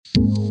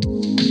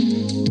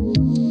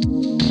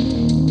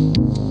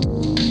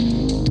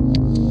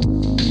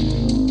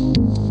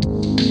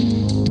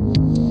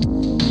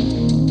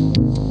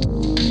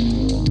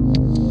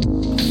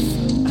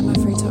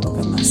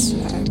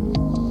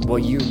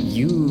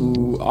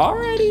Ooh,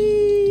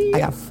 already. I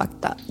got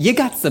fucked up. You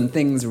got some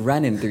things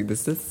running through the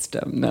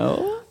system,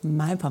 no?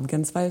 My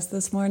pumpkin spice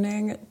this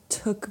morning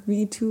took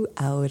me to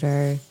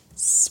outer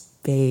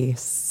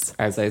space.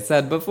 As I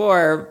said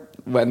before,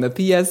 when the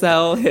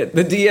PSL hit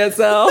the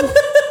DSL,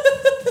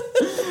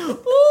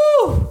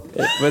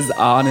 it was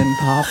on and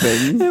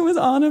popping. It was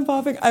on and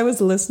popping. I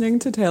was listening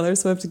to Taylor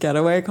Swift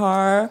Getaway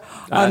Car.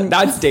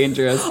 That's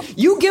dangerous.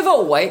 You give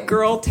a white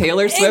girl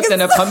Taylor Swift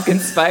and a pumpkin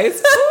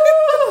spice?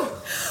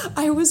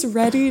 I was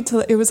ready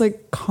to, it was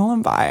like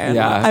Columbine.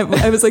 Yeah.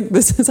 I was like,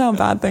 this is how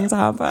bad things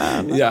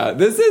happen. Yeah,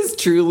 this is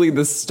truly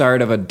the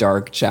start of a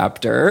dark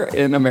chapter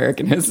in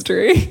American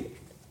history.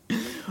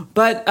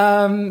 But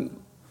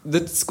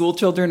the school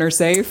children are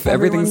safe.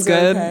 Everything's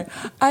good.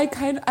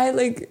 Okay. I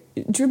like,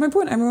 do you remember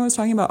when everyone was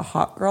talking about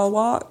hot girl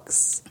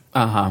walks?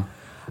 Uh-huh.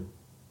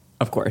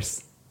 Of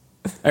course.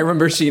 I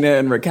remember Sheena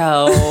and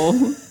Raquel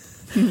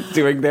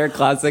doing their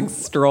classic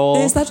stroll.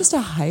 Is that just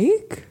a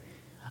hike?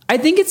 I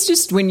think it's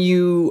just when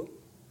you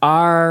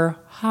are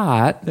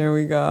hot. There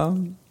we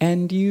go.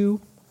 And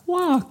you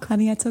walk.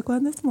 Honey, I took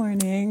one this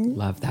morning.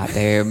 Love that,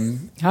 babe.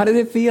 How did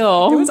it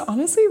feel? It was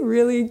honestly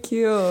really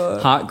cute.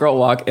 Hot girl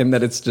walk in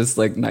that it's just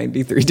like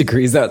 93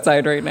 degrees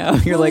outside right now.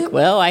 You're like,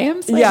 well, I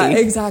am sweaty. Yeah,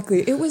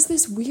 exactly. It was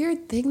this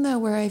weird thing though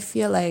where I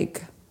feel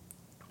like,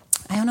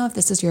 I don't know if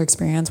this is your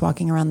experience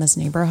walking around this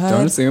neighborhood.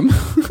 Don't assume.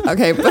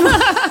 Okay.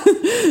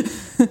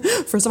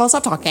 First of all,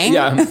 stop talking.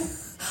 Yeah.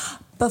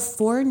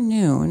 Before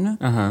noon,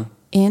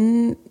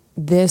 in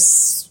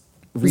this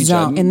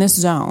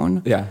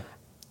zone, Yeah.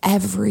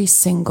 every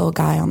single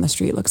guy on the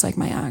street looks like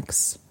my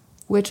ex.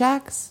 Which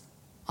ex?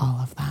 All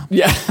of them.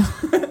 Yeah.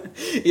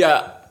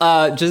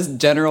 Yeah. Just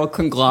general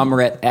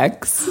conglomerate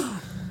X.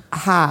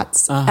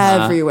 Hats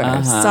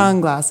everywhere,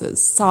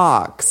 sunglasses,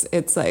 socks.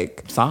 It's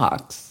like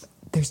Socks.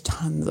 there's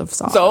tons of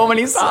socks. So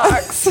many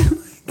socks.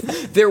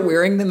 They're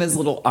wearing them as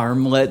little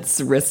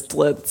armlets,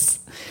 wristlets.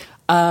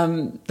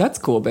 That's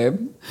cool,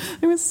 babe.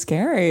 It was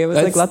scary. It was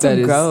like lots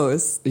of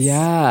ghosts.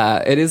 Yeah,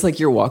 it is like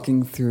you're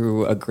walking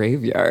through a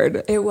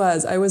graveyard. It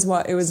was. It was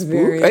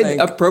very like,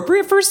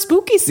 appropriate for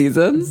spooky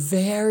season.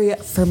 very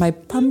for my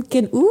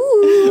pumpkin.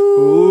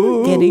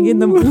 Ooh, getting in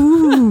the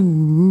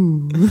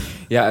mood.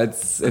 Yeah,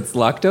 it's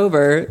locked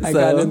over. I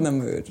got in the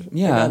mood.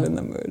 Yeah. I got in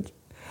the mood.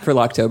 For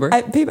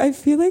Locktober. Babe, I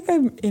feel like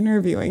I'm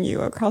interviewing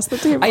you across the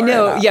table. I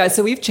know. Right now. Yeah.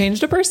 So we've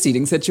changed up our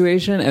seating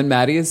situation and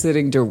Maddie is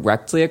sitting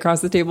directly across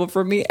the table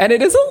from me. And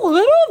it is a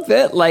little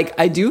bit like,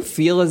 I do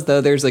feel as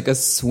though there's like a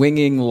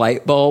swinging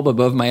light bulb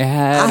above my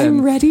head.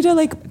 I'm ready to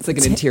like. It's like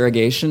an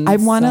interrogation. I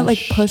want to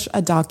sesh. like push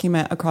a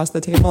document across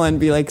the table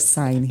and be like,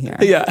 sign here.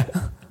 Yeah.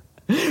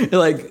 You're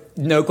like,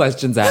 no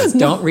questions asked.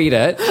 Don't read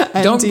it.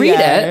 Don't NDA. read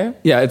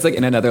it. Yeah. It's like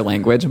in another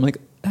language. I'm like,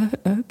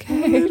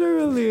 okay.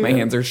 Literally. My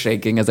hands are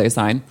shaking as I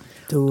sign.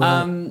 Do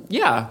it.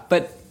 Yeah.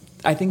 But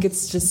I think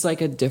it's just like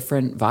a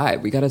different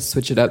vibe. We got to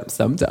switch it up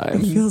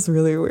sometime. It feels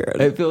really weird.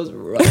 It feels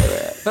really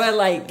weird. But I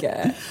like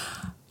it.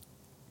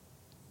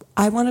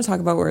 I want to talk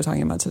about what we're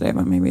talking about today,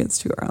 but maybe it's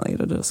too early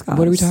to discuss.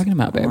 What are we talking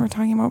about, babe? We're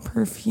talking about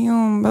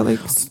perfume, but like,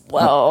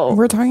 Well,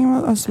 we're talking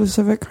about a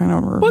specific kind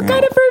of perfume. what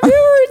kind of perfume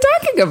are we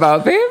talking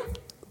about, babe?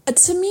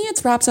 To me,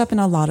 it's wrapped up in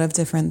a lot of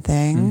different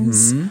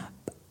things. Mm-hmm.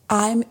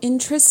 I'm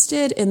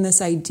interested in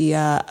this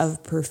idea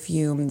of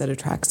perfume that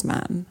attracts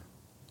men.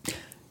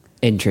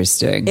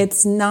 Interesting.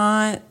 It's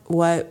not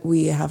what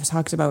we have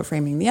talked about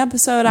framing the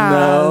episode as.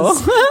 No.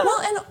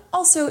 Well, and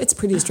also it's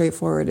pretty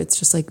straightforward. It's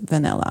just like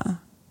vanilla.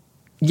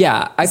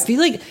 Yeah, I feel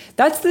like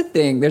that's the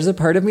thing. There's a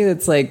part of me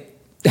that's like,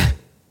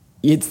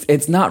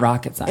 it's not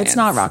rocket science. It's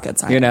not rocket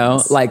science. You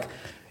know, like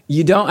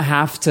you don't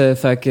have to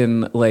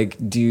fucking like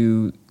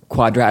do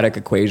quadratic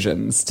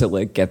equations to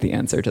like get the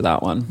answer to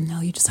that one.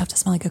 No, you just have to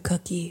smell like a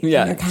cookie.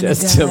 Yeah, You're kinda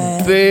just good.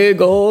 a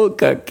big old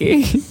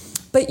cookie.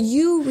 But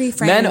you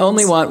reframed. Men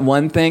only want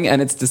one thing,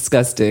 and it's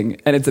disgusting,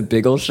 and it's a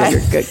big old sugar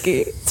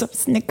cookie. It's a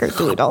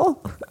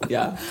snickerdoodle.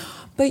 Yeah.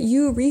 But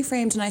you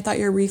reframed, and I thought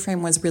your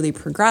reframe was really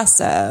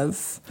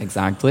progressive.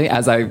 Exactly.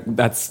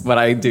 That's what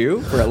I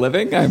do for a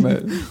living.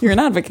 You're an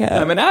advocate.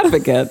 I'm an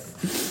advocate.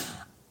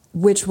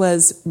 Which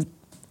was,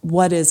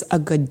 what is a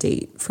good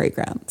date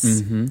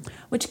fragrance?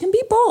 Which can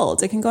be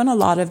bold. It can go in a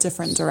lot of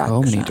different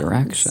directions. So many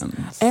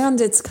directions.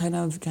 And it's kind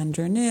of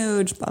gender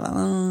neutral. Blah, blah,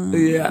 blah,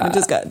 Yeah. which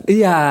is good.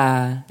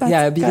 Yeah. That's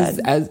yeah,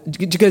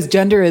 because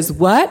gender is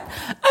what?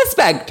 A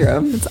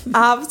spectrum. It's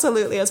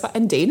absolutely a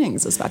spectrum. And dating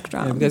is a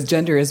spectrum. Because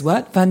gender is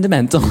what?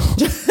 Fundamental.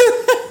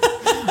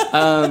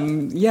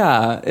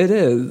 Yeah, it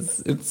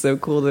is. It's so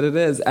cool that it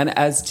is. And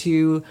as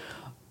to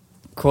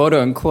quote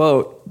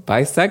unquote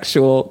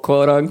bisexual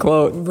quote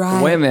unquote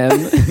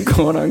women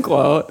quote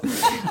unquote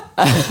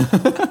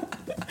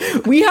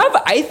we have,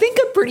 I think,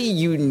 a pretty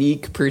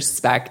unique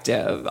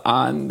perspective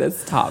on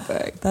this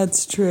topic.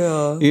 That's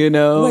true. You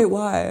know? Wait,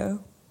 why?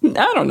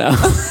 I don't know.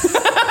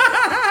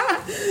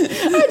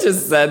 I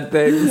just said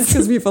things.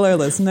 Because people are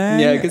listening?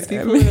 Yeah, because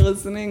people are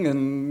listening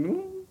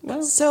and...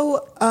 Well.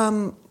 So,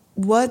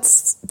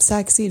 what's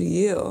sexy to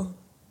you?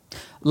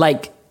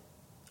 Like,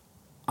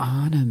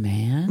 on a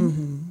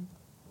man?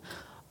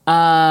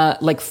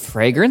 Like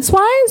fragrance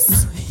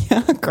wise?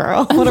 Yeah,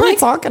 girl. What are we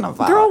talking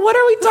about? Girl, what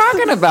are we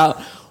talking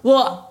about?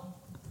 Well,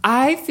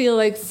 I feel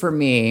like for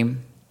me,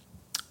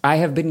 I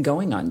have been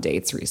going on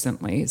dates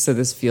recently, so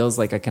this feels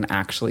like I can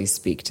actually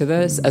speak to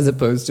this as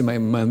opposed to my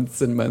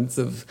months and months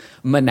of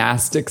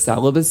monastic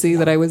celibacy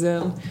that I was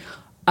in.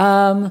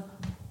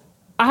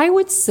 I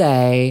would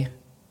say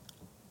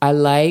I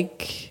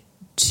like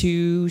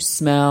to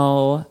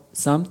smell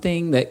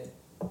something that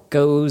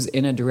goes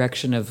in a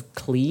direction of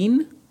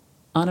clean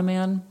on a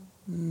man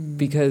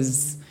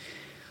because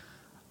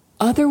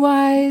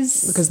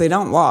otherwise... Because they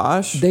don't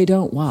wash. They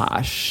don't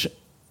wash.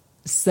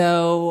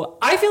 So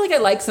I feel like I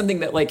like something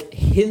that like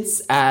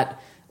hints at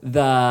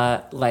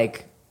the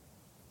like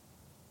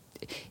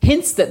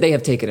hints that they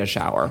have taken a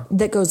shower.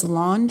 That goes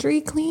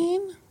laundry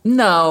clean?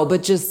 No,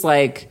 but just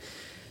like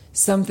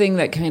something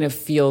that kind of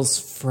feels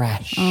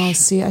fresh. Oh,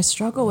 see, I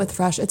struggle with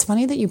fresh. It's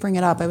funny that you bring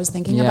it up. I was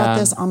thinking about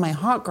this on my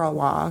hot girl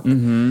walk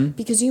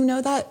because you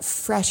know that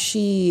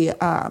freshy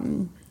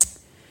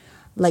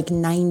like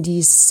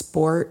 90s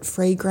sport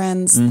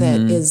fragrance that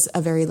is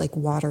a very like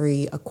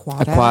watery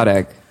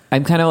aquatic.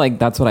 I'm kind of like,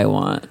 that's what I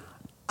want.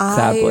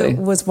 Sadly. I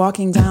was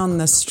walking down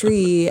the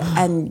street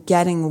and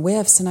getting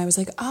whiffs, and I was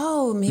like,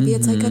 oh, maybe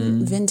it's like a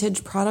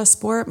vintage Prada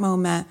Sport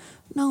moment.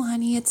 No,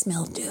 honey, it's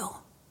mildew.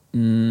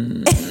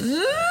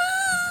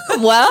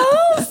 Well,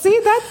 see,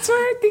 that's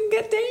where it can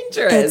get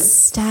dangerous. It's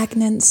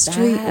stagnant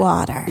street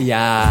water.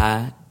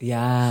 Yeah.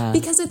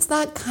 Because it's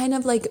that kind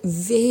of like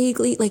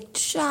vaguely, like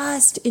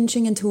just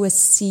inching into a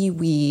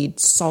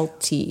seaweed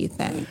salty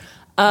thing.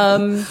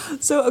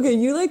 So, okay,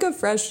 you like a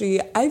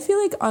freshie. I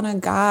feel like on a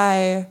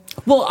guy...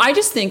 Well, I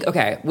just think,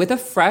 okay, with a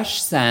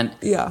fresh scent...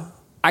 Yeah.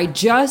 I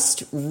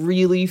just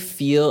really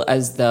feel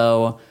as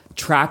though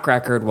track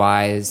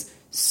record-wise,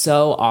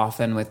 so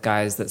often with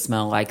guys that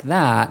smell like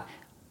that,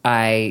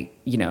 I,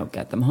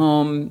 get them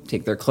home,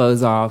 take their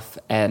clothes off,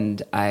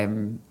 and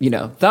I'm,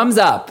 thumbs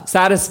up,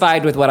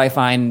 satisfied with what I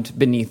find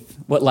beneath,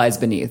 what lies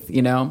beneath,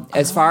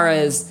 As far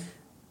as,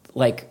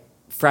 like,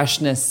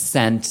 freshness,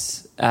 scent...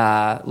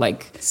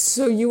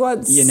 so you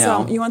want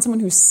you want someone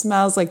who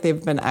smells like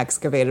they've been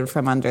excavated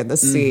from under the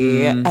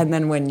sea, and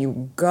then when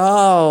you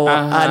go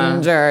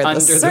under the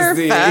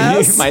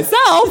surface,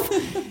 myself,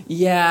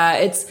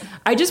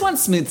 I just want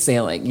smooth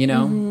sailing,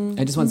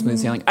 I just want smooth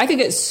sailing. I could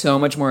get so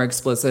much more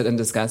explicit and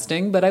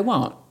disgusting, but I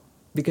won't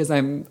because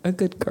I'm a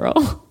good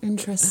girl.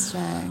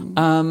 Interesting.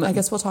 I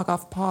guess we'll talk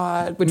off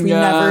pod, which we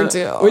never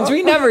do. Which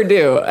we never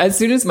do. As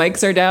soon as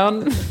mics are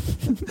down,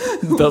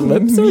 the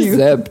lips are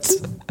zipped.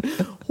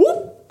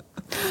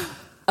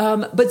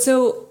 But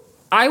so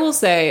I will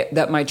say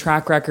that my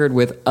track record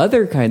with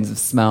other kinds of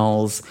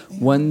smells,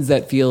 ones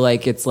that feel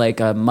like it's like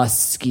a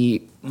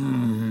musky,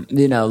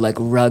 like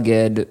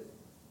rugged,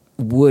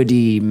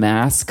 woody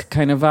mask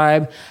kind of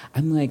vibe.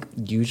 I'm like,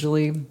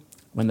 usually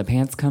when the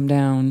pants come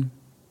down,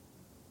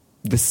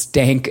 the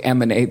stank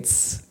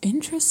emanates.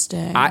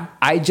 Interesting.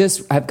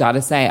 I've got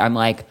to say, I'm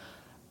like,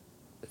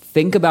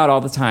 think about all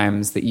the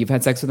times that you've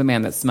had sex with a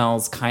man that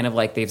smells kind of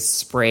like they've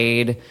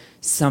sprayed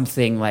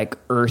something like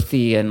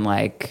earthy and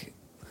like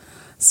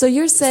so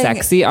you're saying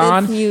sexy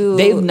on.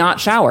 They've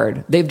not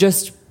showered. They've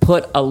just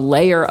put a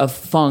layer of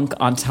funk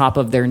on top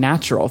of their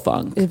natural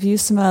funk. If you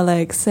smell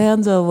like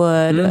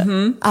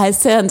sandalwood, I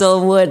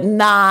sandalwood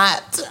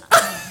not.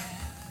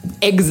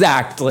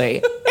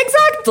 Exactly.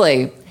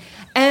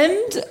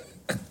 And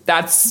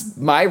that's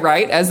my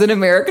right as an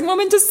American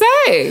woman to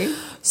say.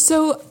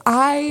 So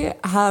I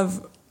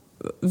have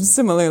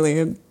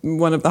similarly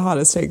one of the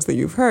hottest takes that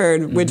you've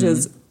heard, which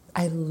is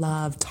I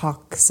love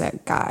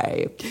toxic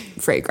guy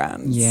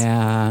fragrance.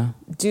 Yeah.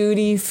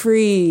 Duty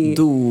free.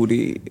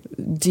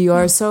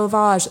 Dior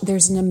Sauvage.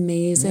 There's an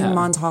amazing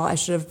Montal.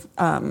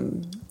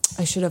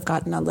 I should have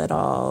gotten a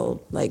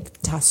little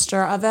like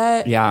tester of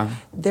it. Yeah.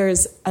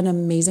 There's an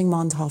amazing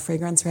Montal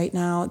fragrance right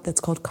now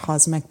that's called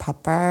Cosmic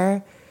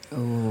Pepper.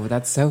 Oh,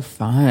 that's so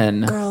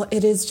fun. Girl,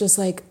 it is just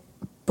like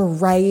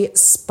bright,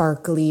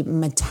 sparkly,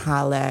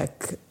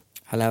 metallic.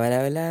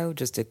 Hello.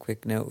 Just a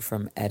quick note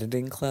from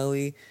Editing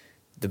Chloe.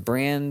 The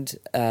brand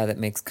that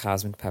makes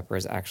Cosmic Pepper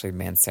is actually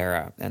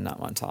Mancera and not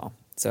Montal.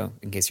 So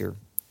in case you're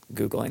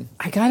Googling.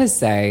 I gotta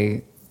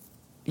say,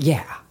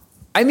 yeah.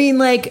 I mean,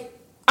 like,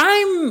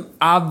 I'm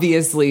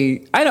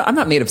obviously, I'm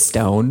not made of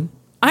stone.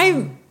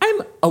 I'm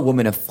a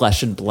woman of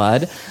flesh and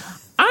blood.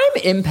 I'm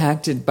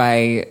impacted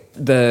by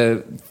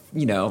the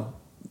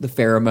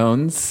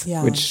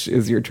pheromones, which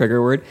is your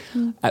trigger word,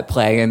 at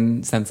play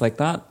in sense like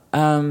that.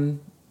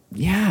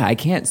 I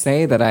can't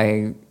say that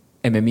I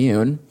am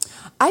immune.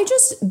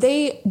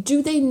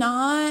 Do they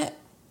not?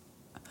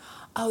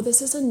 Oh,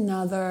 this is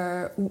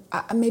another,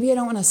 maybe I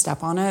don't want to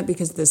step on it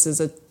because this is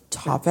a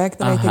topic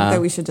that I think that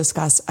we should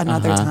discuss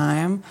another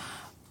time.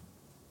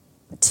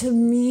 To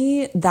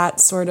me, that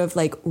sort of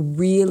like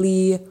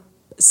really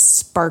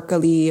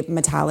sparkly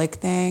metallic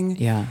thing.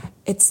 Yeah.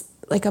 It's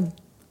like a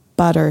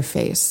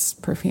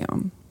butterface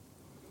perfume.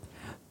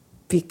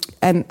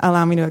 And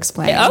allow me to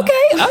explain.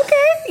 Okay.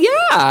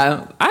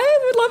 Yeah. I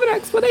would love an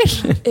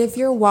explanation. If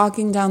you're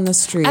walking down the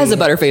street. As a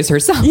Butterface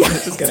herself. Yeah.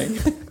 Just kidding.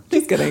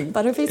 Just kidding.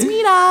 Butterface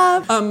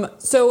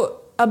meetup.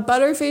 So a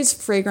Butterface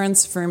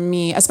fragrance for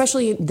me,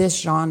 especially this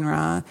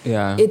genre,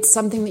 it's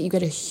something that you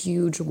get a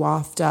huge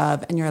waft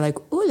of and you're like,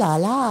 ooh la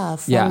la,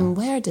 from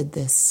where did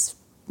this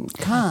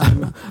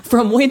come?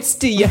 From whence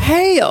do you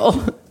hail?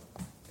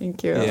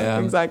 Thank you. Yeah.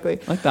 Exactly.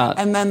 Like that.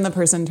 And then the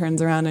person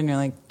turns around and you're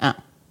like,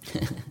 ah.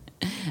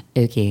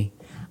 Okay.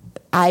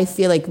 I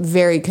feel like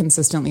very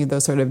consistently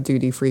those sort of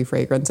duty-free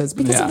fragrances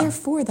because they're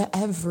for the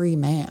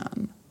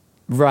everyman.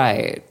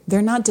 Right.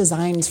 They're not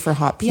designed for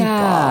hot people.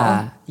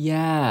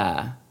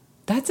 Yeah.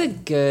 That's a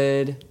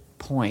good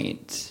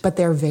point. But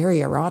they're very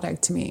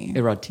erotic to me.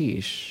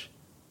 Erotiche.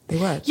 They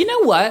work. You know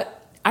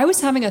what? I was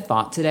having a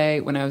thought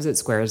today when I was at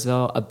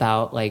Squaresville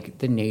about like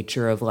the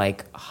nature of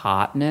like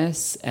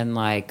hotness and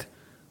like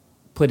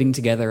putting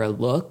together a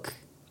look.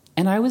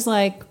 And I was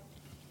like,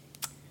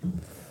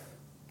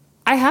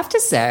 I have to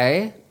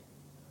say,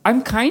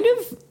 I'm kind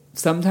of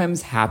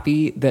sometimes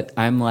happy that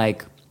I'm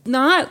like,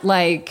 not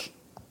like,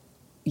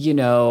 you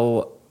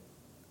know,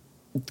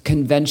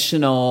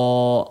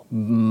 conventional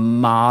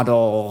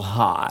model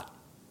hot,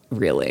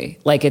 really.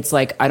 Like, it's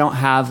like, I don't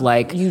have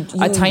like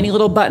a tiny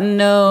little button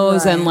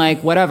nose and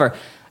like whatever.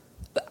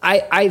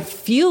 I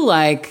feel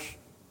like,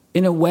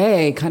 in a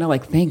way, kind of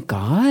like, thank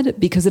God,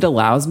 because it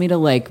allows me to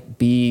like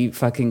be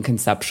fucking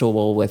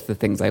conceptual with the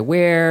things I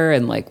wear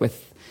and like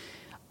with,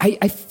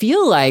 I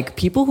feel like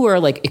people who are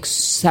like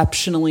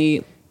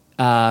exceptionally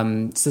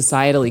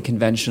societally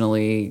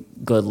conventionally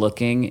good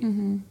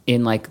looking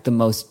in like the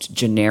most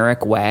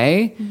generic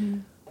way,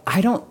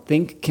 I don't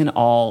think can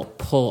all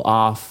pull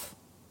off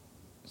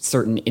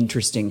certain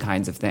interesting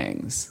kinds of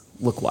things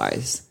look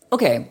wise.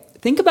 Okay,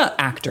 think about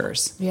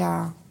actors.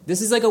 Yeah.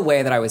 This is like a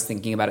way that I was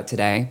thinking about it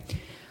today.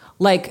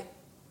 Like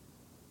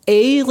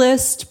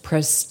A-list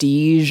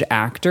prestige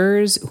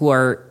actors who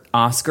are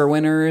Oscar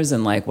winners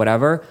and like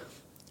whatever,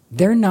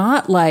 they're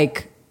not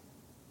like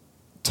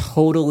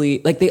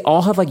totally like they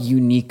all have like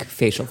unique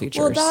facial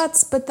features. Well,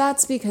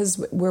 that's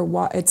because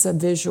it's a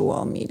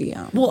visual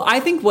medium. Well,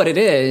 I think what it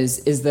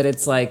is that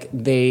it's like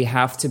they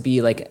have to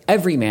be like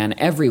every man,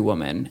 every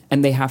woman,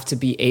 and they have to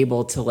be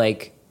able to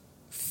like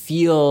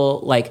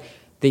feel like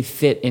they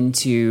fit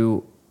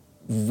into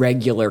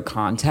regular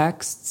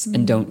contexts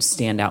and don't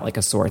stand out like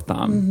a sore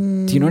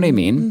thumb. Do you know what I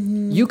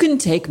mean? You can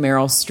take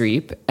Meryl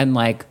Streep and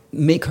like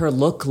make her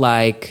look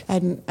like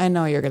I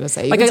know you're gonna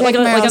say like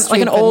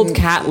an old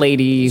cat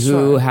lady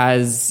who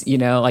has, you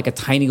know, like a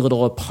tiny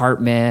little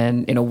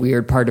apartment in a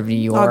weird part of New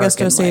York.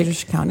 Augusta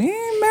Osage County,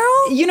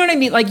 Meryl. You know what I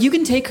mean? Like you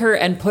can take her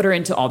and put her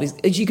into all these.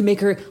 You can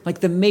make her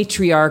like the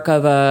matriarch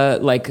of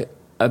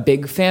a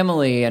big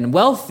family and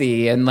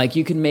wealthy, and like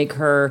you can make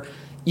her.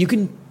 You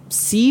can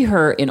see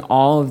her in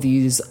all of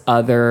these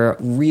other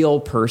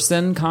real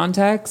person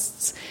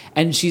contexts,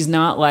 and she's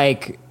not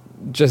like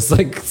just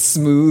like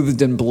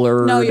smoothed and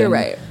blurred. No, you're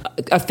right.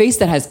 A face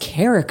that has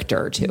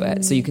character to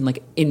it, so you can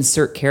like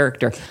insert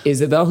character.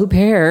 Isabelle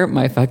Huppert,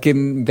 my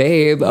fucking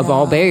babe of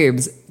all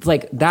babes,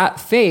 like that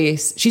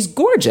face, she's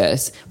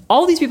gorgeous.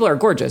 All these people are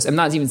gorgeous. I'm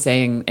not even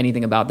saying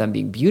anything about them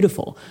being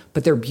beautiful,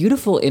 but they're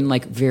beautiful in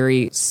like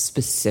very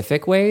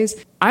specific ways.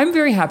 I'm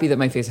very happy that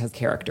my face has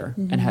character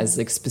and has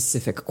like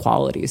specific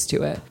qualities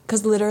to it.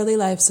 Because literally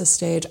life's a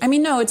stage. I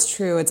mean, no, it's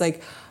true. It's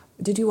like,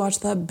 did you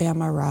watch the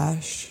Bama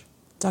Rush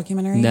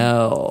documentary?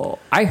 No.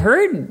 I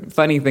heard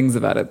funny things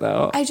about it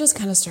though. I just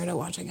kind of started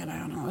watching it. I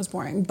don't know. It was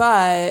boring.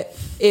 But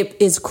it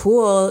is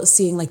cool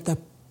seeing like the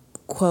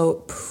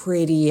quote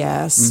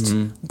prettiest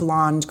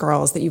blonde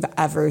girls that you've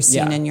ever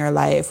seen in your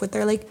life with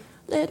their like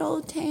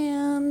little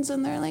tans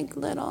and their like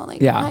little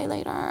like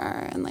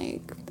highlighter and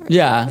like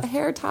their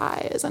hair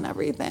ties and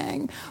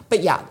everything.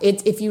 But yeah,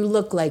 if you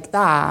look like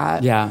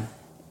that,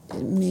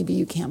 maybe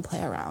you can't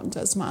play around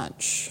as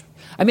much.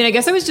 I mean, I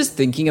guess I was just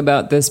thinking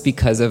about this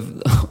because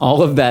of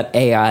all of that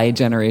AI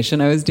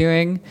generation I was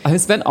doing. I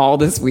spent all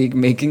this week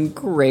making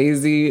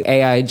crazy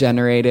AI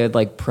generated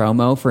like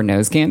promo for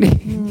nose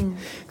candy.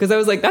 Because I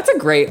was like, that's a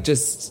great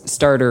just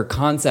starter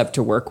concept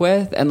to work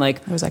with. And like,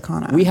 it was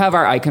iconic. We have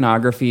our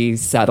iconography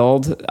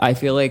settled. I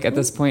feel like at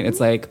this point, it's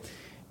like,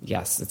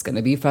 yes, it's going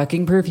to be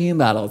fucking perfume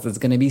bottles. It's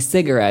going to be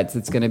cigarettes.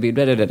 It's going to be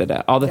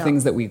da-da-da-da-da. All the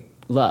things that we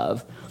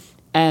love.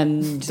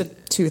 And the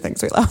two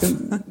things we love.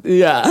 And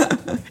each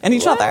other. And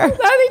each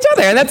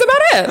other. And that's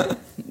about it.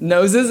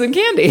 Noses and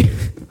candy.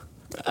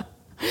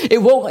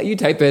 It won't let you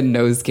type in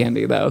nose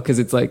candy though, because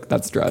it's like,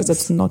 that's drugs.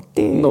 Because it's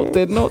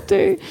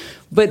naughty.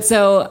 But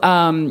so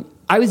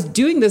I was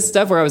doing this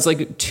stuff where I was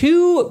like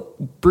two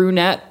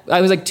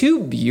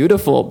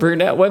beautiful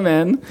brunette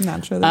women.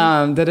 Naturally.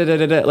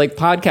 Like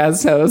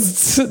podcast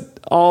hosts,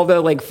 all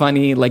the like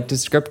funny like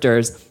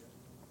descriptors.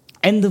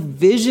 And the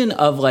vision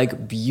of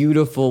like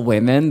beautiful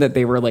women that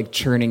they were like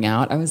churning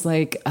out, I was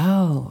like,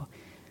 oh,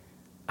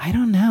 I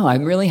don't know.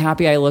 I'm really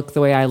happy I look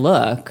the way I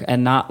look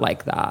and not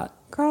like that.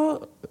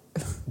 Girl.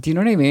 Do you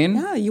know what I mean?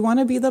 Yeah, you want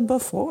to be the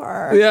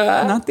before.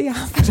 Yeah. Not the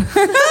after.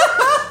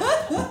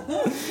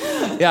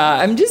 Yeah,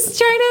 I'm just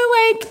trying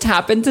to like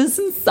tap into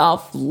some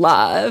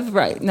self-love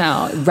right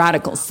now.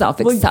 Radical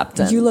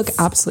self-acceptance. You look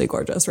absolutely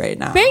gorgeous right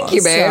now. Thank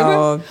you, babe.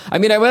 So- I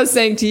mean, I was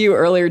saying to you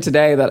earlier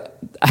today that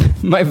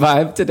my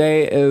vibe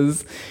today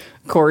is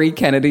Corey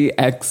Kennedy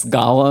x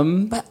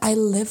Gollum. But I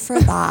live for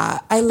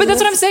that. But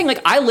that's what I'm saying.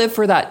 Like, I live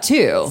for that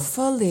too.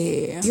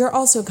 Fully. You're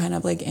also kind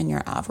of like in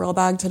your Avril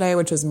bag today,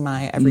 which is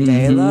my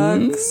everyday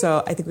look.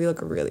 So I think we look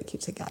really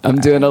cute together. I'm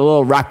doing a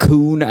little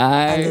raccoon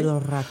eye. A little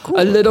raccoon.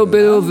 A little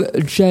bit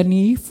of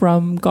Jenny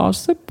from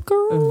Gossip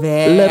Girl.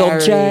 Very. Little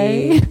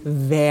J.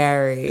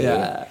 Very.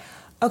 Yeah.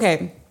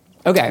 Okay.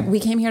 Okay. We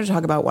came here to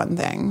talk about one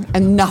thing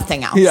and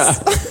nothing else. Yeah.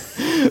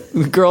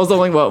 Girls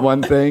only want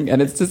one thing, and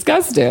it's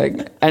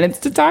disgusting. And it's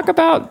to talk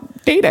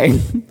about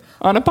dating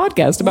on a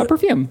podcast about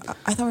perfume.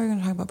 I thought we were going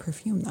to talk about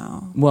perfume,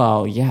 though.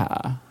 Well,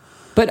 yeah.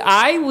 But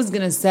I was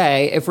going to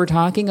say, if we're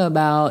talking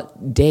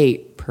about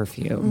date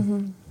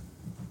perfume,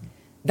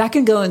 that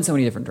can go in so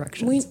many different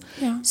directions.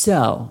 Yeah.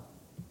 So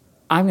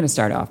I'm going to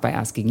start off by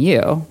asking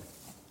you.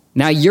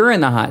 Now you're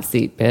in the hot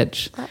seat,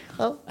 bitch.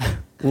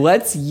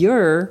 What's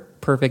your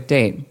perfect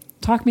date?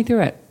 Talk me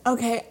through it.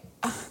 Okay.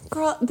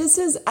 Girl, this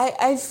is,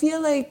 I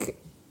feel like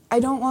I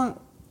don't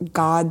want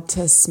God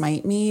to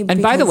smite me.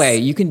 And by the way,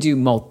 you can do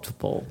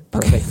multiple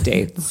perfect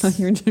dates.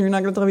 You're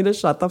not going to tell me to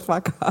shut the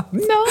fuck up.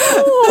 No.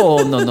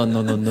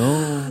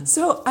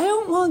 So I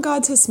don't want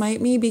God to smite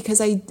me because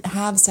I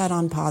have said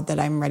on pod that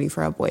I'm ready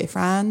for a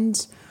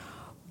boyfriend.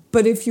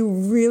 But if you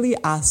really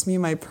ask me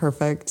my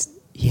perfect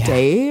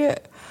date,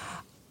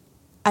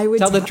 I would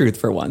tell the truth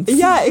for once.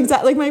 Yeah,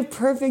 exactly. Like my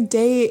perfect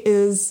date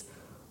is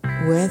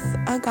with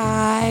a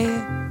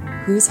guy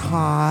who's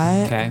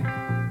hot, Okay.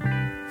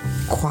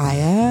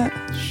 quiet,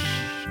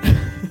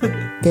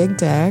 big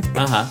dick.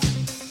 Uh-huh.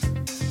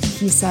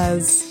 He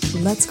says,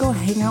 let's go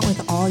hang out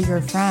with all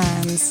your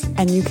friends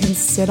and you can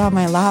sit on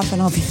my lap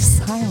and I'll be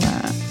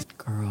silent.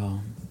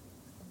 Girl.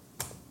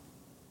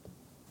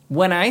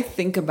 When I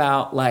think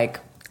about like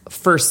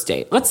first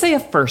date, let's say a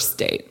first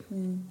date,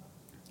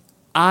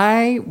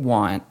 I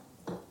want,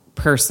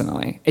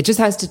 personally, it just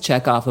has to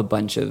check off a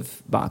bunch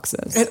of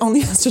boxes. It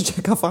only has to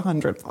check off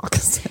 100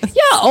 boxes.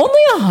 Yeah,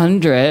 only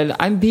 100.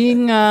 I'm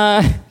being,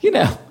 I'm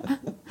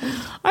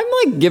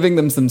like giving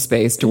them some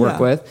space to work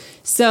with.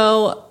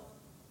 So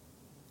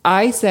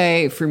I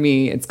say for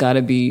me, it's got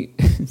to be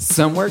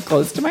somewhere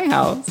close to my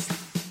house.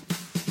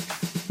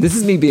 This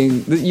is me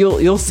being,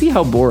 you'll see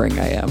how boring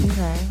I am.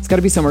 Okay. It's got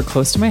to be somewhere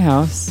close to my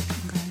house.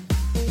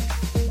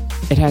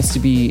 It has to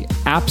be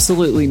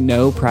absolutely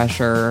no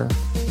pressure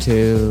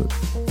to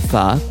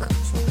fuck,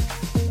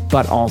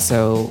 but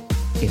also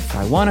if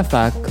I want to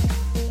fuck,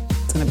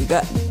 It's going to be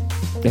good.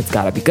 it's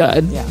got to be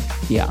good.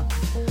 Yeah.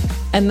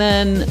 And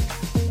then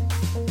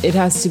it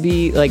has to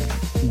be like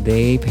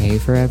they pay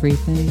for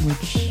everything,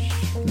 which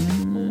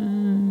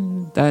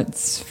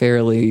that's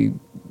fairly,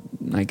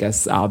 I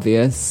guess,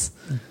 obvious.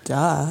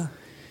 Duh.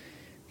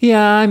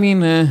 Yeah, I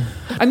mean,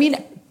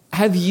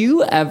 have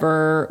you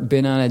ever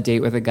been on a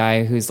date with a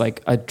guy who's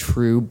like a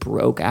true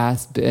broke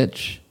ass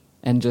bitch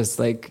and just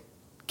like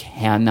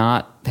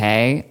cannot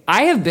pay?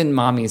 I have been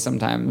mommy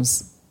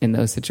sometimes in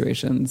those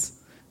situations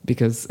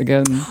because,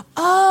 again,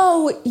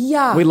 Oh,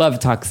 yeah. we love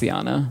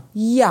Toxiana.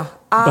 Yeah.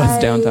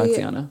 Buzz down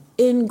Toxiana.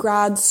 In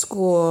grad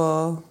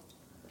school,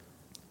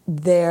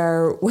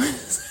 there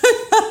was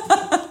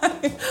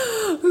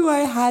who I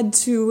had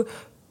to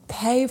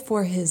pay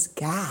for his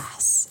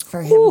gas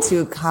for him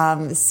to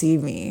come see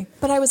me.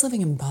 But I was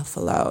living in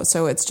Buffalo,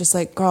 so it's just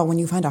like, girl, when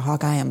you find a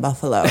hot guy in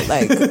Buffalo,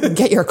 like,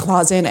 get your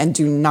claws in and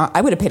do not.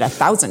 I would have paid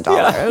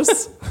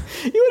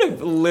 $1,000. You would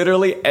have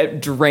literally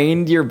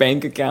drained your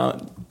bank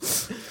account.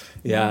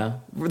 Yeah.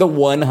 The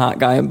one hot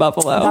guy in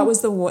Buffalo. That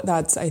was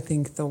that's I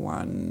think the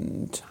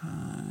one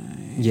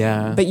time.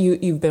 Yeah. But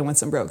you've been with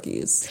some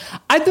brokies.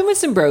 I've been with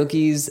some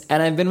brokies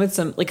and I've been with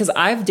some, like, because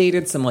I've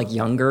dated some like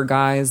younger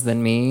guys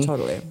than me.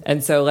 Totally.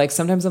 And so like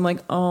sometimes I'm like,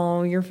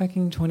 oh, you're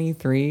fucking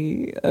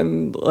 23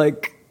 and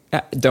like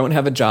don't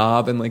have a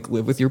job and like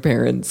live with your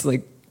parents.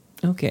 Like,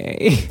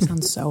 okay.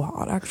 Sounds so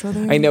hot,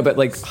 actually. I know, but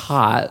like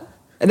hot.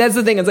 And that's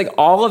the thing. It's like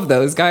all of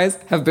those guys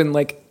have been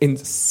like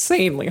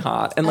insanely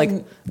hot and like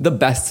the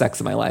best sex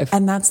of my life.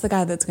 And that's the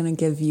guy that's going to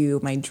give you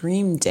my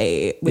dream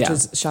date, which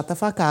is shut the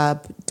fuck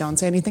up, don't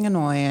say anything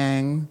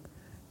annoying.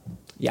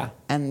 Yeah.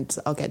 And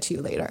I'll get to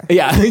you later.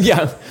 Yeah.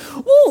 Yeah.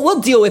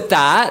 We'll deal with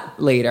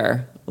that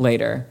later.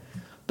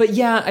 But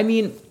yeah, I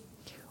mean,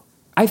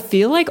 I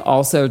feel like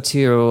also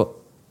too,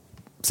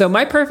 so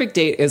my perfect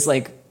date is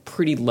like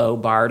pretty low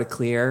bar to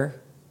clear.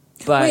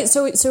 But wait,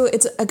 so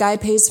it's a guy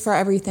pays for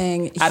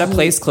everything at a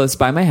place close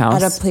by my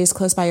house. At a place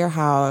close by your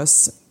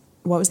house.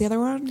 What was the other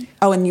one?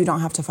 Oh, and you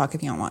don't have to fuck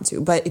if you don't want to.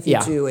 But if you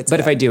do, it's But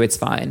good. if I do, it's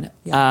fine.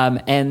 Yeah.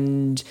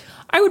 And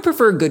I would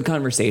prefer good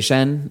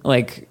conversation.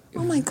 Like,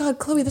 oh my God,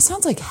 Chloe, this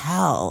sounds like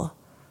hell.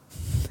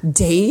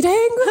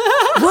 Dating?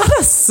 What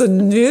a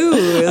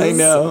snooze. I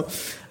know.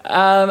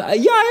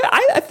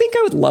 I think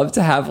I would love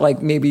to have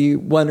like maybe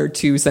one or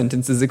two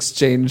sentences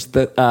exchanged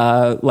that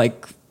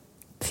like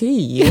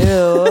you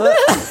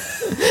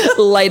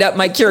light up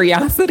my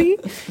curiosity.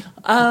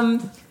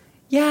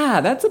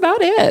 Yeah, that's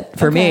about it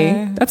for Okay.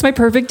 me. That's my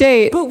perfect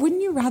date. But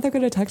wouldn't you rather go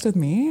to text with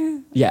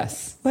me?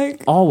 Yes.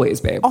 Like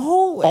Always, babe.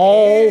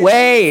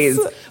 always.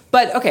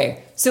 But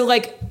okay, so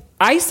like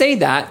I say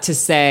that to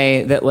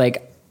say that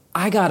like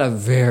I got a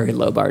very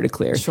low bar to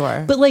clear.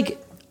 Sure. But like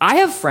I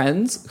have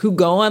friends who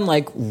go on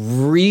like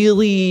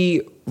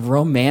really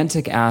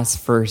romantic ass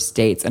first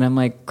dates and I'm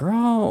like,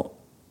 girl,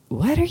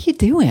 what are you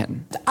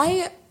doing?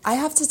 I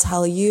have to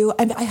tell you,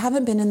 I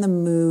haven't been in the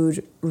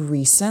mood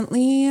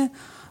recently,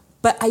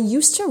 but I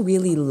used to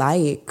really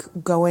like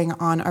going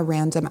on a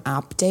random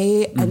app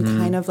date and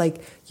kind of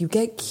like you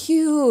get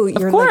cute.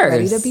 You're like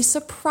ready to be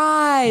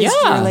surprised.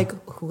 Yeah. You're like,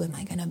 who am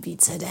I going to be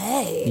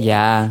today?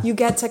 Yeah. You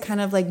get to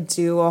kind of like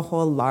do a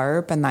whole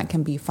LARP and that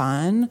can be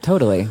fun.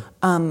 Totally.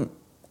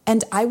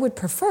 And I would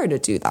prefer to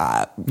do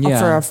that Yeah.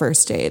 for a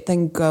first date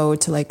than go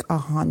to like a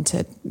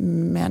haunted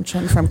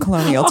mansion from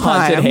colonial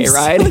times. Haunted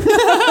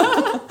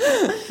hayride.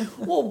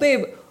 Well,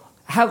 babe,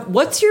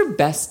 what's your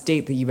best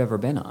date that you've ever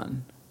been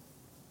on?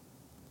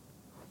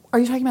 Are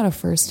you talking about a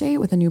first date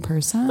with a new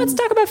person? Let's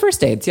talk about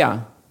first dates,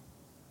 yeah.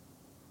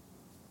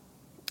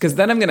 Because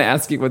then I'm going to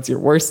ask you what's your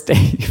worst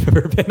date you've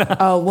ever been on.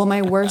 Oh, well,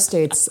 my worst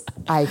date's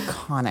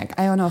iconic.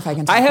 I don't know if I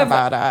can talk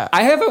about it.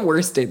 I have a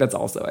worst date that's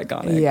also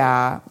iconic.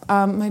 Yeah.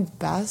 My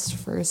best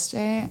first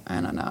date,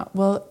 I don't know.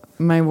 Well,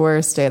 my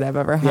worst date I've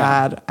ever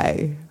had,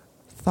 I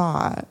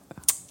thought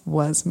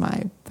was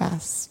my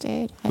best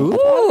date. Ooh,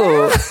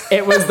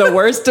 it was the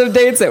worst of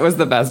dates. It was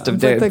the best of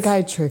But dates. the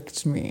guy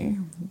tricked me.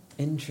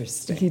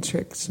 Interesting. He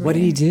tricked me. What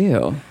did he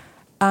do?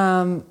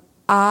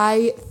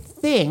 I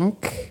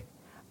think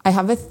I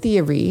have a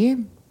theory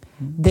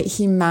that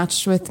he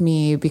matched with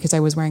me because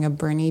I was wearing a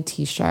Bernie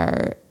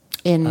t-shirt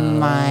in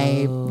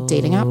my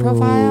dating app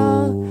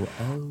profile.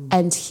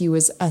 And he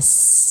was a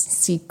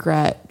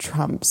secret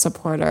Trump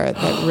supporter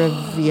that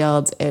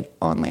revealed it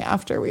only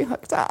after we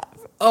hooked up.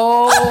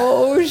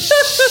 Oh, shit.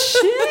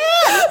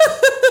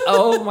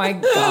 Oh, my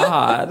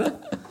God.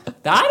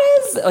 That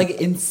is like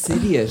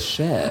insidious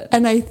shit.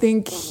 And I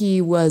think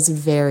he was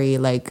very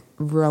like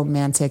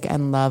romantic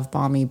and love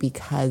bomby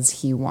because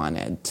he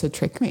wanted to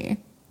trick me.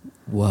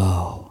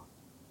 Whoa.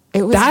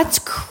 It was That's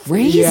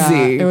crazy. Yeah,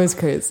 it was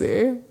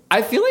crazy.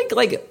 I feel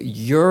like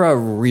you're a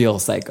real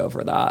psycho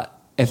for that.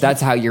 If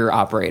that's how you're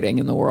operating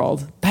in the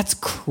world. That's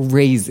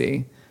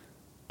crazy.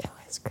 It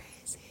was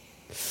crazy.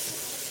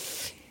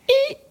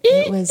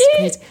 It was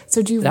crazy.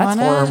 So do you want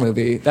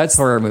to... That's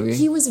horror movie.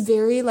 He was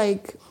very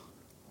like...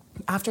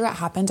 After it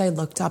happened, I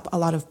looked up a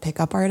lot of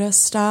pickup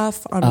artist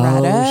stuff on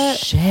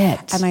Reddit.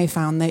 Shit. And I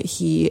found that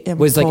he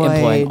was like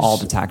employing all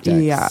the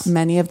tactics. Yeah,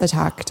 many of the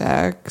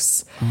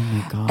tactics. Oh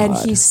my God. And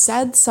he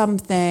said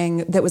something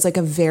that was like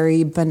a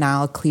very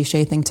banal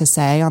cliche thing to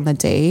say on the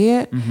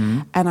date. Mm-hmm.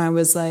 And I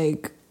was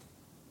like,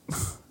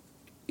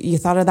 you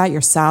thought of that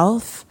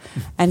yourself?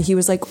 And he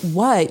was like,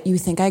 what? You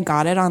think I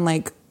got it on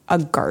like a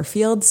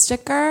Garfield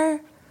sticker?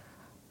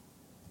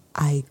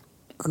 I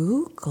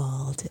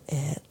Googled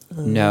it.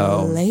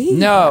 No. Later.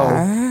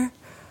 No.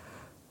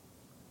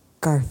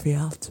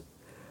 Garfield.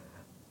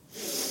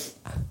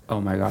 Oh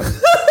my God.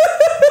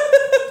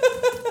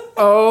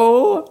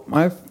 Oh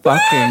my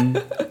fucking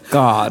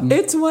God.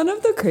 It's one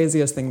of the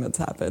craziest things that's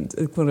happened.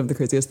 It's one of the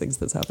craziest things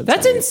that's happened.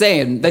 That's to me.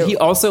 insane that he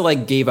also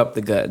like gave up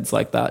the goods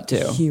like that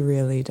too. He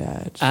really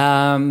did.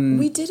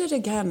 We did it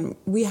again.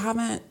 We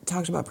haven't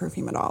talked about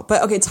perfume at all.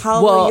 But okay,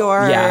 tell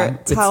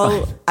it's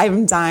fine.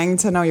 I'm dying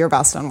to know your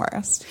best and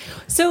worst.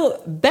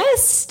 So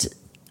best,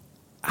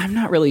 I'm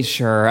not really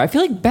sure. I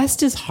feel like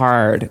best is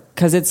hard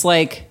because it's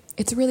like,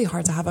 It's really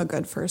hard to have a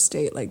good first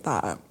date like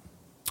that.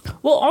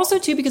 well, also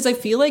too, because I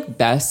feel like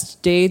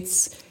best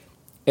dates,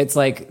 it's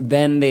like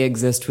then they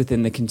exist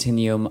within the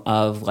continuum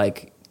of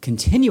like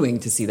continuing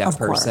to see that Of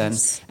person.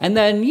 course. And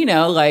then, you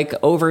know, like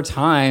over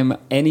time,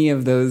 any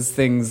of those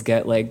things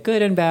get like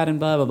good and bad and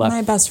blah, blah, blah.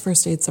 My best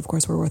first dates, of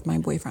course, were with my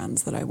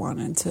boyfriends that I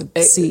wanted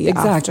to see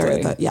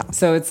exactly. after. Yeah.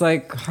 So it's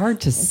like hard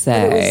to But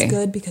say. it was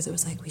good because it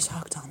was like we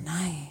talked all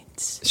night.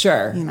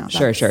 Sure. You know,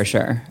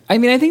 Sure. I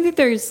mean, I think that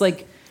there's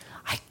like,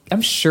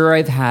 I'm sure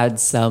I've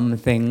had some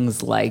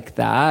things like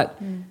that.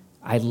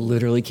 I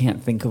literally can't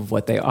think of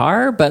what they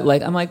are, but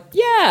like, I'm like,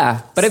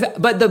 yeah.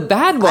 But the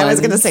bad ones. I was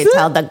going to say,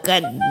 tell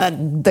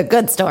the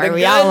good story.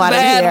 We all want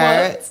to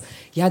hear it.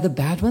 Yeah, the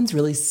bad ones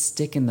really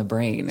stick in the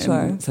brain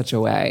Sure. in such a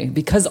way.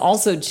 Because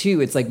also,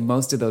 too, it's like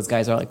most of those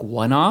guys are like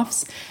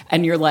one-offs.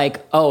 And you're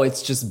like, oh,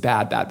 it's just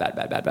bad.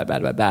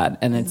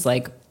 And it's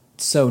like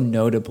so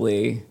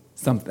notably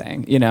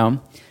something, you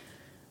know?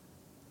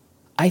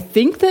 I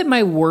think that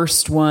my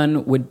worst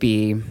one would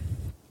be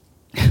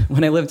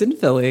when I lived in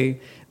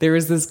Philly, there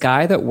was this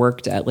guy that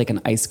worked at like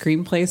an ice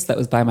cream place that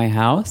was by my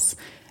house.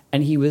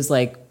 And he was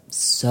like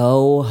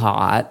so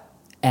hot.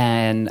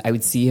 And I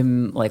would see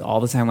him like all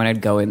the time when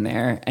I'd go in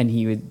there, and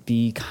he would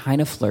be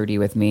kind of flirty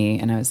with me.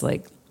 And I was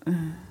like, ugh.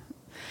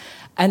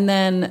 And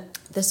then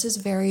This is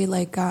very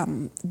like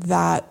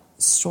that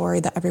story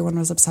that everyone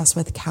was obsessed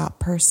with, Cat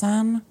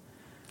Person.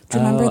 Do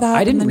you remember that?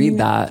 I didn't And then read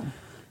that.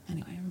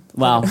 Anyway,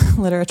 Wow.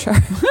 literature.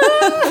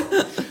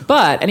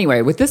 But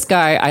anyway, with this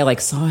guy, I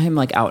like saw him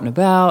like out and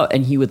about,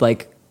 and he would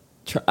like,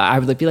 I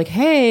would like be like,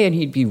 hey, and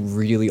he'd be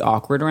really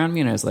awkward around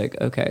me, and I was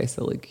like, okay,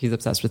 so like he's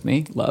obsessed with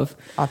me, love,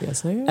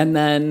 Obviously. And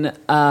then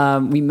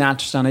we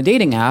matched on a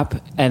dating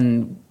app,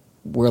 and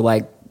we're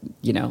like,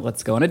 you know,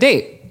 let's go on a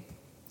date.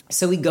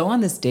 So we go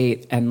on this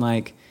date, and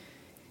like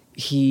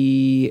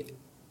he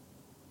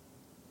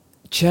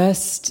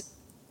just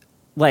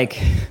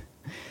like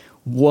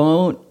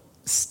won't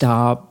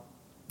stop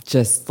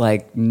just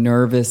like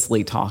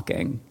nervously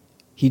talking.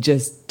 He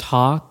just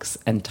talks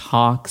and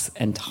talks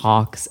and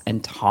talks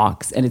and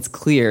talks. And it's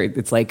clear,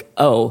 it's like,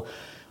 oh,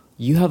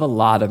 you have a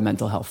lot of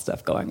mental health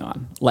stuff going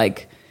on.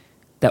 Like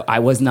that I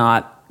was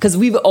not, because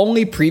we've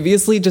only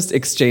previously just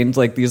exchanged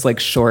like these like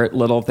short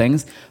little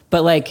things.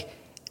 But like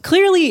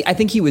clearly I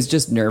think he was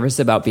just nervous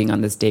about being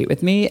on this date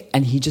with me.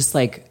 And he just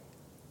like,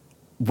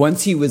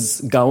 once he was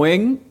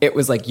going, it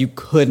was like you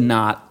could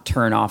not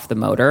turn off the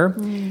motor.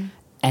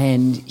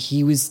 And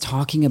he was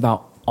talking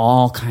about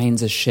all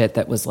kinds of shit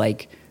that was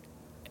like,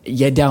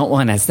 you don't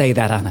want to say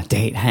that on a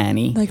date,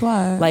 honey. Like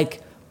what?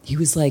 Like, he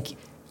was like,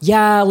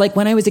 yeah, like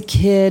when I was a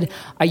kid,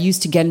 I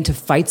used to get into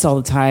fights all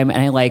the time, and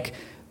I like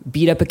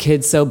beat up a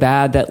kid so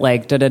bad that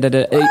like, da da da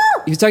da.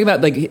 He was talking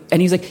about like,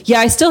 and he's like, yeah,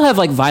 I still have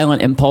like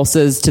violent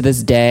impulses to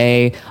this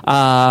day.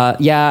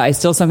 Yeah, I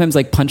still sometimes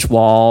like punch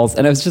walls.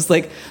 And I was just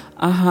like,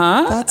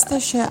 uh-huh. That's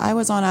the shit I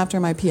was on after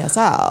my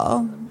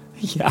PSL.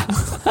 Yeah.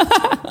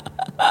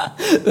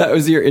 That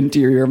was your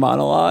interior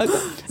monologue.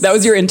 That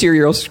was your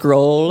interior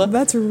scroll.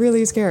 That's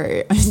really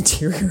scary.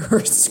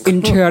 Interior scroll.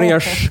 Interior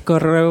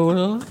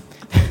scroll.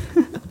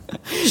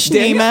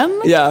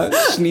 Schneeman? Yeah,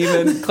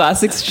 Schneeman.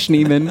 Classic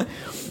Schneeman.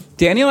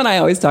 Daniel and I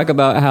always talk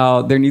about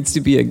how there needs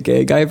to be a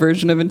gay guy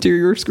version of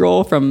interior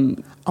scroll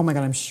from... Oh my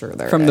God, I'm sure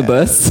there from is. the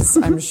bus.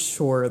 I'm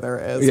sure there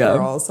is, Yeah.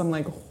 girl. Some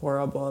like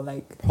horrible,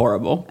 like...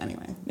 Horrible.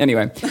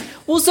 Anyway.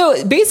 Well,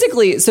 so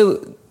basically,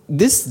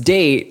 this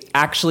date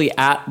actually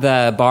at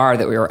the bar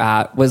that we were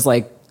at was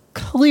like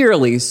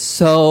clearly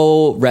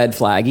so red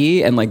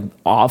flaggy and like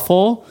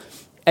awful.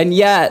 And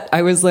yet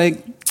I was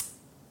like,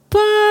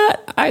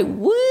 but I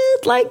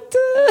would like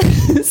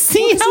to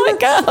see how it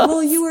goes.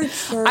 Well, you were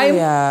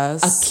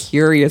curious. I'm a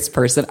curious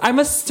person. I'm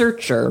a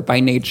searcher by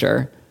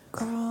nature.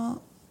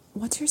 Girl,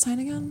 what's your sign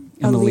again?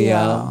 I'm a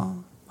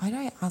Leo. Why did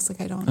I ask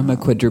like I don't know? I'm a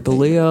quadruple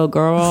Leo,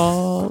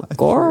 girl.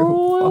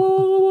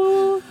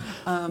 Girl.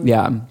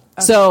 Yeah.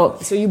 Okay. So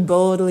you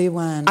boldly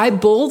went. I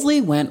boldly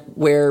went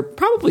where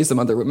probably some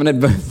other women had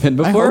been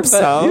before. I hope but,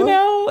 so. You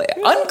know,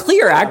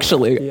 unclear,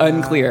 actually. Yeah.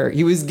 Unclear.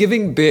 He was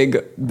giving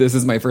big, this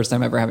is my first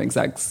time ever having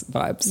sex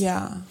vibes.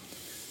 Yeah.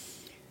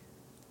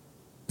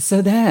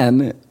 So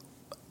then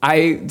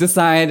I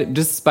decide,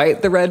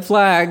 despite the red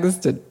flags,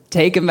 to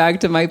take him back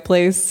to my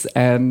place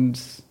and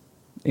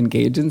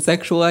engage in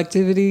sexual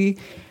activity.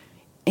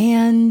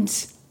 And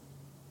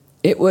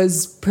it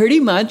was pretty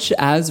much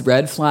as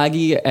red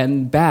flaggy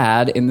and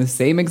bad in the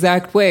same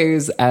exact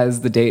ways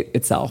as the date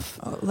itself.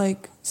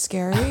 Like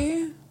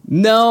scary?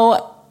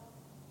 No,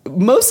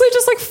 mostly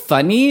just like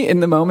funny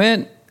in the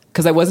moment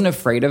because I wasn't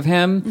afraid of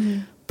him. Mm-hmm.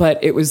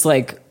 But it was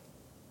like,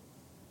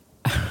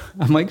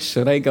 I'm like,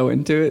 should I go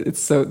into it? It's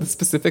so, the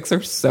specifics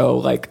are so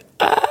like,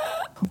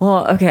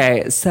 Well,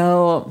 okay,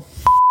 so...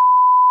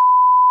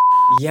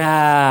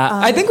 Yeah,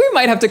 I think we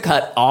might have to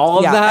cut all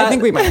of that. I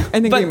think we might.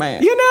 We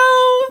might. You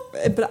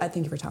know... But I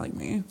thank you for telling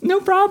me. No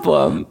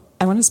problem.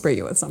 I want to spray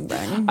you with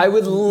something. I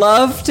would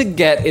love to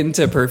get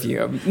into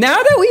perfume. Now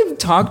that we've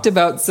talked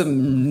about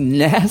some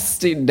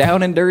nasty,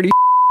 down and dirty,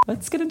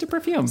 let's get into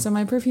perfume. So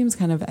my perfume's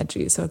kind of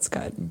edgy, so it's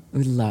good.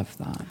 We love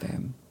that,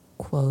 babe.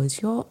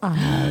 Close your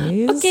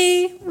eyes.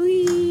 Okay.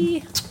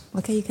 Wee.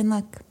 Look how you can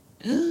look.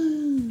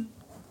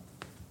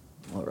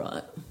 All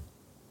right.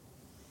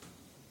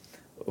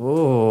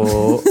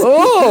 Oh.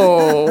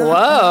 Oh,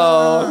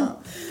 wow.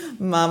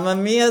 Mamma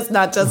Mia's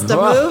not just a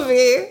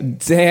movie.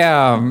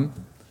 Damn.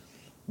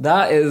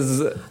 That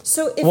is...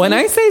 So when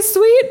I say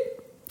sweet,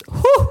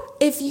 whew.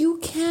 If you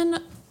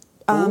can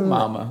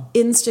mama.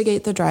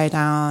 instigate the dry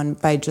down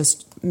by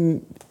just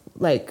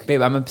like...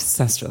 Babe, I'm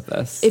obsessed with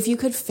this. If you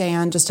could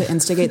fan just to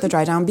instigate the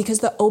dry down, because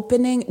the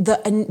opening,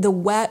 the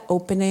wet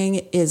opening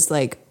is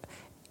like,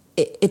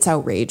 it's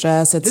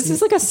outrageous. This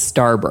is like a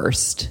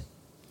starburst.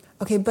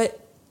 Okay, but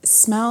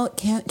smell,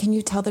 can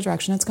you tell the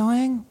direction it's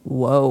going?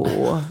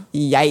 Whoa.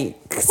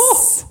 Yikes.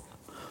 Oh.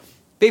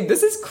 Babe,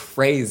 this is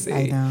crazy.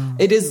 I know.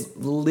 It is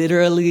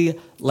literally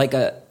like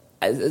a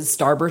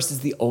starburst is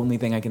the only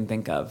thing I can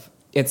think of.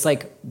 It's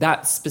like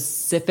that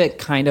specific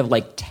kind of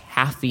like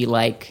taffy,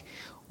 like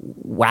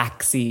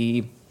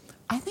waxy.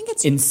 I think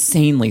it's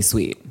insanely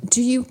sweet.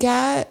 Do you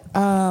get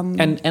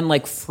and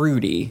like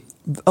fruity?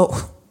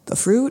 Oh, the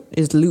fruit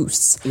is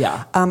loose.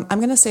 Yeah. I'm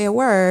gonna say a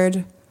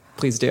word.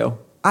 Please do.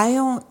 I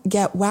don't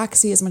get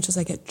waxy as much as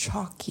I get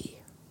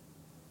chalky,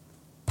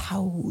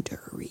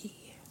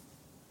 powdery.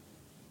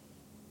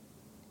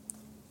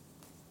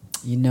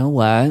 You know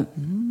what?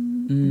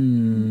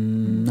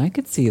 I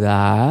could see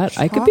that.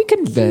 I could be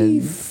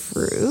convinced.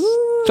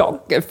 Fruit?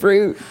 Chocolate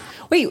fruit.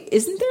 Wait,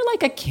 isn't there like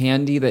like a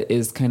candy that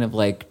is kind of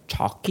like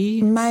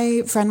chalky.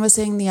 My friend was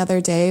saying the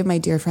other day, my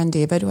dear friend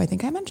David, who I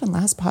think I mentioned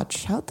last pod,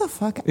 shout the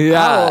fuck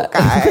Yeah. out,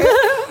 guy.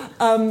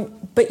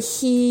 But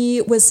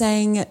he was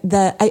saying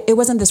that it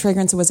wasn't this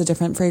fragrance, it was a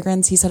different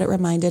fragrance. He said it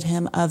reminded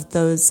him of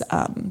those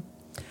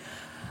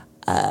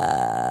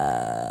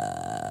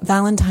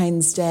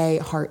Valentine's Day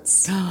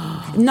hearts.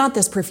 Not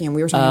this perfume.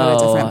 We were talking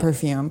about a different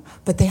perfume,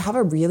 but they have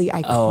a really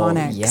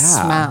iconic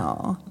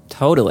smell.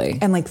 Totally.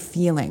 And like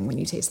feeling when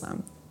you taste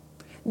them.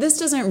 This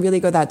doesn't really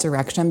go that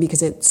direction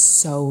because it's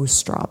so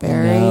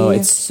strawberry. No,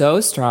 it's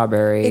so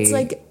strawberry. It's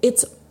like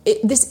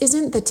this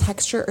isn't the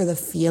texture or the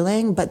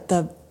feeling, but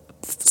the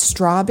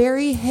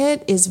strawberry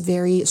hit is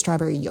very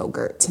strawberry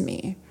yogurt to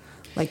me.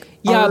 Like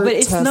but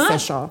it's not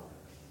artificial.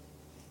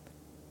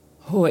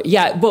 Oh,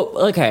 yeah, well,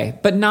 okay,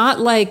 but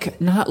not like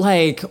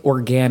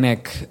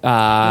organic,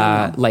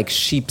 like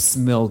sheep's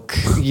milk,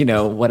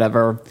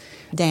 whatever.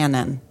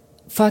 Dannon.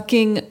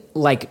 Fucking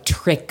like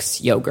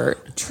Trix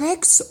yogurt.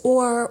 Trix,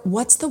 or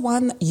what's the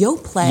one?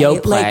 Yoplait.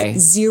 Yoplait. Like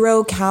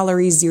 0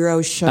 calories,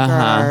 0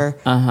 sugar.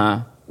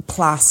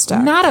 Plastic.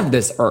 Not of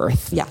this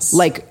earth. Yes.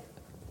 Like,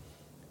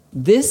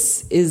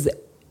 this is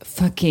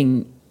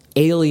fucking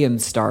alien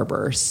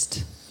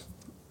Starburst.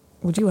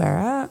 Would you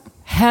wear it?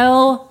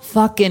 Hell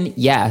fucking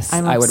yes,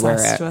 I'm I would wear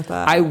obsessed it. with it.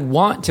 I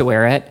want to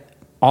wear it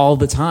all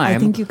the time. I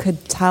think you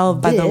could tell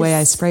by the way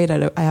I sprayed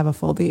it. I have a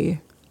full B.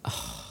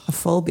 A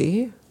full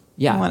B?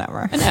 Yeah.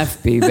 Whatever. An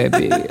FB,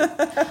 baby.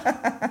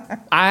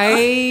 I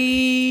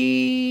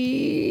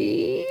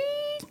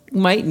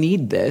might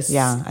need this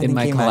in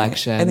my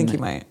collection. I think you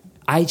might.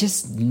 I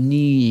just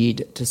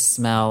need to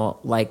smell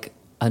like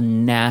a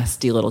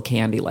nasty little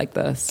candy like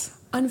this.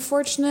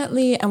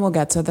 Unfortunately, and we'll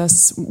get to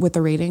this with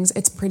the ratings,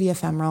 it's pretty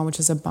ephemeral, which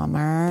is a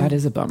bummer. That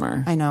is a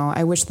bummer. I know.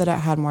 I wish that it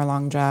had more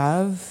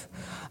longev.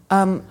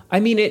 I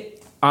mean,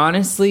 it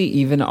honestly,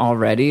 even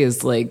already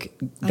is like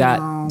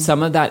that.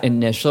 Some of that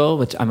initial,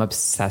 which I'm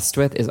obsessed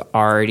with, is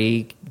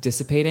already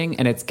dissipating,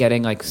 and it's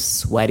getting like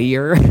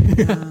sweatier.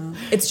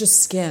 It's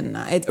just skin.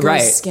 It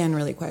goes skin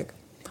really quick.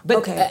 But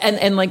okay.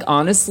 and like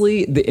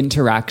honestly, the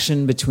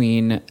interaction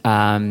between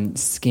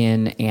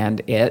skin and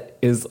it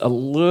is a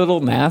little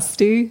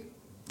nasty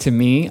to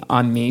me.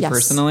 On me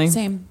personally,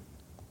 same.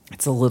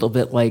 It's a little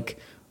bit like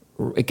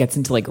it gets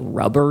into like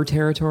rubber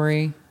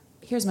territory.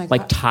 Here's my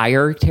like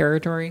tire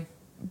territory.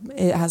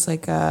 It has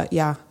like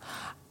a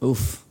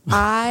Oof.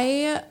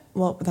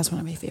 Well, that's one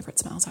of my favorite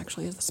smells,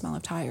 actually, is the smell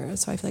of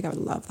tires. So I feel like I would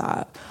love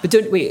that. But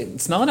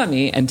wait, smell it on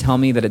me and tell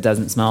me that it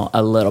doesn't smell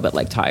a little bit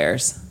like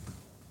tires.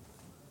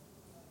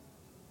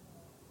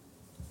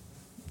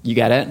 You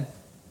get it?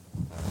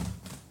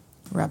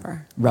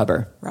 Rubber.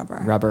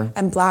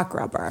 And black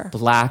rubber.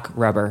 Black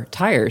rubber.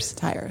 Tires.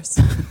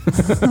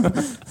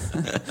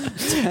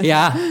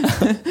 Yeah.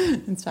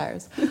 It's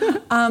tires.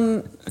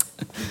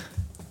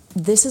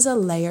 This is a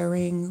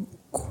layering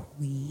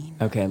queen.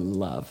 Okay,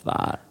 love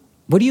that.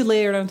 What do you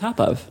layer it on top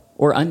of?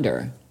 Or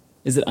under?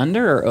 Is it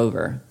under or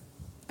over?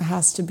 It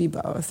has to be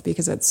both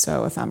because it's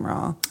so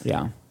ephemeral.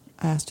 Yeah.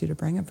 I asked you to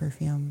bring a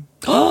perfume.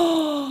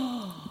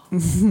 Oh, I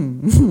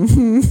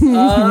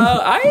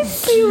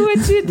see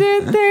what you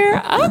did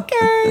there.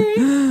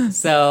 Okay.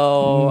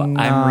 So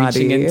I'm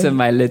reaching into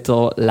my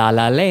little La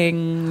La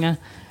Ling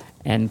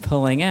and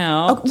pulling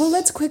out. Okay, well,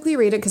 let's quickly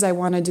rate it because I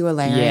want to do a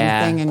layering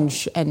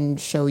thing and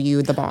show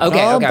you the bottle.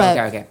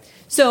 Okay.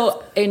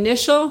 So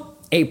initial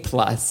A+.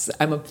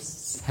 I'm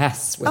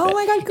obsessed with it. Oh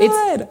my God,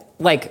 good. It's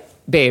like,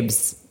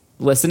 babes,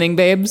 listening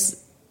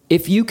babes,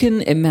 if you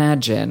can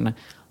imagine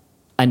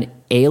an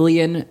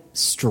alien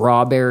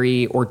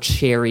strawberry or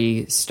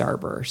cherry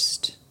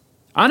starburst.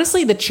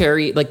 Honestly, the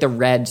cherry, like the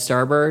red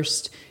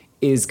starburst,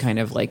 is kind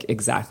of like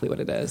exactly what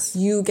it is.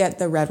 You get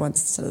the red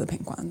ones instead of the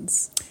pink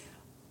ones.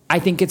 I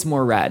think it's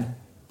more red.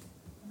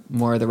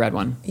 More the red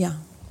one. Yeah.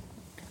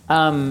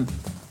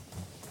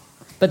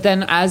 But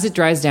then as it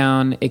dries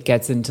down, it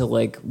gets into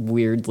like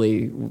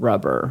weirdly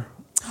rubber.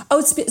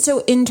 Oh, so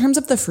in terms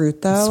of the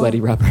fruit, though,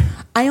 Sweaty rubber.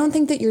 I don't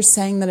think that you're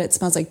saying that it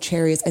smells like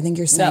cherries. I think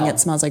you're saying it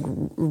smells like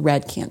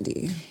red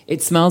candy.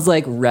 It smells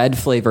like red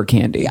flavor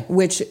candy. Yeah,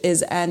 which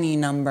is any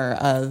number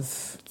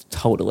of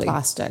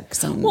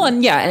plastics. And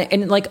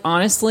and like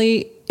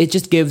honestly, it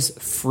just gives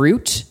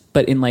fruit,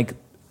 but in like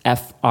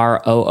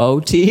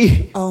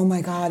FROOT. Oh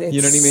my God, it's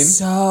you know what I mean?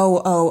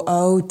 So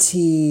OOT.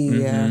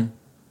 Mm-hmm.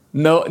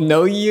 No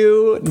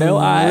you, no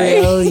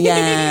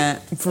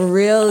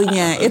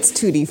Brilliant. It's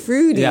tutti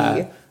frutti.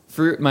 Yeah.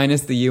 Fruit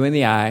minus the U and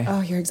the I.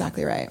 Oh, you're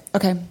exactly right.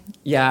 Okay.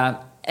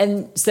 Yeah.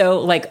 And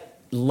so like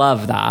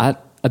love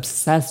that.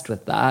 Obsessed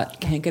with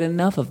that. Can't get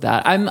enough of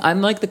that.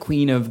 I'm like the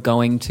queen of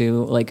going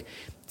to like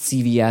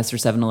CVS or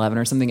 7-Eleven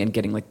or something and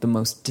getting like the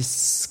most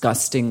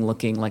disgusting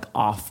looking like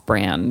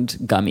off-brand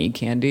gummy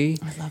candy.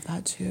 I love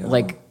that too.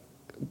 Like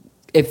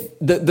if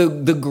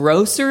the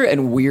grosser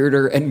and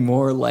weirder and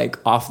more like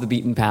off the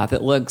beaten path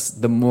it looks,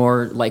 the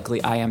more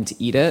likely I am to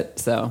eat it.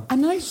 So I'm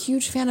not a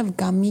huge fan of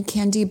gummy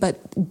candy,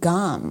 but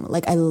gum.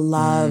 Like I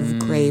love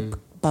grape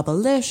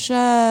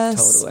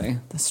Bubblicious. Totally.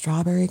 The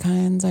strawberry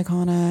kind's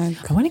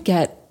iconic. I want to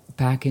get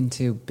back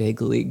into Big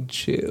League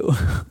Chew.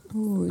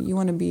 Ooh, you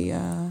want to be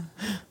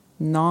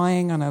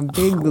gnawing on a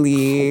big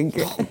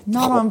league,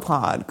 not on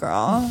pod,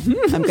 girl.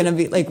 I'm gonna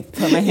be like,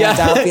 put my hand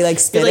out, be like,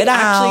 spit it out.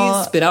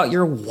 Actually, spit out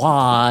your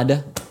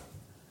wad.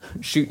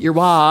 Shoot your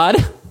wad.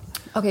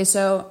 Okay,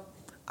 so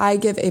I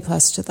give A+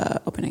 to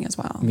the opening as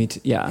well. Me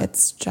too. Yeah, It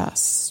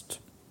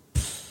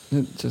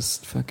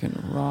just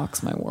fucking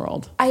rocks my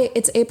world.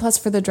 It's A+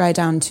 for the dry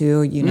down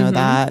too. You know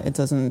that it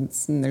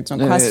doesn't. There's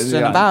no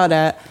question about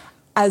it.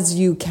 As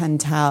you can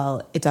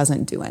tell, it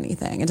doesn't do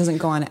anything. It doesn't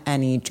go on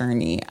any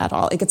journey at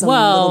all. It gets a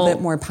little bit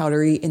more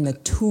powdery in the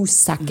 2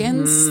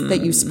 seconds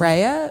that you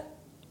spray it.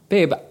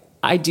 Babe,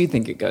 I do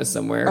think it goes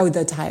somewhere. Oh,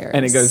 the tires.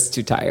 And it goes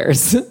to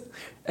tires.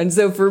 And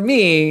so for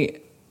me,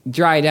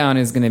 dry down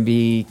is going to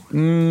be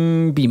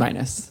B-.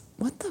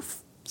 What the?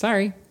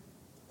 Sorry.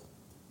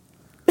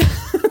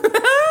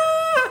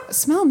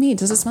 Smell me.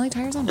 Does it smell like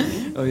tires on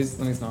me? Oh, let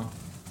me smell.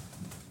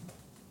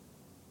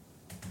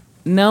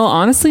 No,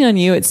 honestly, on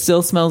you, it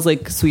still smells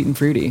like sweet and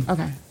fruity.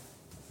 Okay.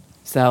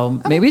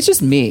 So maybe it's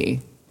just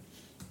me.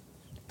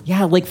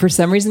 Yeah, like for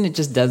some reason, it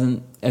just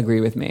doesn't agree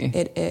with me.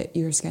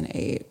 Your skin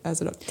ate,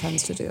 as it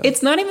tends to do.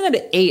 It's not even that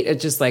it ate, it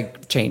just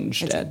like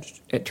changed.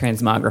 It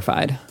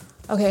transmogrified.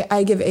 Okay,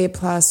 I give A+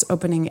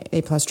 opening,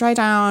 A+ dry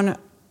down.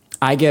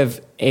 I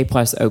give A+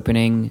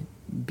 opening,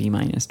 B-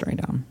 dry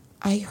down.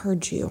 I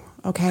heard you.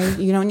 Okay,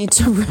 you don't need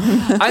to.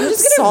 I'm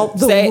just gonna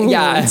say,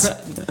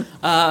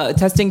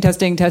 testing.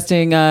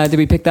 Did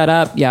we pick that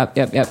up? Yep.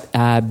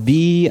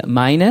 B-.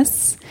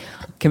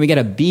 Can we get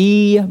a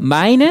B-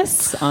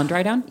 on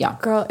dry down? Yeah.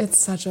 Girl, it's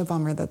such a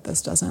bummer that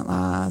this doesn't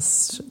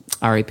last.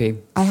 R.I.P.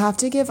 I have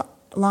to give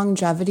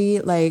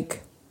longevity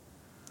like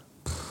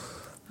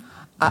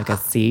a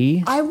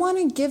C. I want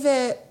to give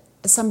it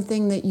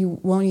something that you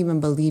won't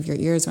even believe your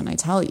ears when I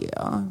tell you.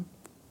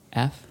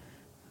 F.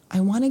 I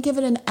want to give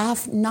it an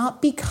F,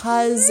 not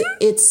because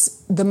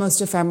it's the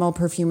most ephemeral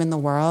perfume in the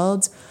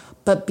world,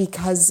 but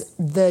because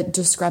the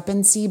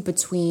discrepancy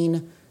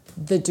between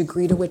the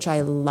degree to which I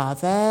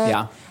love it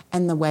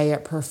and the way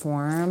it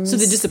performs. So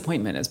the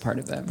disappointment is part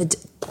of it.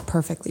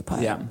 Perfectly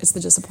put. Yeah. It's the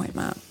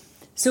disappointment.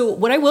 So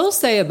what I will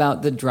say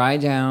about the dry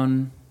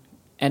down,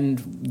 and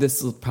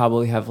this will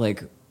probably have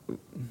like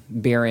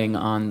bearing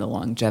on the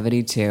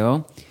longevity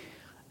too,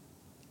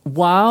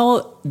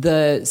 while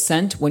the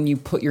scent, when you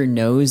put your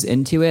nose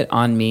into it,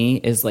 on me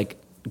is like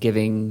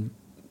giving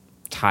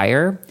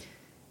tire,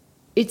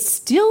 it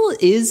still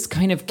is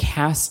kind of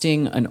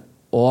casting an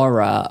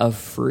aura of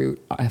fruit,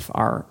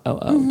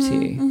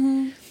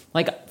 F-R-O-O-T.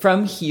 Like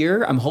from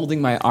here, I'm holding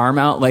my arm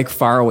out like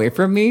far away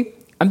from me.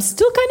 I'm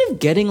still kind of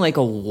getting like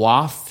a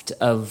waft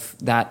of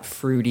that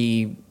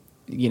fruity,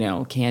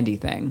 candy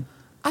thing.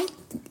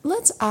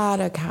 Let's add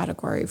a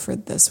category for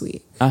this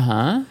week.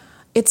 Uh-huh.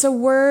 It's a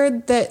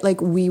word that like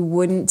we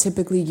wouldn't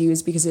typically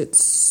use because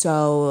it's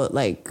so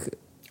like.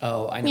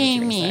 Oh, I know what you're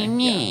going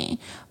to say. Yeah.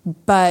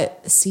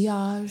 But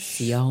sillage.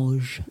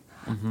 Sillage.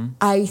 Mm-hmm.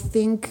 I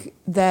think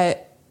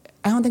that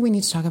I don't think we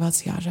need to talk about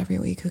sillage every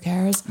week. Who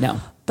cares? No.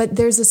 But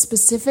there's a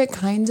specific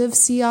kind of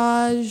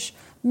sillage,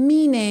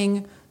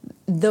 meaning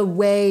the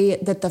way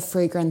that the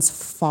fragrance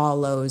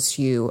follows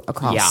you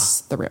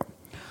across the room.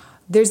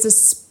 There's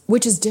this,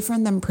 which is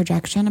different than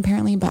projection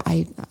apparently, but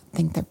I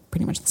think they're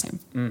pretty much the same.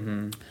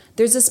 Mm-hmm.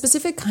 There's a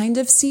specific kind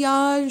of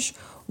sillage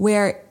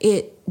where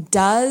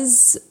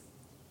there's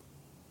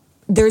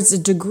a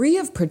degree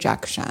of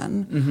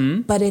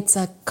projection, but it's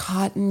a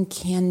cotton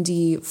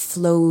candy,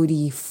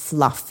 floaty,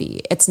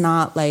 fluffy. It's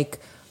not like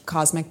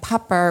Cosmic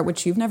Pepper,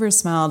 which you've never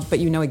smelled, but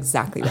you know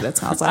exactly what it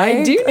smells like.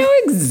 I do know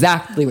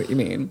exactly what you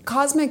mean.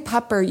 Cosmic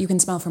Pepper, you can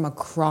smell from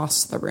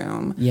across the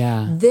room.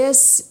 Yeah.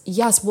 This,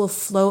 yes, will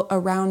float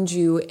around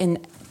you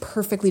in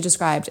perfectly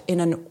described in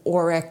an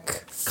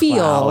auric field.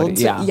 Cloud,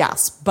 yeah.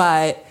 Yes,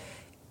 but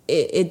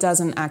it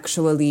doesn't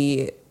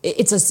actually.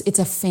 It's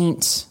a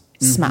faint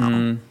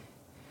smell.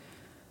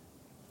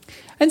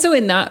 And so,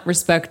 in that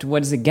respect,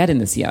 what does it get in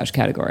the sillage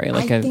category?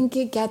 I think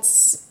it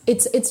gets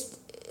it's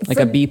like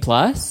a B+,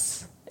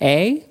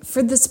 A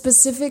for the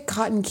specific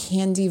cotton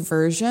candy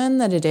version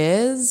that it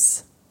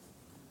is.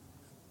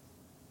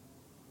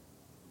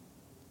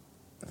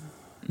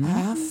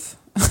 F.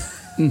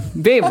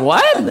 Babe,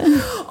 what?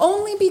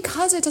 Only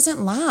because it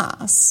doesn't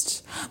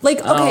last.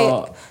 Like,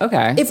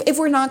 okay. If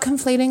we're not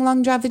conflating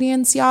longevity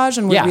and sillage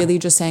and we're really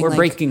just saying we're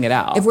breaking it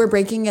out. If we're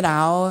breaking it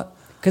out.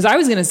 Because I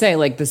was going to say,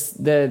 like, the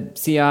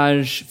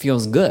sillage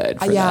feels good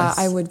for this.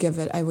 I would give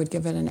it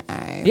an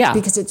A. Yeah.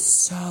 Because it's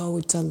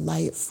so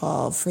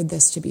delightful for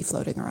this to be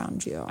floating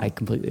around you. I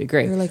completely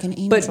agree. You're like an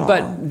angel.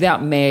 But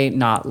that may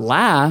not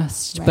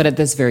last. Right. But at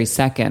this very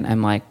second,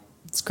 I'm like,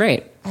 it's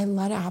great. I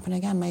let it happen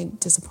again. My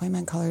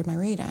disappointment colored my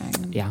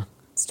rating. Yeah.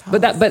 It's tough.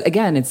 But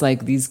again, it's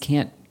like these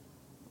can't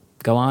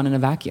go on in a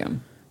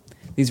vacuum.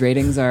 These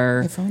ratings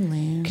are if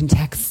only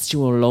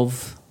contextual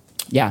love.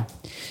 Yeah.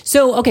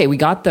 So, okay, we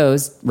got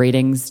those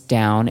ratings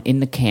down in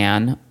the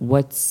can.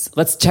 Let's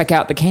check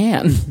out the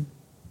can.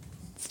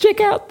 Let's check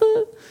out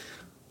the...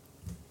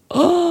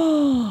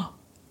 Oh,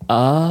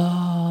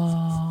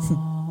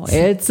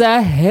 it's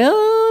a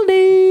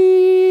Hildy.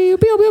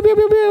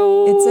 pew, pew,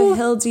 pew. It's a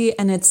Hildy,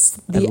 and it's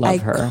the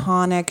love her.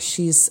 iconic.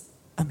 She's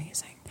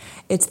amazing.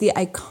 It's the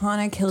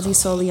iconic Hildy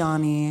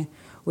Soliani,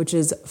 which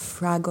is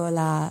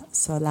fragola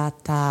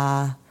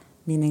solata,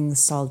 meaning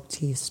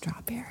salty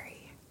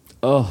strawberry.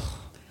 Oh,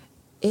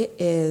 It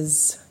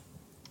is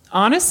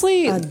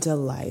honestly, a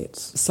delight.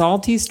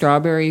 salty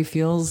strawberry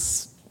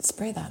feels.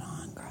 Spray that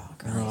on, girl.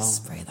 Really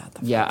spray that.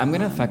 The Yeah, fuck I'm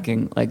gonna on.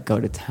 fucking like go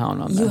to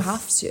town on this. You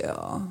have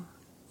to.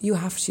 You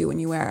have to when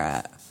you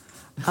wear it.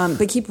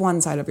 But keep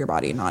one side of your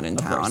body not in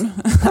town.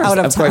 Out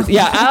of town. course.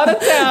 Yeah, out of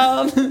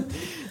town.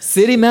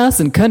 City mouse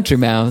and country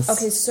mouse.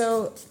 Okay,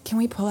 so can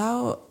we pull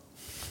out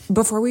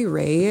before we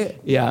rate?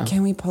 Yeah.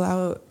 Can we pull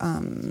out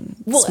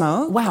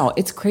smoke? Wow,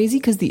 it's crazy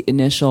because the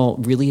initial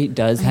really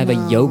does have a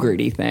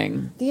yogurty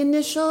thing. The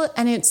initial,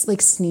 and it's like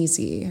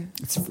sneezy.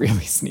 It's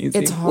really sneezy.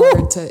 It's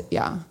hard to,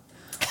 yeah.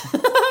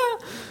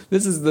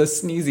 This is the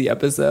sneezy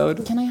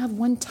episode. Can I have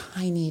one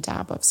tiny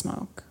dab of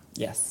smoke?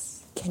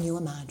 Yes. Can you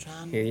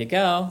imagine? Here you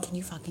go. Can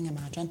you fucking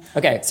imagine?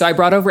 Okay, so I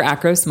brought over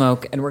Acro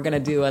Smoke, and we're gonna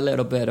do a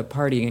little bit of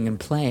partying and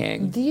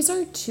playing. These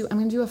are two, I'm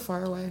gonna do a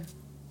far away.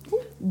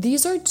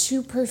 These are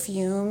two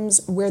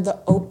perfumes where the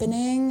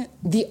opening,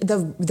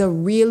 the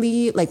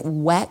really like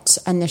wet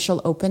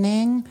initial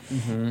opening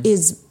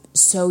is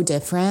so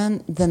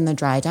different than the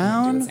dry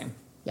down. Do the same.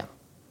 Yeah.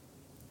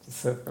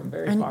 So from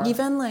very And far.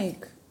 even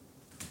like,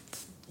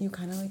 you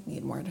kind of like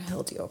need more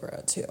Hildy over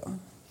it too.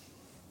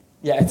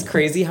 Yeah, it's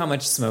crazy how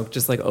much smoke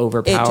just like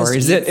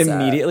overpowers it eats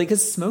immediately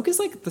because smoke is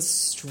like the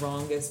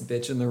strongest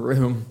bitch in the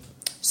room.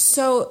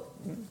 So,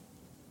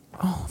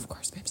 oh, of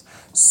course, babes.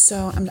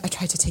 So I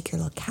tried to take your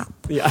little cap.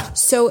 Yeah.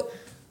 So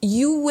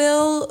you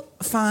will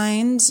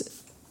find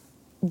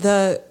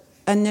the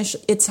initial.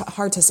 It's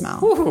hard to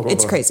smell. Ooh.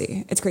 It's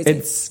crazy. It's crazy.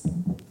 It's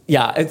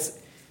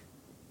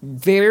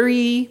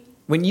very,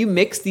 when you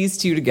mix these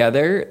two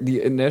together,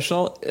 the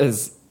initial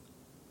is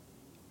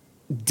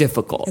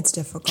difficult. It's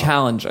difficult.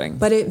 Challenging.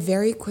 But it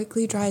very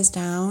quickly dries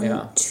down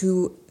Yeah.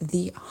 to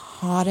the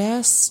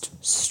hottest I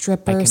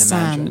stripper can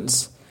scent.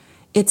 imagine.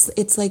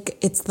 It's like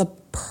it's the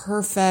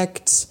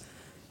perfect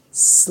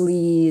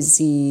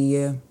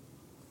sleazy.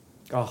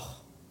 Oh.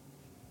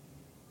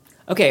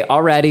 Okay,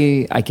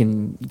 already I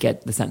can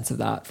get the sense of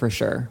that for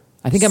sure.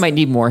 I think I might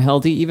need more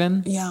Hildy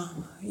even. Yeah,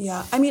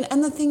 yeah. I mean,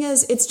 and the thing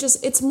is,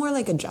 it's more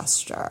like a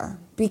gesture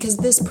because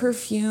this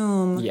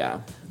perfume.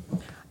 Yeah.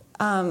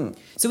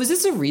 So is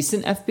this a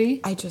recent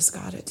FB? I just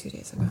got it 2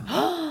 days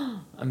ago.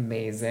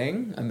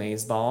 Amazing.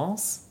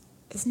 Amazeballs.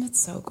 Isn't it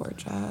so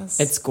gorgeous?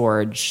 It's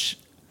gorge.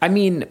 I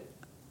mean,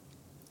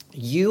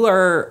 you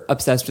are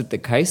obsessed with the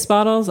Kais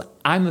bottles.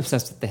 I'm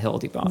obsessed with the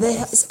Hildy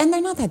bottles. And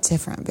they're not that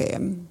different,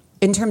 babe.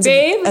 In terms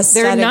Babe, of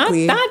they're not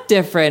aesthetically. that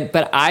different,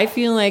 but I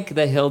feel like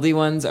the Hildy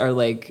ones are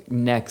like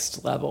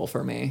next level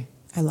for me.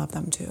 I love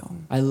them too.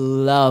 I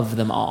love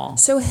them all.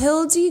 So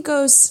Hildy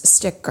goes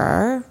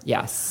sticker.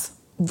 Yes.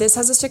 This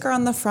has a sticker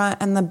on the front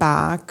and the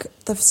back.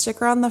 The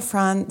sticker on the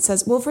front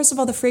says, well, first of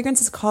all, the fragrance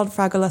is called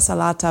Fragola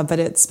Salata, but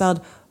it's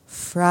spelled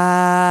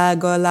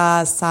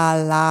Fragola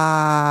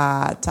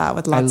Salata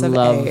with lots of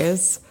love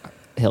A's.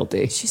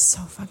 Hildy. She's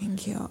so fucking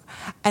cute.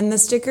 And the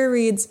sticker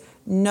reads,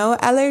 no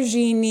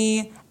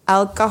allergini,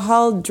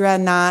 alcohol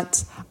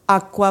drenat,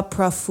 acqua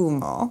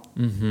profumo.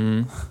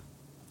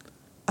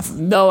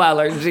 No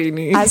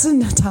allergini. As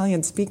an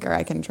Italian speaker,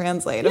 I can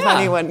translate if Yeah.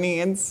 anyone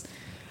needs.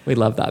 We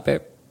love that,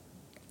 babe.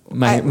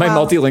 My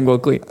well,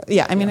 multilingual queen.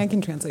 Yeah, I mean, I can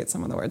translate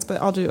some of the words,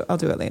 but I'll do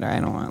it later. I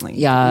don't want like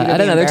Yeah, you to at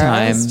be another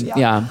time. embarrassed.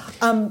 Yeah.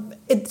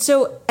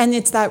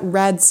 It's that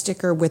red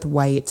sticker with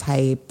white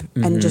type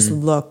and just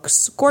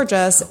looks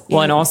gorgeous.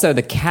 Well, and also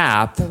the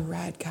cap. the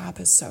red cap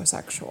is so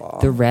sexual.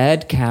 The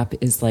red cap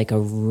is like a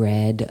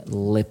red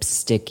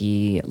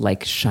lipsticky,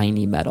 like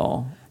shiny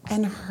metal.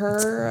 and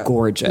her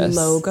gorgeous.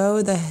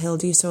 logo, the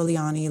Hildy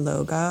Soliani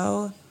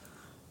logo.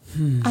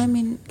 I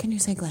mean, can you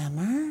say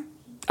glamour?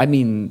 I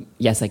mean,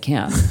 yes, I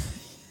can.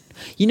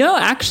 You know,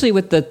 actually,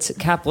 what the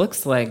cap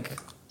looks like,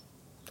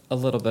 a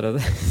little bit of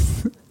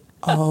this.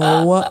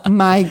 Oh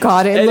my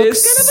God, it It looks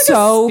is kind of like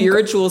so a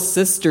spiritual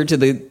sister to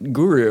the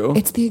guru.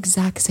 It's the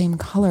exact same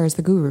color as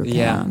the Guru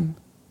can.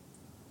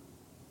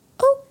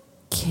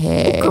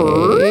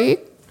 Okay.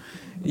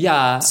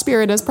 Yeah.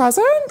 Spirit is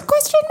present?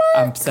 Question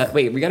mark? I'm set.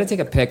 Wait, we got to take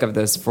a pic of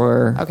this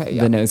for Okay,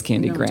 yeah. the nose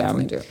candy No,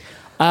 gram.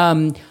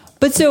 definitely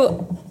But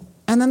so,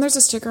 And then there's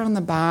a sticker on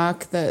the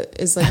back that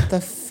is like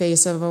the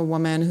face of a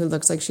woman who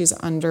looks like she's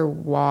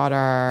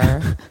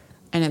underwater.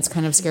 And it's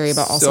kind of scary,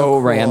 but also so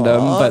cool.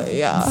 random, but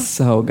yeah.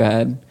 so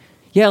good.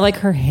 Yeah, like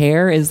her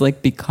hair is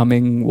like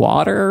becoming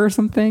water or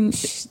something.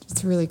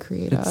 It's really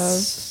creative.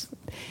 It's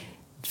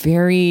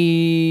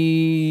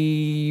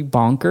very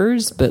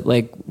bonkers, but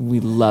like we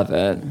love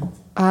it.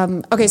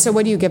 Okay, so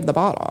what do you give the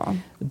bottle?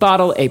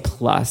 Bottle A+.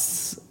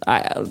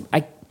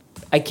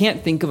 I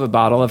can't think of a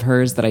bottle of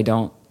hers that I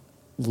don't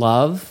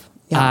love.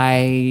 Yeah.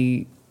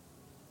 I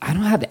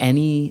don't have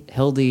any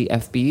Hildy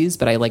FBs,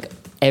 but I like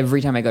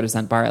every time I go to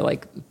Scent Bar, I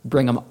like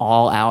bring them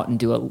all out and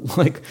do a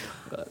like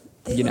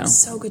They look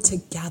so good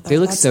together. They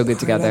look That's so good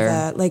part of together.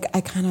 it. Like,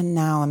 I kind of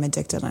now I'm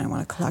addicted and I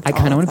want to collect I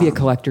kind of all want to be a them.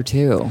 collector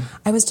too.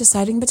 I was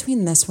deciding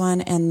between this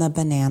one and the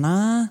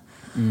banana.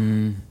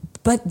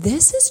 But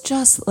this is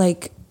just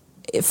like,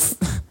 if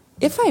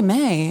I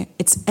may,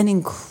 it's an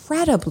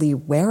incredibly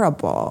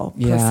wearable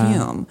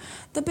perfume.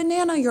 The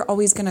banana, you're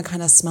always going to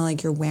kind of smell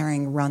like you're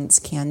wearing Runt's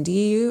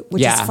candy,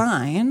 which is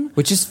fine.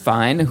 Which is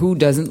fine. Who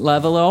doesn't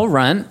love a little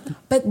Runt?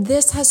 But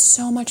this has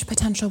so much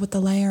potential with the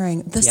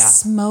layering. The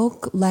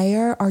smoke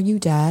layer, are you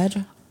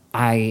dead?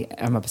 I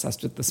am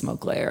obsessed with the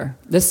smoke layer.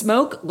 The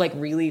smoke, like,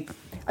 really...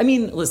 I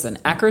mean, listen,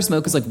 Acro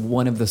Smoke is like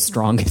one of the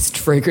strongest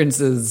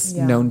fragrances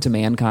known to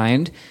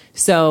mankind.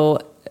 So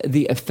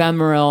the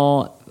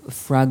ephemeral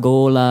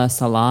Fragola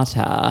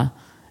Salata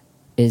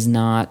is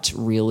not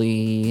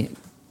really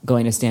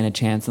going to stand a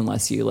chance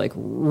unless you like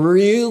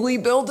really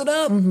build it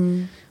up.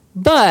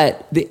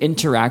 But the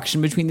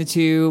interaction between the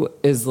two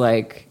is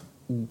like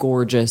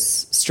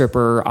gorgeous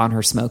stripper on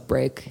her smoke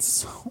break.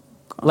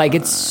 Like,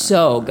 it's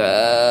so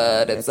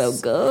good. It's so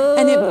good.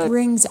 And it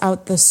brings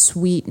out the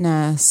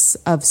sweetness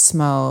of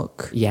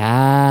smoke.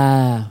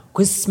 Yeah.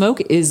 Because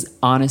smoke is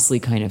honestly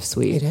kind of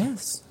sweet. It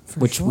is, for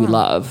which sure. we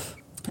love.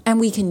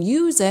 And we can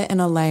use it in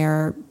a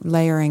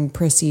layering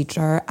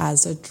procedure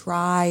as a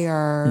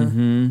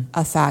dryer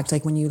effect.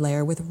 Like when you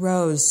layer with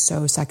rose,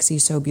 so sexy,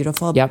 so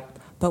beautiful. Yep.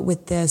 But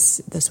with this,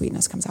 the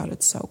sweetness comes out.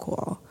 It's so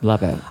cool.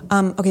 Love it.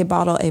 Okay,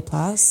 bottle A+.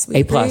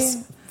 A+,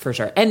 for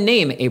sure. And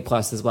name A+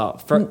 as well.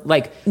 For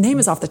like, Name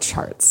is off the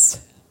charts.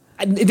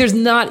 there's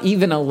not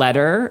even a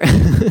letter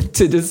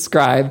to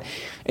describe.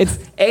 It's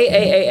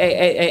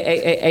A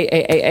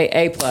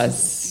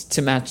plus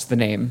to match the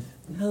name.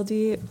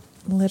 Hildy,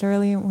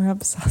 literally, we're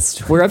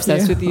obsessed with you. We're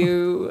obsessed with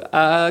you.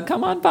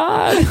 Come on,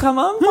 pod. Come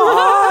on,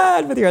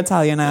 pod, with your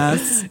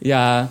Italian-ass.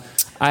 Yeah.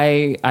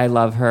 I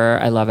love her.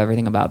 I love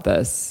everything about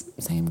this.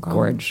 Same girl.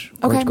 Gorge.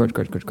 Okay. Gorge.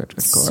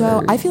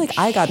 So I feel like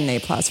I got an A+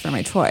 for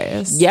my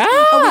choice. Yeah.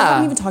 Oh, we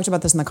haven't even talked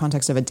about this in the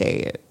context of a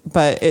date,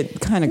 but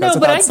it kind of goes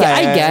without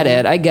saying. I get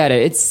it. I get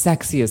it. It's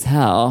sexy as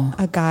hell.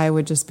 A guy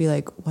would just be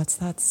like, what's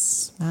that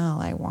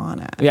smell? I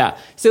want it. Yeah.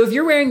 So if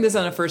you're wearing this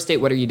on a first date,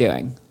 what are you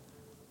doing?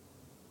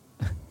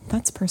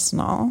 That's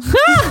personal.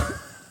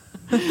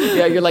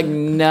 Yeah, you're like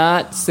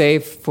not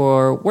safe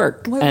for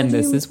work. And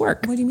this is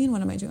work. What do you mean,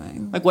 what am I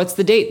doing? Like, what's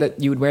the date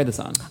that you would wear this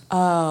on?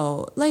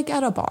 Oh, like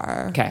at a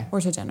bar. Okay. Or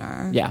to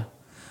dinner. Yeah.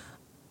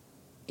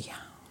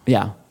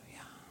 Yeah.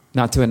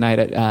 Not to a night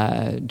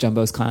at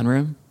Jumbo's Clown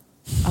Room?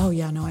 Oh,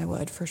 yeah, no, I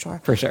would, for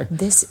sure. For sure.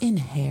 This in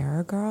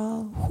hair,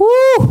 girl.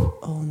 Woo!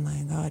 Oh,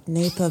 my God.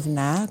 Nape of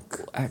neck.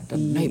 At the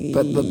nape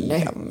of the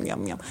neck. Yum,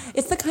 yum, yum.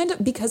 It's the kind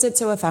of, because it's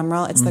so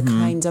ephemeral, it's the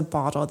kind of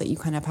bottle that you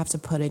kind of have to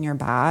put in your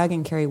bag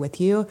and carry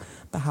with you.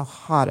 But how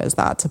hot is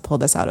that to pull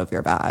this out of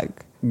your bag?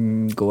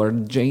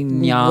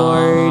 Gorgina.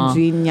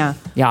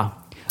 Yeah.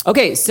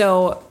 Okay,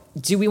 so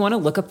do we want to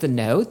look up the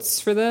notes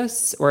for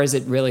this? Or is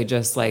it really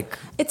just like...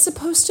 It's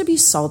supposed to be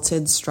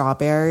salted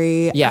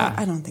strawberry. Yeah.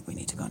 I don't think we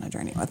need to go on a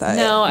journey with it.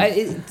 No,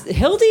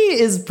 Hildy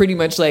is pretty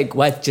much like,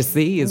 what you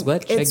see is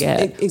what you get.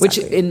 Exactly. Which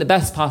in the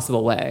best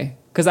possible way.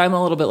 Because I'm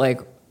a little bit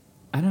like,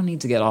 I don't need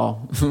to get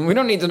all... we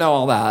don't need to know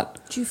all that.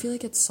 Do you feel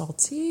like it's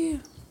salty?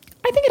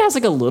 I think it has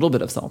like a little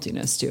bit of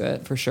saltiness to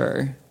it, for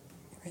sure.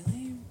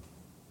 Really?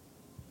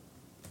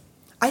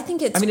 I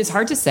think it's... I mean, it's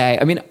hard to say.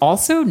 I mean,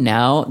 also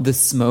now the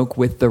smoke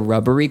with the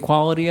rubbery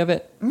quality of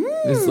it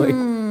is like,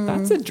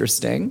 that's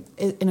interesting.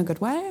 in a good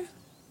way?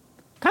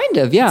 Kind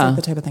of, It's yeah. like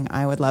the type of thing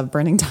I would love,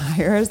 burning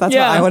tires. That's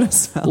what I would have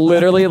smelled.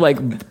 Literally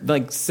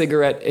like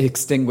cigarette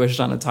extinguished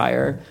on a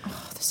tire.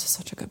 Oh, this is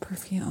such a good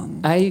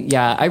perfume.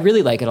 I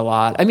really like it a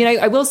lot. I mean,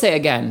 I will say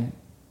again,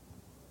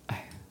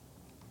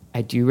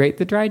 I do rate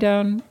the dry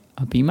down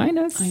a B-. I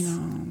know.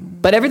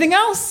 But everything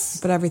else,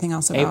 But everything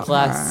else about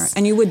A+. her.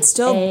 And you would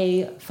still...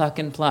 A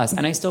fucking plus.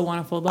 And I still want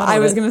a full bottle I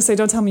of was it. going to say,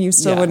 don't tell me you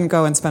still Yeah. wouldn't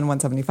go and spend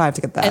 $175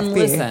 to get the And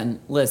FB.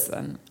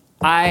 listen.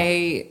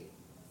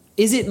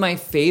 Is it my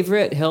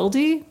favorite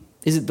Hildy?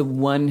 Is it the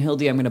one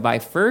Hildy I'm going to buy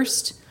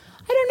first?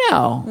 I don't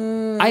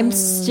know. I'm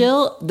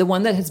still, the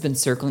one that has been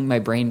circling my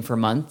brain for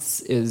months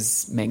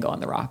is Mango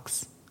on the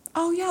Rocks.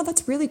 Oh, yeah,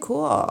 that's really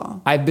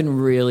cool. I've been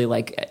really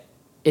like,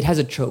 it has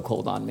a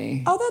chokehold on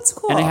me. Oh, that's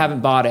cool. And I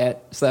haven't bought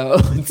it. So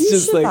it's You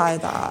just should like, buy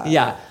that.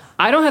 Yeah.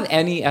 I don't have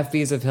any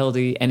FBs of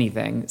Hildy,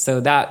 anything.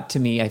 So that to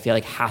me, I feel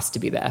like has to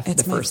be the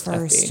It's my first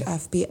first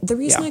FB. FB. The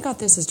reason Yeah. I got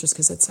this is just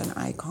because it's an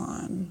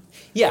icon.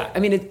 Yeah. I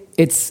mean,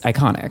 it's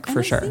iconic And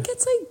for I sure. think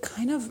it's like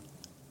kind of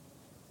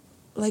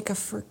like a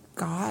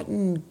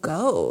forgotten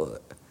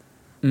goat.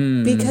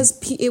 Because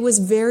it was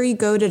very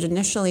goated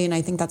initially, and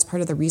I think that's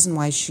part of the reason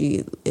why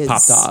she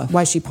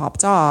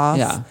popped off.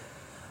 Yeah.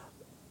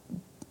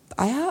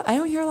 I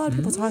don't hear a lot of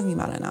people talking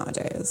about it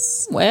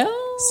nowadays. Well,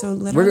 So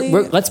literally-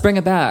 let's bring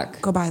it back.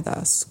 Go buy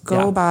this.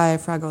 Go Yeah. buy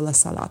Fragola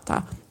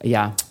Salata.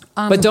 Yeah.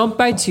 But don't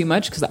buy too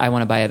much because I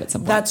want to buy it at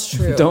some point. That's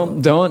true.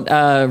 Don't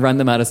run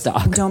them out of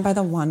stock. Don't buy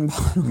the one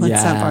bottle at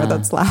Scent Bar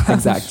that's left.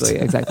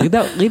 Exactly.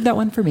 Leave that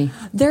one for me.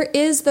 There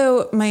is,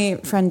 though, my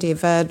friend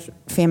David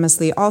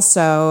famously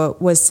also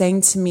was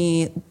saying to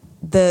me,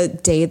 the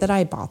day that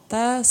I bought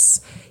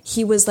this,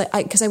 he was like,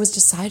 because I was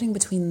deciding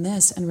between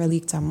this and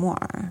Relique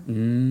d'Amour.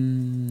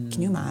 Can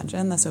you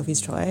imagine the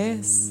Sophie's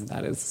Choice?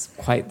 That is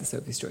quite the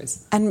Sophie's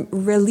Choice. And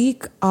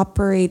Relique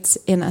operates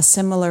in a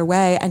similar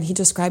way, and he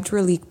described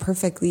Relique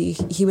perfectly.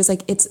 He was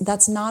like,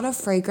 that's not a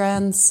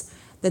fragrance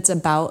that's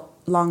about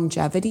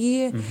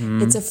longevity.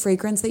 It's a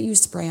fragrance that you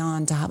spray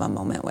on to have a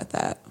moment with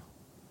it.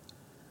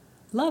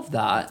 Love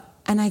that.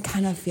 And I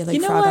kind of feel like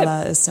You know Fragola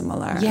what? is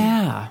similar.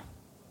 Yeah.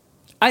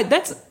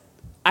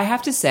 I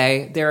have to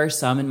say, there are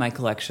some in my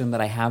collection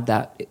that I have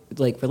that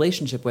like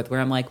relationship with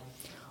where I'm like,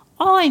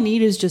 all I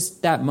need is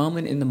just that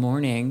moment in the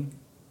morning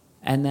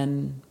and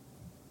then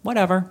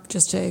whatever.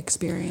 Just to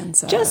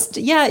experience it.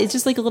 It's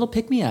just like a little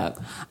pick me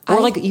up. Or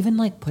like even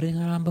like putting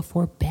it on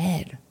before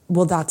bed.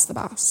 Well, that's the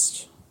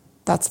best.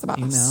 That's the best.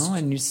 You know,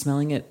 and you're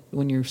smelling it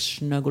when you're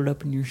snuggled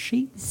up in your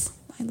sheets.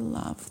 I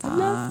love that.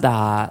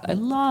 I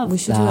love that. We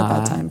should do a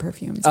bedtime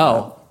perfume.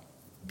 Oh,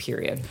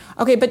 period.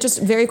 Okay, but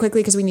just very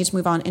quickly because we need to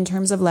move on. In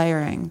terms of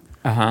layering,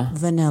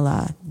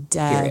 vanilla,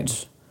 dead,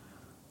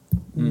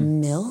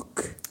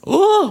 milk,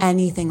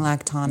 anything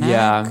lactonic.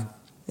 Yeah.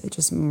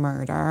 Just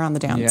murder on the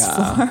dance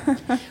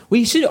floor.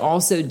 We should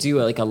also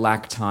do like a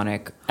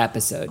lactonic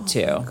episode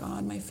too. Oh my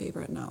God, my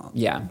favorite note.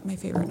 Yeah. My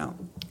favorite note.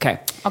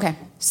 Okay. Okay,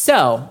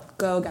 So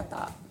go get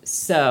that.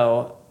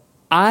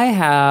 I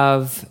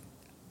have,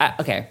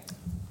 okay.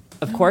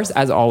 Of course,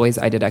 as always,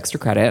 I did extra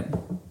credit.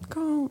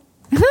 Go.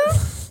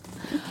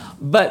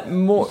 But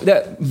more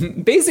that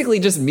basically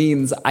just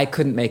means I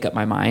couldn't make up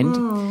my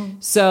mind.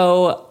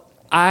 So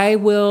I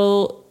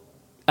will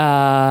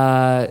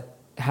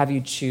have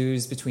you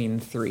choose between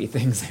 3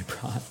 things I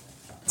brought.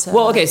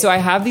 Well, okay, so I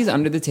have these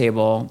under the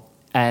table,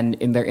 and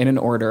they're in an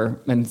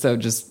order, and so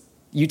just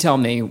you tell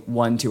me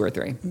 1, 2, or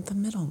 3. The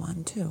middle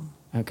one too.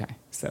 Okay,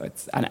 so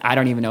and I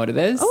don't even know what it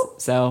is. Oh,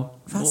 so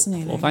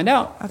fascinating. We'll find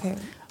out. Okay.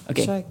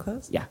 Okay. Should I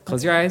close? Yeah,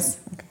 close your eyes.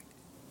 Okay.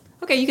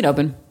 Okay, you can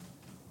open.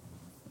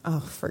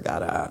 Oh,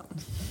 forgot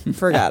it.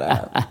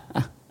 Forgot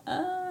it.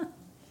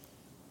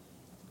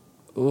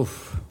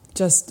 Oof.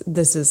 Just,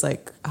 this is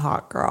like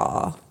hot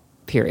girl.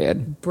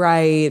 Period.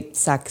 Bright,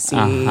 sexy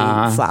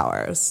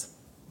flowers.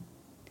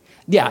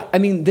 Yeah, I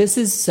mean, this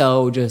is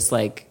so just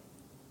like,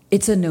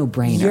 it's a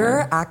no-brainer.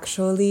 You're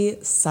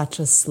actually such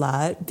a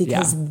slut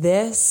because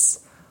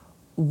this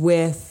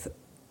with...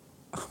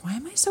 Why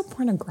am I so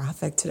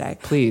pornographic today?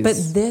 Please. But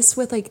this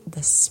with like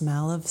the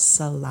smell of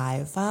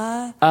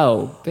saliva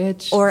Oh,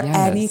 bitch. or yes.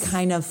 any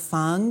kind of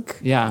funk.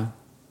 Yeah.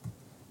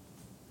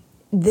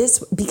 This,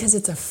 because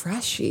it's a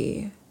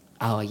freshie.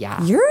 Oh,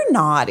 yeah. You're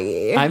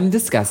naughty. I'm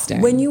disgusting.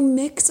 When you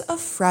mix a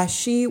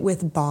freshie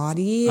with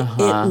body,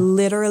 it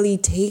literally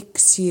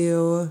takes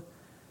you...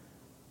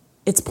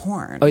 It's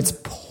porn. Oh, it's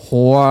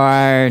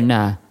porn.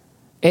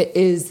 It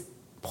is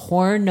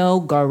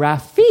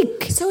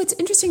pornographic. So it's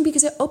interesting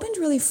because it opened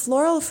really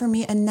floral for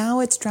me and now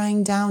it's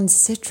drying down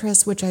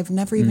citrus, which I've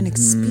never even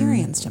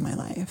experienced in my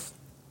life.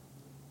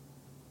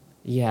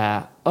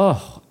 Yeah.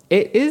 Oh,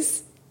 it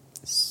is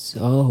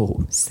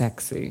so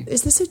sexy.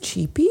 Is this a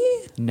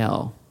cheapie?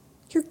 No.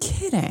 You're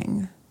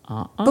kidding.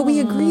 But we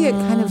agree it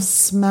kind of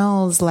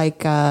smells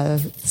like a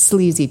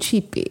sleazy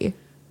cheapie.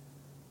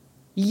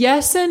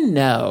 Yes and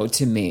no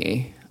to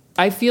me.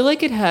 I feel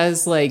like it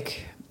has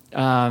like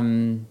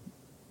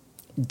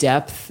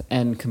depth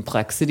and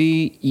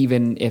complexity,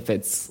 even if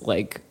it's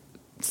like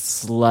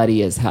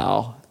slutty as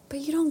hell.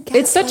 But you don't get...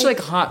 It's such like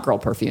hot girl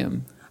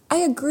perfume. I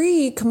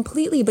agree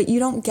completely, but you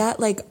don't get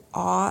like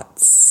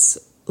aughts,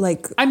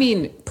 like I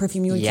mean,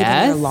 perfume you would keep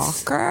yes, in your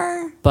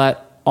locker.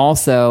 but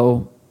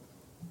also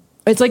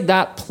it's like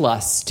that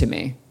plus to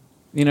me.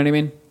 You know what I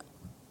mean?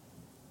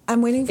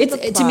 I'm waiting for the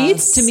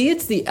plus. To me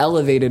it's the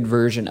elevated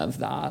version of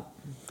that.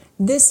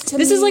 This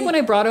is like when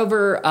I brought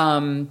over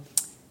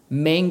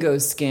Mango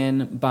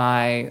Skin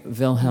by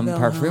Wilhelm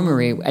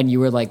Parfumerie, and you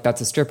were like, that's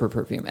a stripper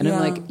perfume. And I'm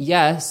like,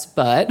 yes,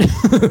 but...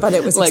 But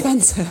it was like,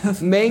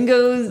 expensive.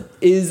 Mango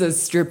is a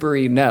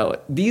strippery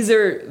note.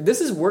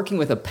 This is working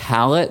with a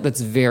palette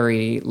that's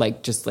very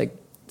like, just like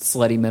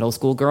slutty middle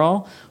school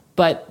girl.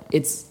 But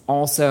it's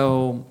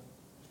also,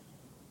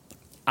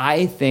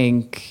 I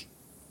think,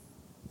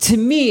 to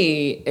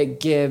me,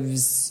 it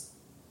gives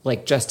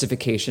like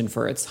justification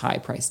for its high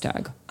price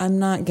tag. I'm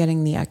not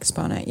getting the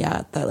exponent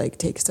yet that like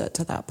takes it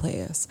to that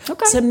place.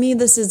 Okay. To me,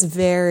 this is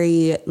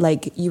very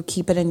like you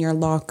keep it in your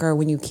locker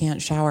when you can't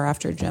shower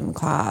after gym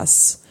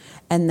class,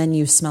 and then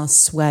you smell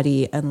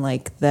sweaty and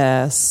like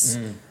this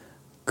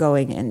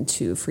going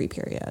into free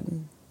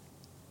period.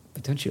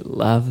 But don't you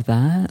love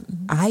that?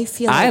 I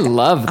feel I like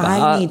love that.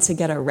 I need to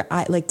get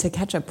like to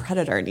catch a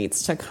predator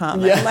needs to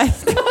come and like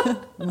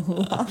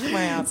lock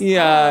my ass.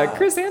 Yeah,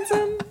 Chris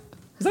Hansen?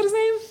 Is that his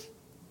name?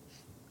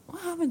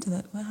 What happened to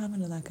that? What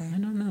happened to that guy? I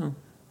don't know.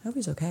 I hope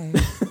he's okay.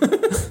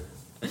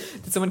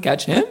 Did someone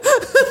catch him?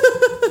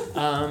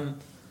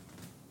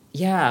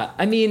 Yeah,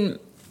 I mean,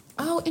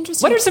 Oh,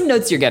 interesting. what are some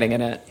notes you're getting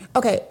in it?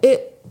 Okay,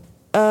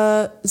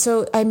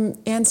 so I'm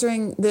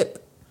answering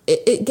that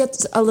it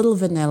gets a little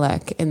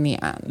vanillic in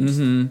the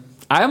end.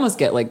 I almost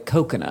get like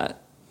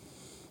coconut.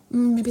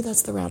 Maybe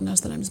that's the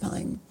roundness that I'm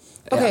smelling.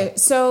 Okay,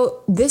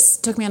 so this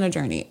took me on a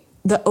journey.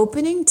 The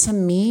opening to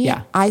me,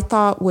 I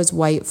thought was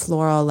white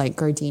floral like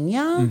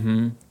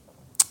gardenia.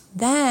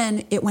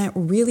 Then it went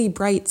really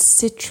bright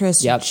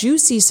citrus,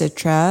 juicy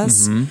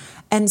citrus,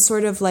 and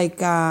sort of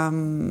like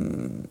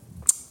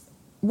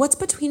what's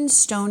between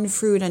stone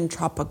fruit and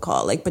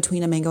tropical, like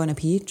between a mango and a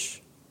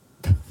peach?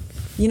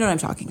 You know what I'm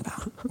talking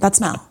about. That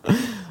smell.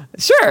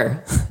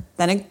 Sure.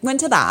 Then it went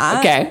to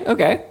that.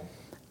 Okay.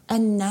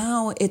 And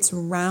now it's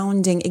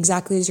rounding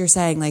exactly as you're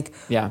saying, like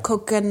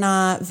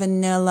coconut,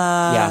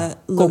 vanilla,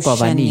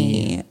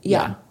 lotion-y.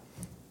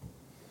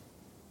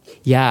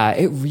 Yeah,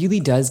 it really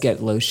does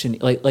get lotion,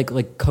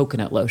 like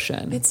coconut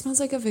lotion. It smells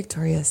like a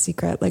Victoria's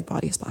Secret, like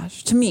body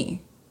splash to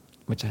me.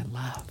 Which I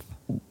love.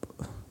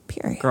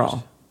 Period.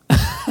 Girl.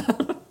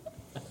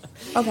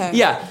 Okay.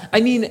 Yeah, I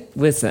mean,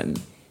 listen,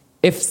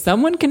 if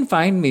someone can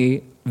find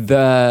me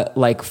the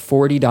like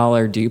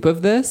 $40 dupe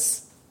of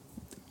this,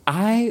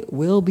 I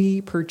will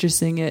be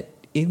purchasing it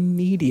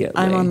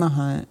immediately. I'm on the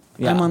hunt.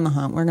 Yeah. I'm on the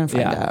hunt. We're going to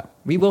find out.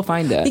 We will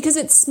find it. Because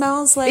it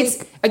smells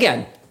like...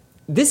 Again,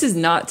 this is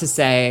not to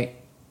say...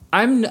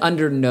 I'm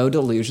under no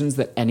delusions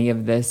that any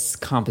of this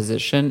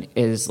composition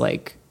is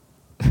like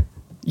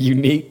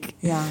unique.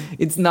 Yeah.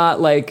 It's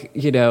not like,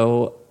 you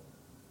know,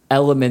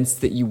 elements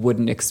that you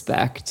wouldn't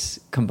expect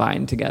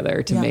combined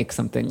together to make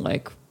something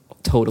like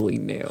totally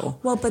new.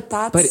 Well, but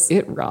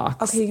it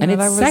rocks. Okay, and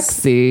it's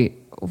sexy.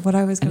 What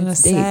I was going to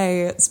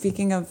say,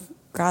 speaking of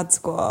grad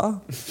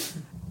school...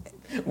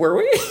 Were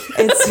we?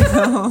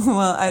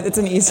 It's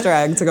an Easter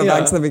egg to go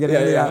back to the beginning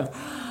of the app.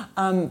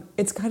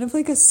 It's kind of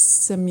like a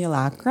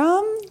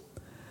simulacrum.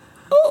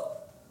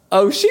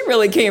 Oh, she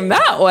really came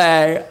that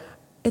way.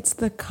 It's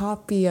the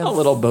copy of... A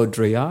little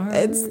Baudrillard.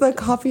 It's the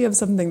copy of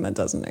something that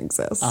doesn't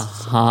exist.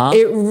 Uh-huh.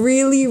 It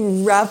really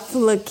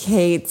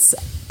replicates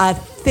a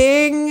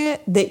thing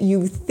that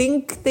you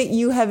think that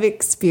you have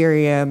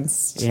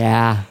experienced.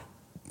 Yeah.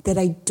 That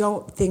I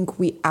don't think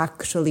we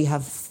actually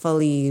have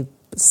fully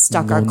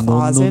stuck our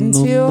claws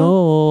into.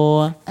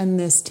 No. And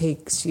this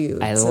takes you to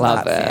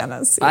that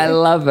fantasy. I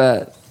love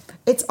it.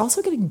 It's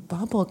also getting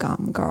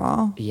bubblegum,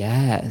 girl.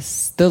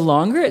 Yes. The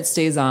longer it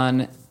stays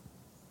on,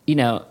 you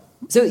know.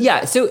 So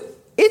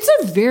it's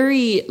a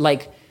very,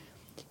 like,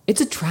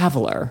 it's a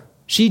traveler.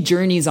 She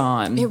journeys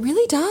on. It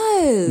really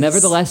does.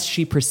 Nevertheless,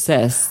 she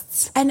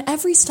persists. And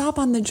every stop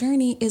on the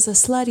journey is a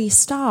slutty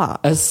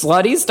stop. A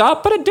slutty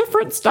stop, but a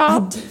different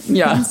stop.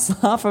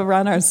 Stop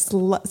around our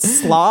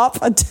slop.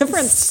 A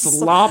different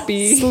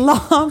sloppy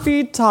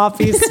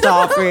toppy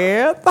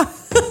stoppy.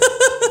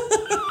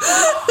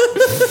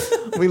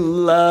 We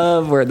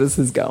love where this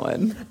is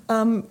going.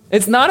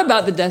 It's not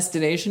about the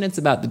destination, it's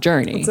about the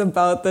journey. It's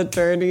about the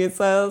journey, it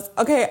says.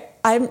 Okay,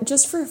 I'm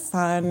just for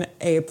fun,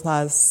 A+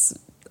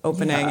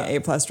 opening, A+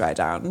 dry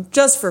down.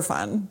 Just for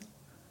fun.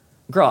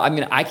 Girl, I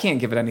mean, I can't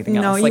give it anything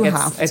else. No, like, you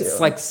have to. It's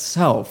like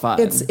so fun.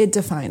 It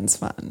defines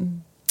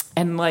fun.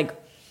 And like,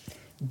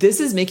 this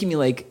is making me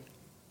like,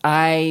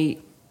 I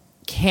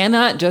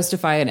cannot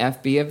justify an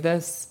FB of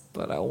this,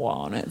 but I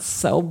want it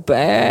so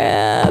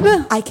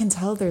bad. I can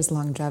tell there's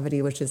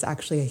longevity, which is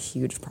actually a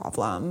huge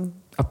problem.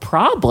 A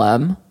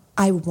problem?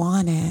 I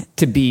want it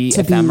to be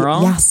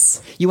ephemeral.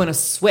 Yes. You want to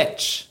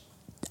switch.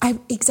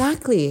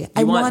 Exactly.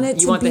 You want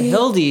the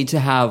Hildy to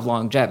have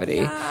longevity.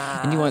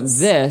 Yes. And you want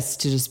this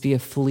to just be a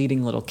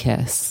fleeting little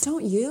kiss.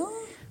 Don't you?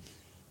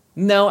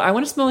 No, I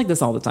want to smell like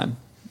this all the time.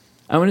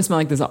 I want to smell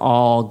like this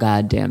all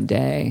goddamn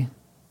day.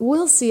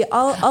 We'll see.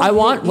 I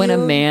want when a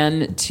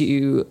man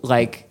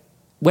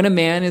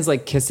is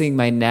like kissing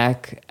my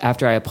neck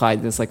after I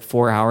applied this like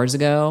 4 hours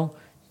ago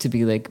to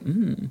be like,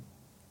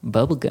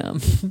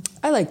 bubblegum.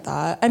 I like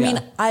that. I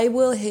mean, I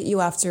will hit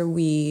you after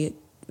we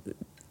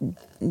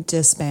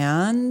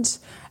disband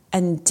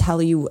and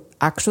tell you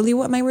actually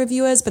what my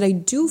review is, but I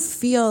do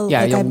feel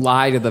like you'll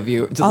lie to the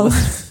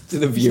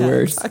the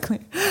viewers. Yeah,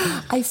 exactly.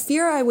 I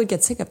fear I would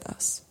get sick of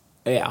this.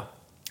 Yeah.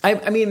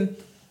 I mean,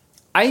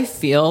 I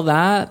feel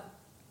that,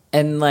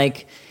 and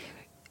like,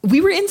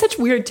 we were in such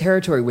weird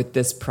territory with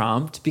this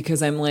prompt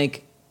because I'm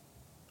like,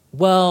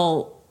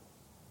 well,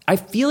 I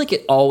feel like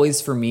it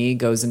always for me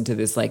goes into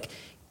this like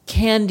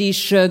candy,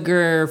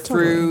 sugar,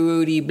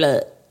 fruity, blah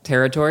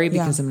territory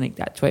because I'm like,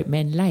 that's what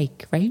men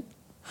like, right?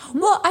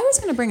 Well, I was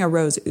going to bring a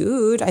rose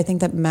oud. I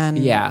think that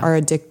men are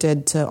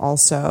addicted to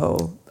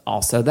also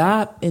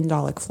that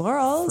indolic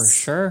florals. For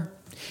sure.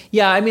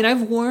 Yeah, I mean,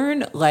 I've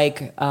worn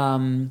like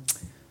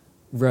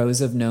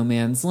Rose of No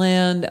Man's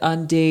Land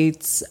on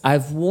dates.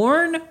 I've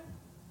worn,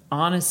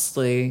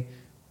 honestly,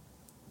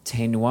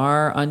 Thé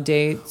Noir on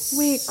dates.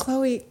 Wait,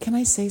 Chloe, can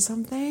I say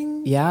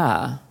something?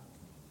 Yeah.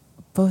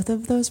 Both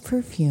of those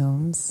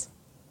perfumes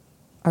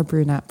are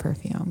brunette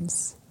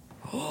perfumes.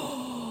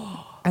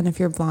 And if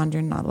you're blonde,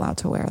 you're not allowed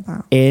to wear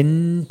them.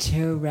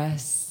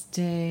 Interesting.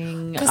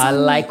 I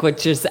like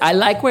what you're saying. I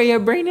like where your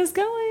brain is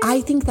going.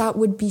 I think that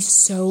would be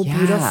so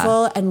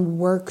beautiful and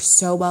work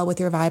so well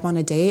with your vibe on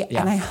a date.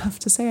 Yeah. And I have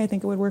to say, I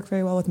think it would work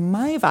very well with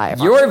my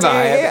vibe. Your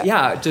vibe.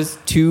 Yeah.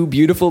 Just two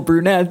beautiful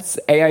brunettes,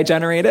 AI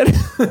generated.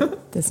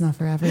 That's not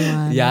for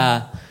everyone.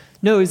 Yeah.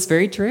 No, it's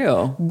very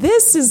true.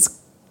 This is...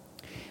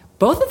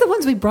 Both of the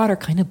ones we brought are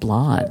kind of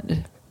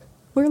blonde.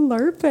 We're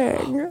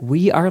LARPing.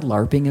 We are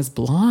LARPing as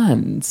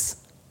blondes.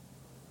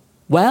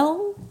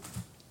 Well,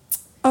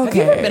 Okay. have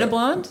you ever been a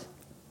blonde?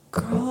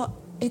 Girl,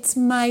 it's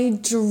my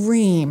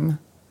dream.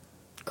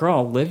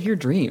 Girl, live your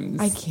dreams.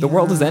 I can't. The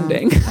world is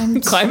ending.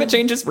 Climate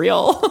change is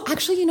real.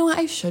 Actually, you know what?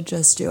 I should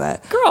just do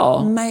it.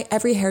 Girl.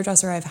 Every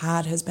hairdresser I've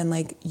had has been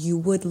like, you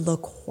would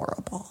look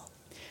horrible.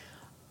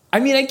 I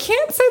mean, I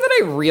can't say that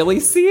I really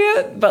see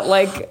it, but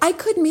like... I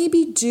could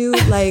maybe do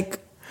like...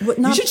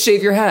 you should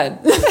shave your head.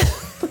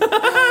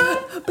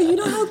 But you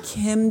know how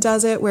Kim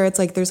does it, where it's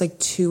like there's like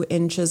 2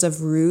 inches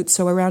of root,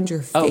 so around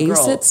your face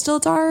girl. it's still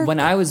dark? When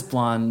I was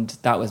blonde,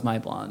 that was my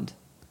blonde.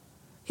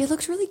 It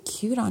looked really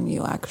cute on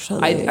you,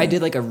 actually. I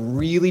did like a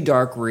really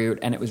dark root,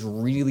 and it was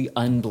really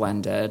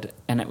unblended,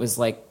 and it was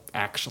like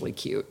actually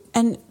cute.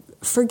 And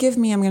forgive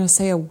me, I'm going to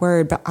say a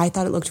word, but I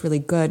thought it looked really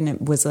good, and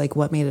it was like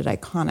what made it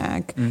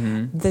iconic.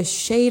 Mm-hmm. The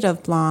shade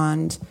of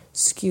blonde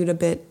skewed a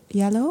bit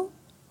yellow.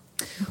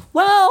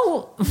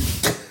 Well,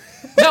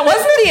 that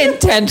wasn't the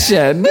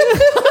intention.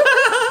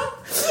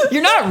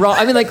 You're not wrong.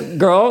 I mean, like,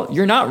 girl,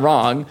 you're not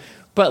wrong.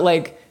 But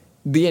like,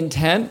 the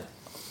intent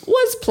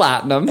was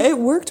platinum. It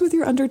worked with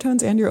your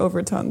undertones and your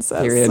overtones,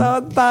 sis. Period.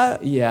 So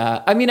that...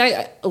 Yeah. I mean,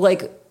 I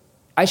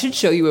should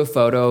show you a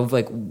photo of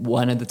like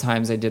one of the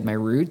times I did my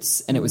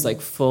roots, and it was like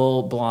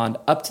full blonde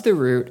up to the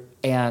root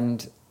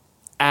and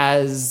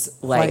as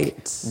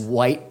like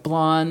white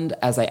blonde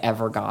as I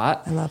ever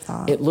got. I love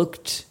that. It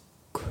looked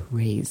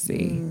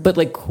crazy, but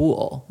like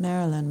cool.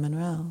 Marilyn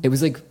Monroe. It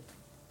was like,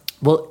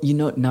 well, you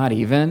know, not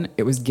even.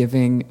 It was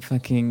giving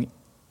fucking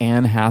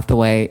Anne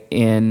Hathaway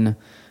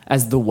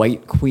as the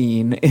White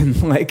Queen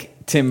in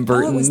like Tim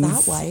Burton's. Oh, it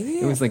was that white?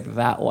 It was like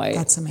that white.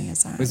 That's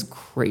amazing. It was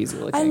crazy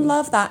looking. I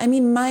love that. I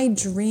mean, my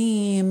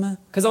dream...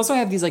 Because also I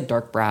have these like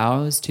dark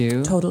brows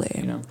too. Totally.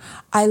 You know?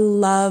 I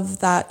love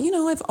that. You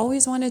know, I've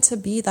always wanted to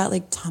be that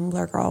like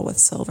Tumblr girl with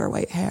silver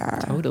white hair.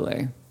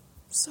 Totally.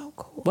 So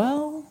cool.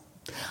 Well,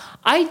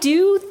 I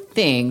do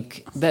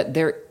think that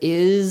there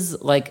is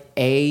like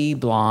a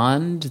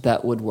blonde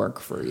that would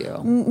work for you.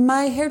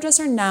 My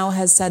hairdresser now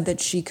has said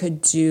that she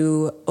could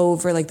do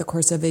over like the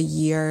course of a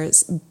year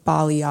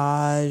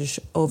balayage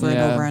over and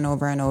over and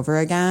over and over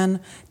again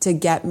to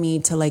get me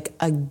to like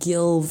a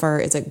gilver.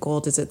 Is it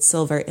gold? Is it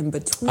silver? In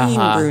between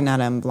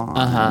brunette and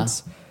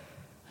blonde.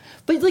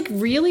 But like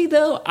really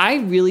though, I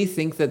really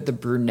think that the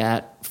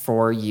brunette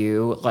for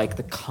you, like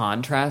the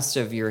contrast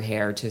of your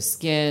hair to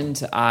skin,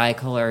 to eye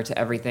color, to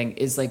everything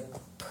is like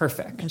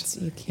perfect.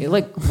 It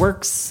like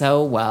works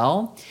so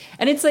well.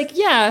 And it's like,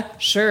 yeah,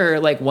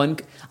 sure. Like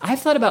I've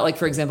thought about like,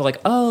 for example,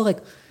 like, oh, like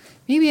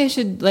maybe I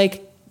should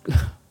like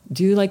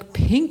do like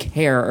pink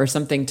hair or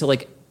something to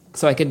like,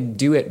 so I could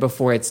do it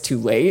before it's too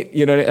late,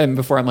 you know, and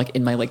before I'm like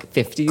in my like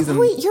 50s. And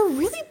wait, you're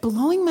really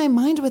blowing my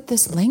mind with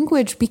this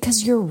language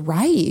because you're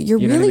right. You're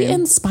really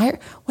inspired.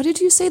 What did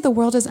you say? The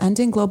world is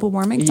ending, global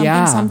warming,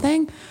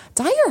 something.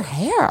 Dye your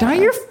hair. Dye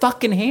your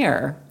fucking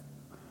hair.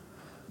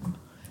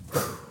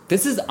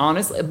 This is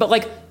honestly, but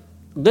like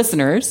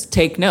listeners,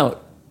 take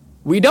note.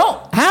 We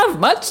don't have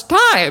much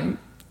time.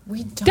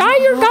 We don't dye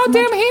your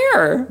goddamn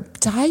hair.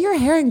 Dye your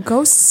hair and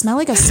go smell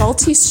like a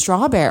salty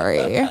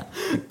strawberry.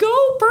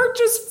 Go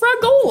purchase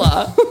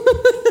Fragola.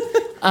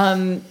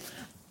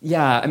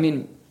 Yeah, I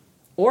mean,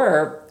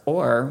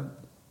 or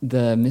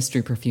the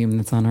mystery perfume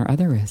that's on our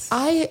other wrist.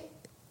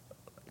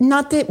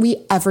 Not that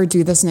we ever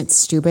do this and it's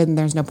stupid and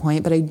there's no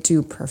point, but I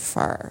do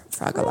prefer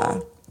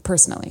Fragola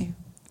personally.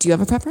 Do you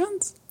have a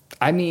preference?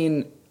 I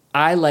mean,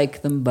 I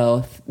like them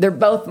both. They're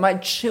both my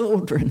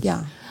children.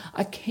 Yeah.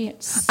 I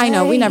can't say. I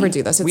know, we never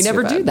do this. We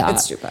never do that.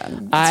 It's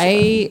stupid.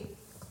 I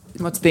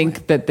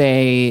think that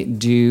they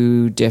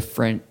do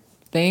different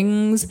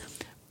things.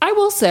 I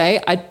will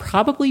say I'd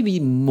probably be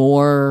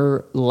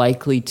more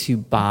likely to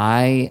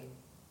buy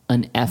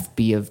an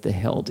FB of the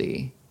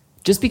Hildy.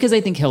 Just because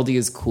I think Hildy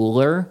is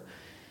cooler.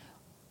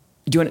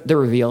 Do you want the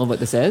reveal of what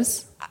this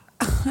is?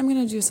 I'm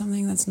going to do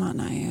something that's not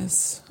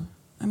nice.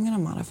 I'm going to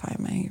modify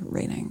my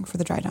rating for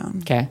the dry down.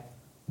 Okay.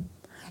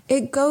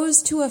 It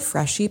goes to a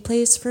freshy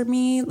place for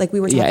me. Like we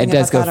were talking it about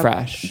does go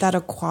fresh. That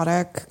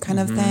aquatic kind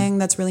of thing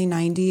that's really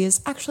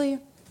 90s. Actually,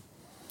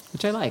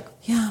 which I like.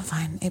 Yeah,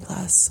 fine. A+.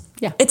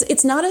 Yeah.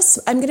 It's not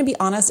I'm going to be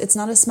honest, it's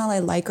not a smell I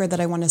like or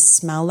that I want to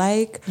smell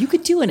like. You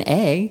could do an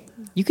A.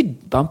 You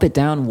could bump it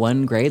down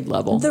one grade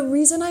level. The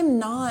reason I'm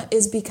not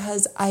is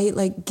because I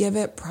like give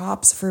it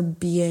props for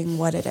being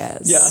what it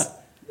is. Yeah.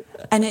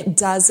 And it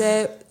does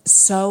it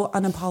so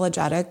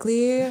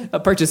unapologetically. A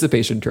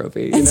participation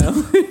trophy, you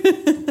know?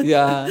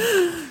 Yeah.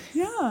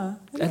 Yeah.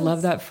 I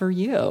love that for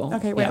you.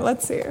 Okay, wait,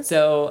 let's see.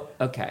 So,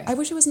 okay. I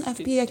wish it was an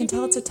FB. I can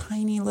tell it's a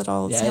tiny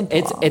little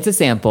sample. It's a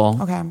sample.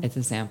 Okay. It's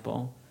a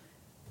sample.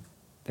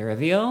 The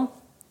reveal.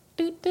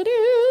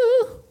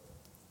 Do-do-do.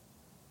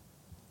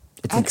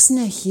 Ex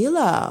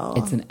Nihilo.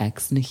 It's an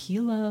Ex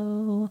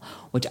Nihilo,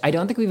 which I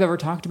don't think we've ever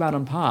talked about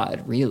on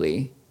pod,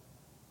 really.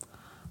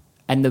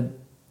 And the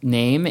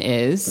name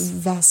is?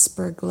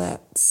 Vesper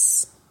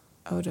Glitz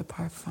Eau de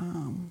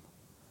Parfum.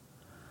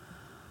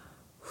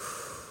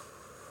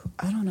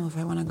 I don't know if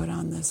I want to go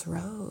down this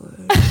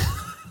road.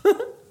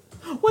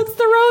 What's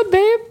the road,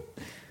 babe?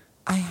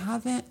 I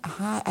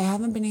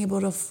haven't been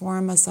able to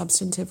form a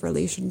substantive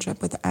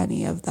relationship with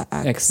any of the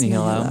ex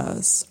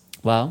nihilos.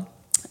 Well,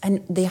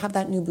 and they have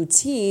that new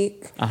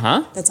boutique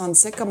that's on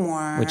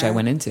Sycamore, which I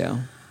went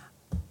into.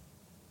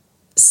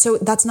 So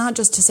that's not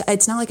just to say,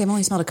 it's not like I've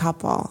only smelled a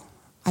couple.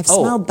 I've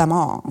smelled them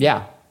all.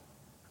 Yeah.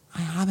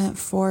 I haven't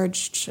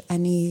forged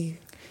any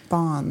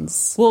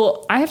bonds.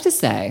 Well, I have to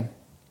say,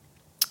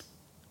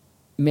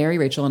 Mary,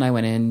 Rachel, and I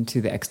went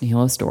into the Ex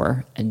Nihilo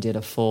store and did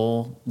a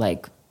full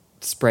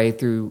spray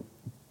through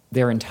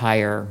their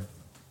entire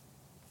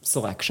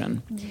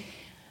selection. Mm-hmm.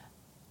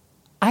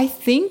 I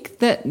think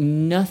that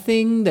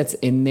nothing that's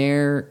in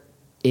there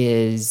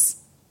is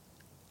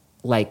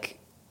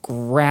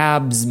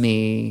grabs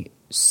me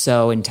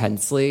so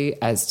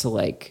intensely as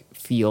to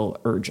feel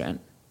urgent.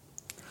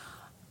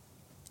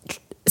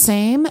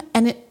 Same.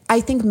 And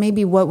I think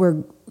maybe what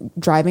we're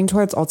driving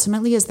towards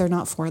ultimately is they're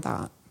not for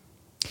that.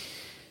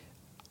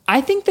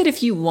 I think that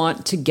if you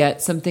want to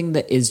get something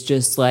that is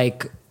just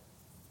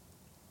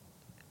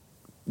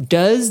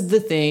does the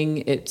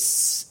thing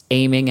it's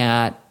aiming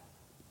at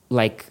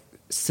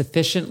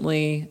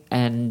sufficiently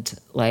and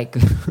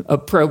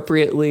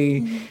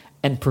appropriately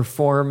and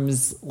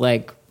performs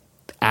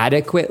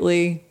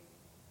adequately,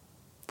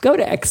 go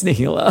to Ex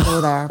Nihilo.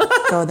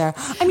 Go there.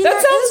 I mean,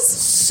 that sounds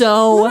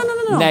so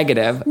no.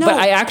 negative, no, but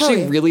I actually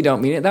totally. really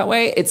don't mean it that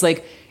way. It's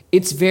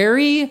it's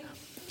very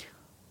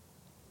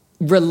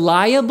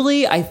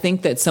reliably, I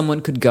think that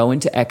someone could go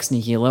into Ex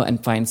Nihilo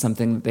and find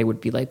something that they would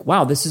be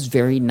wow, this is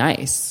very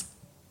nice.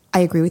 I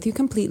agree with you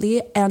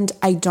completely. And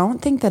I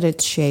don't think that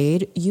it's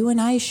shade. You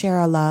and I share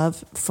a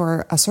love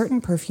for a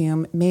certain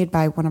perfume made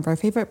by one of our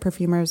favorite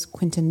perfumers,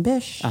 Quentin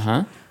Bish.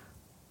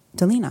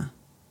 Delina.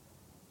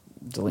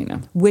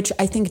 Which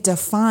I think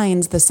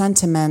defines the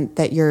sentiment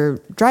that you're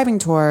driving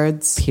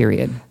towards.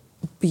 Period.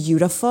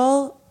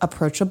 Beautiful,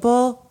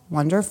 approachable,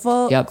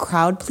 wonderful,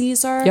 crowd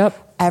pleaser.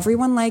 Yep.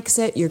 Everyone likes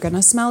it. You're going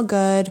to smell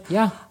good.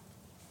 Yeah.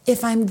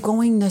 If I'm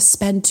going to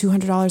spend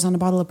 $200 on a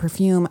bottle of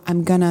perfume,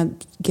 I'm going to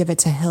give it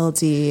to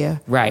Hildy.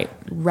 Right.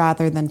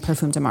 Rather than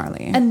Parfum de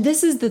Marly. And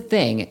this is the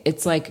thing.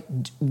 It's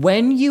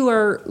when you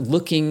are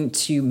looking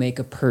to make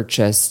a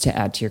purchase to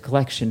add to your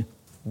collection,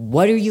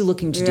 what are you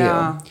looking to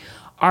do?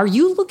 Are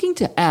you looking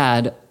to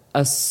add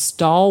a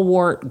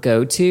stalwart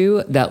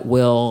go-to that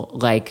will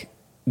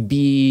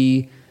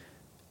be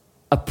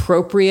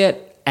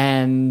appropriate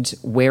and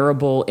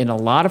wearable in a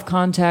lot of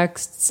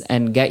contexts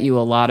and get you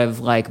a lot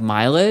of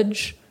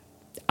mileage?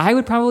 I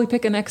would probably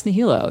pick an Ex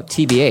Nihilo,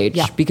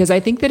 TBH, because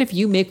I think that if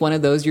you make one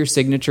of those your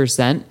signature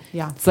scent,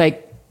 it's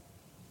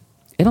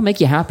it'll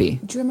make you happy.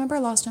 Do you remember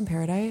Lost in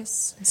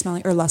Paradise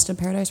smelling, or Lust in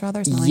Paradise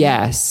rather?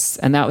 Yes,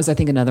 and that was I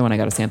think another one I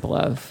got a sample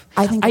of.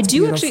 I think I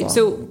do beautiful. Actually.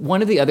 So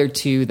one of the other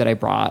two that I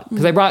brought,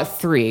 because I brought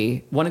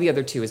 3, one of the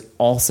other 2 is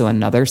also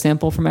another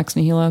sample from Ex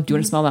Nihilo. Do you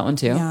want to smell that one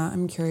too? Yeah,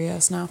 I'm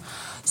curious now.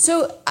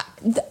 So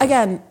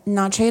again,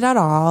 not shade at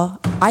all.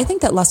 I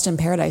think that Lust in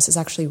Paradise is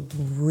actually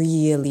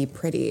really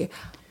pretty.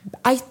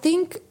 I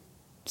think.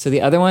 So the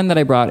other one that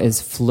I brought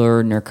is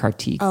Fleur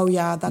Narcotique. Oh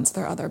yeah, that's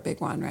their other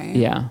big one, right?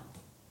 Yeah.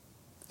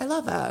 I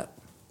love it.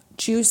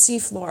 Juicy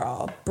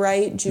floral,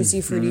 bright,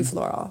 juicy, fruity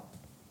floral.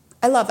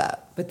 I love it.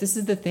 But this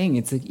is the thing.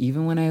 It's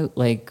even when I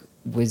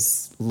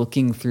was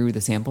looking through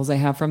the samples I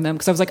have from them,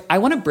 because I was I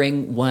want to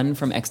bring one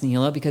from Ex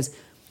Nihilo because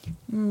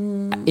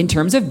in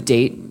terms of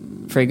date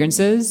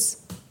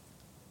fragrances,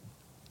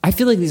 I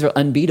feel these are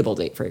unbeatable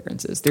date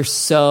fragrances. They're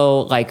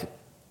so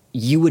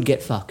you would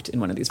get fucked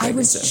in one of these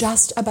fragrances. I was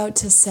just about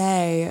to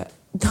say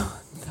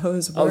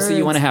those words. Oh, so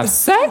you want to have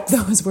sex?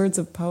 Those words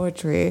of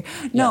poetry.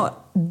 No,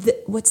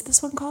 what's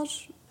this one called?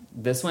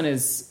 This one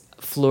is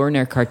Fleur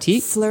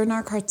Narcotique. Fleur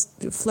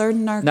Narcotique.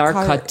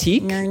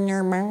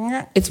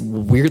 It's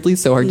weirdly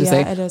so hard to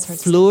say. Yeah, it is hard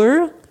to say.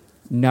 Fleur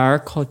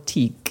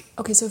Narcotique.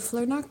 Okay, so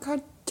Fleur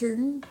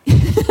Narcotique.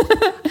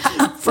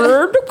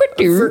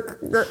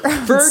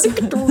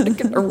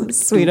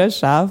 Swedish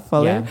chef,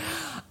 fully. Yeah.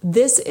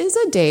 This is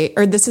a date.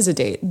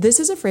 This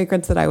is a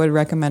fragrance that I would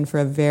recommend for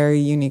a very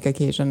unique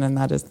occasion, and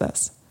that is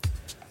this.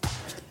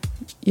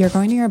 You're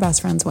going to your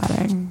best friend's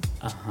wedding.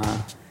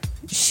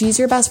 She's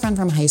your best friend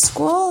from high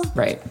school.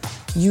 Right.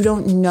 You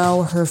don't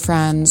know her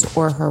friends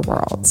or her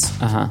worlds.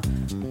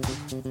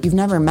 You've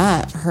never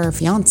met her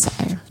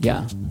fiance.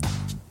 Yeah.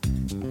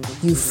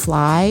 You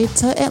fly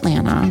to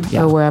Atlanta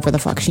or wherever the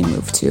fuck she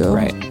moved to.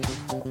 Right.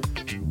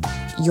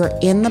 You're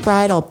in the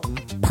bridal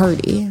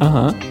party.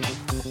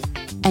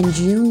 And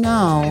you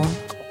know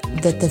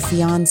that the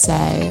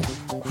fiance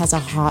has a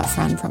hot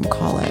friend from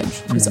college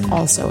who's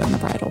also in the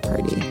bridal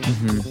party.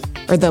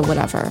 Or the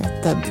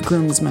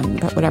groomsman,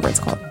 but whatever it's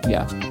called.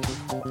 Yeah.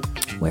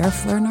 Wear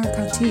Fleur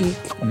Narcotique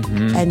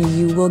and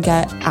you will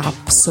get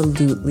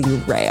absolutely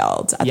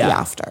railed at the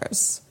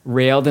afters.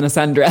 Railed in a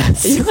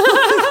sundress.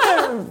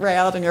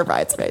 Railed in your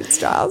bridesmaid's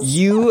dress.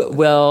 You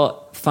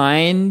will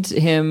find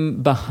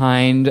him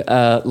behind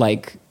a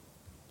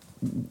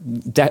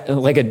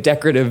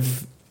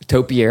decorative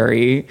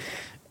topiary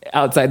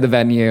outside the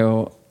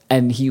venue,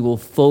 and he will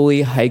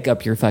fully hike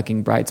up your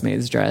fucking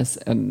bridesmaid's dress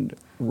and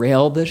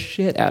rail the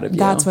shit out of you.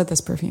 That's what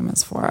this perfume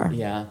is for.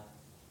 Yeah.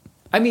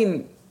 I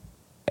mean,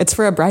 It's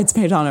for a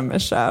bridesmaid on a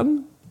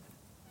mission.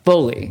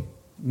 fully.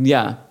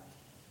 Yeah.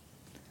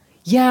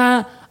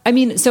 Yeah. I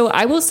mean, so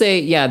I will say,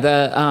 yeah,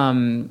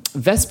 the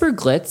Vesper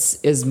Glitz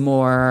is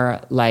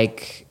more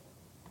like,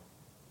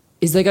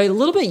 is like a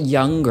little bit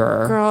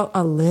younger. Girl,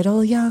 a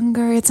little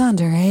younger. It's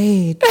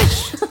underage.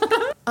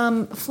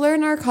 Fleur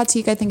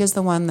Narcotique, I think, is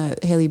the one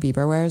that Hailey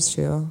Bieber wears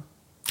too.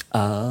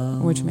 Oh.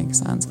 Which makes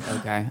sense.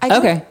 Okay. I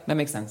Okay. That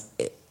makes sense.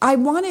 I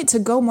want it to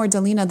go more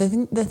Delina.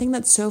 The thing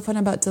that's so fun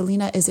about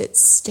Delina is it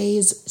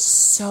stays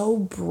so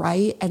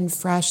bright and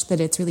fresh that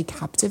it's really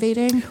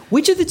captivating.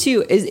 Which of the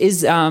two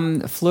is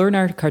Fleur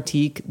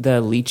Narcotique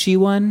the lychee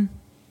one?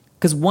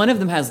 Because one of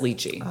them has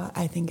lychee.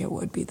 I think it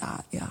would be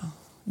that, yeah.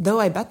 Though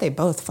I bet they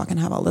both fucking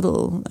have a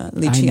little I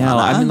lychee know. on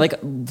I them. mean, like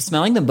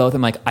smelling them both.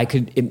 I'm like,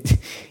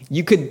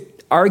 you could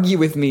argue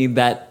with me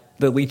that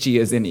the lychee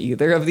is in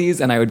either of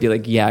these, and I would be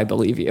like, yeah, I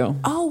believe you.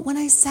 Oh, when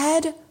I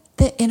said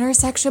the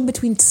intersection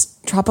between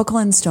tropical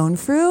and stone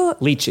fruit,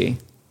 Lychee.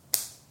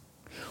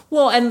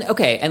 Well, and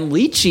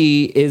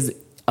lychee is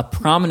a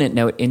prominent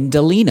note in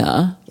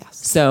Delina. Yes.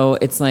 So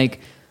it's like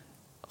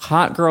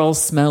hot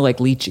girls smell like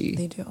lychee.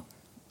 they do.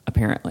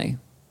 Apparently.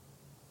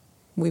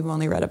 We've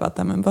only read about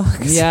them in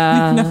books.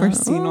 Yeah. We've never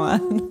seen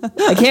one.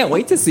 I can't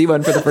wait to see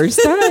one for the first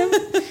time.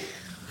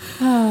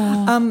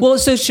 Well,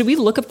 so should we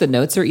look up the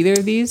notes or either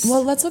of these?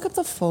 Well, let's look up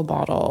the full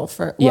bottle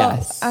for.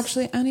 Yes. Well,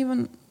 actually, I don't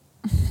even.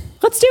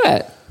 Let's do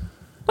it.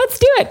 Let's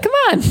do it. Come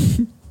on.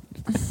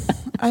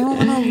 I don't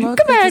want to look.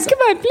 Come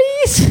on,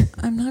 please.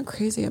 I'm not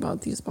crazy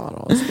about these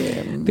bottles,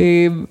 babe.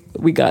 Babe,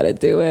 we got to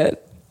do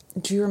it.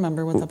 Do you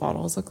remember what the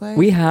bottles look like?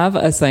 We have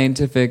a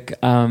scientific,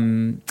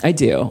 I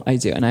do.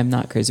 And I'm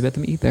not crazy about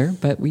them either,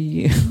 but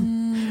we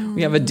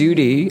have a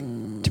duty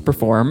to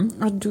perform.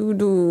 A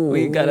doo-doo.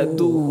 We got a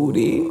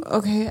duty.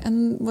 Okay,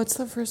 and what's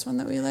the first one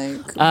that we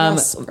like?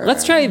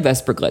 Let's try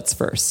Vesper Glitz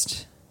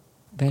first.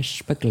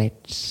 Vesper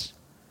Glitz.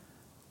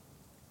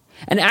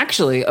 And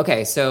actually,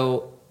 okay,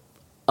 so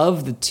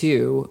of the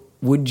two,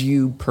 would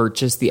you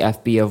purchase the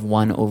FB of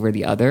one over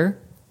the other?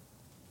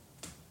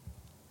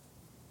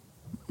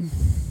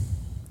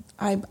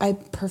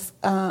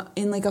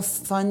 In like a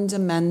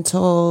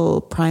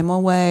fundamental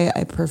primal way,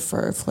 I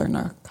prefer Fleur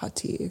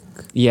Narcotique.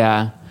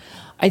 Yeah.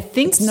 I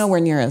think It's nowhere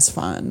near as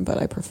fun, but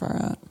I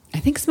prefer it. I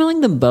think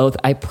smelling them both,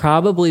 I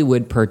probably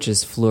would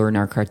purchase Fleur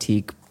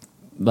Narcotique,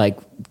 like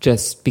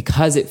just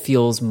because it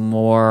feels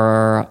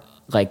more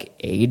like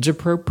age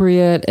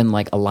appropriate and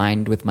like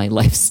aligned with my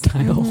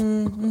lifestyle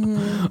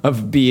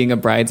of being a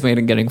bridesmaid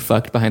and getting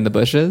fucked behind the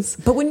bushes.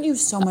 But wouldn't you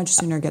so much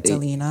sooner get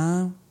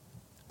Delina?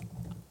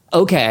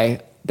 Okay,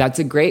 that's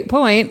a great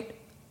point.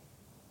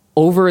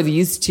 Over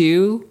these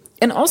two,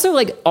 and also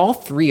like all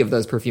three of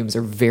those perfumes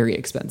are very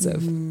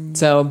expensive.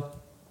 So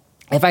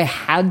if I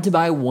had to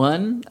buy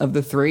one of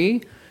the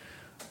three,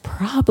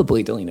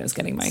 probably Delina is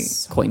getting my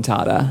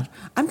cointada.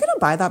 I'm going to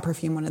buy that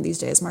perfume one of these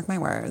days, mark my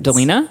words.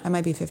 Delina? I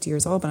might be 50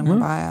 years old, but I'm going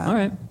to buy it. All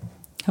right.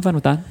 Have fun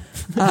with that.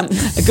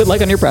 Good luck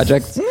on your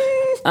project.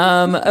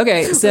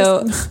 Okay,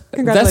 so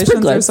Congratulations.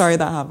 Vesper Glitz. I'm sorry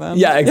that happened.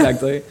 Yeah,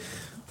 exactly.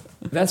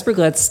 Vesper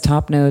Glitz,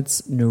 top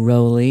notes,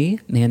 neroli,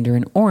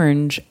 mandarin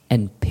orange,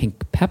 and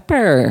pink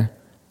pepper.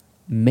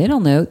 Middle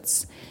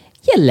notes,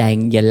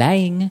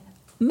 ylang,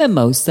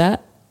 mimosa,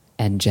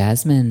 and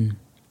jasmine.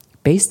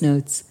 Base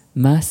notes,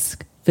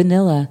 musk,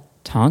 vanilla,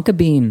 tonka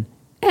bean,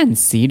 and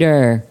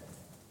cedar.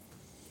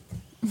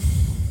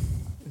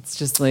 It's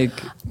just like...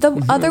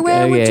 The other way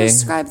I would Okay.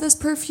 describe this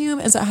perfume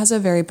is it has a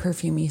very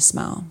perfumey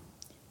smell.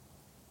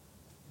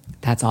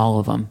 That's all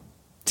of them.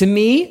 To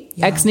me,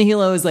 Yeah. Ex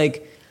Nihilo is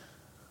like...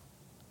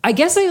 I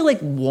guess I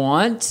like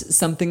want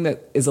something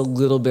that is a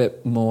little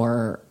bit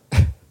more...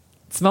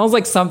 smells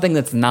like something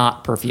that's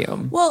not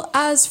perfume. Well,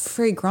 as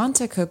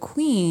Fragrantica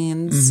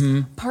queens,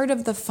 part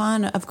of the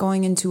fun of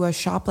going into a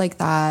shop like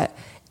that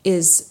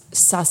is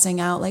sussing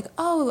out like,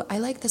 oh, I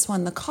like this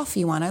one, the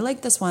coffee one. I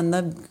like this one,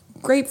 the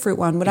grapefruit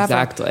one, whatever.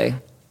 Exactly.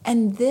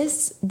 And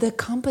the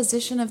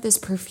composition of this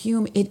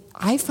perfume,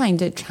 I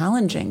find it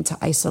challenging to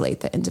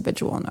isolate the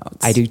individual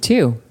notes. I do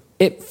too.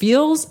 It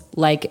feels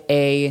like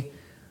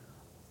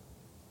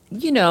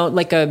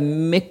like a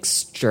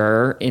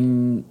mixture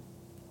in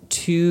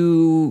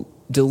too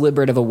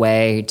deliberate of a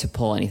way to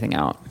pull anything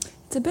out.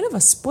 It's a bit of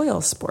a spoil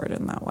sport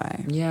in that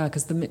way. Yeah,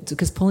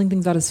 because pulling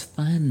things out is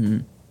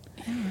fun.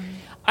 Yeah.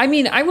 I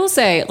mean, I will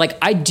say, like,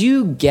 I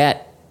do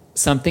get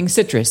something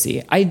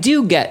citrusy. I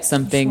do get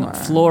something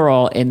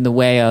floral in the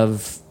way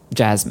of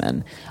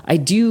jasmine. I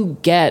do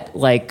get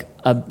like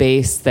a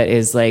base that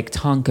is like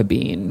tonka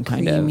bean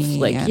kind Creamy of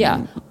like, and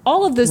yeah,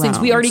 all of those things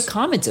we already round.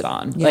 commented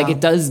on. Yeah. Like,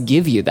 it does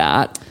give you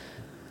that,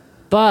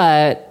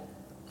 but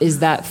is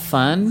that Who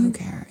fun?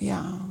 cares?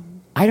 Yeah.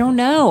 I don't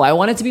know. I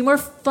want it to be more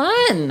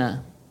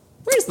fun.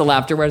 Where's the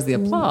laughter? Where's the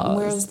applause?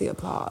 Where's the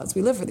applause?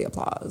 We live for the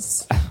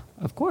applause.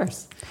 Of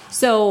course.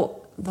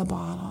 So The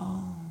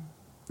bottle.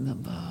 the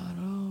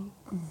bottle.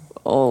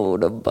 Oh,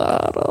 the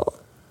bottle.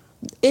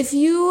 If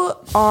you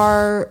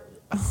are,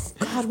 oh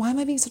God, why am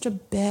I being such a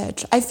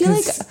bitch? I feel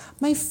like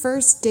my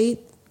first date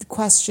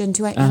question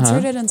too, I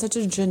answered it in such a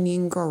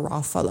Janine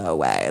Garofalo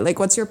way. Like,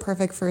 what's your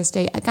perfect first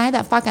date? A guy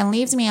that fucking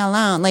leaves me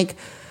alone. Like,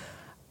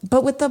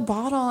 but with the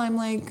bottle, I'm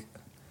like,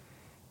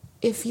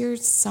 if you're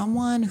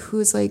someone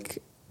who's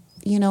like,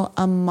 you know,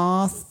 a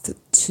moth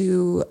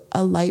to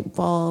a light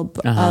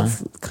bulb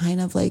of kind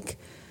of like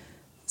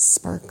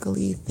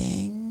sparkly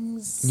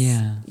things.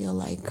 Yeah. You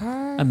like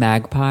her? A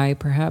magpie,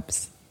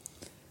 perhaps?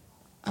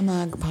 A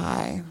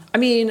magpie. I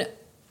mean,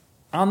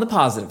 on the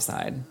positive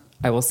side,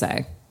 I will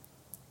say,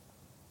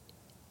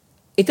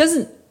 it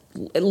doesn't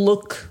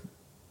look...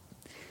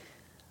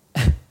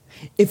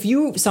 If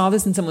you saw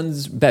this in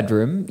someone's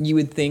bedroom, you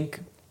would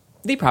think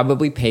they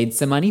probably paid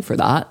some money for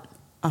that.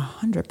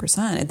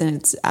 100%. Then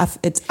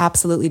it's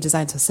absolutely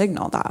designed to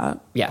signal that.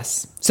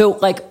 Yes. So,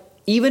 like,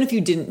 even if you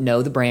didn't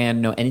know the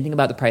brand, know anything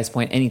about the price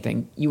point,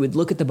 anything, you would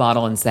look at the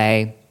bottle and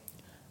say,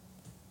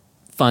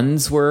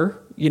 funds were,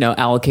 you know,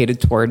 allocated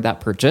toward that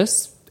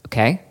purchase.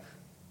 Okay.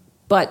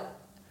 But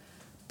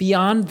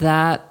beyond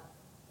that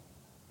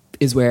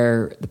is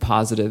where the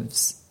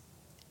positives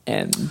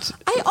end.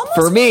 I almost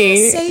for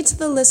me, say to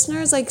the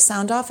listeners, like,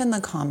 sound off in the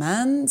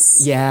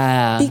comments.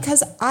 Yeah.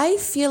 Because I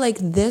feel like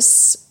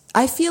this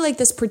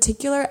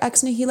particular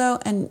Ex Nihilo,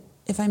 and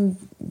if I'm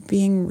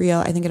being real,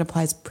 I think it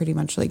applies pretty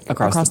much like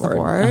across the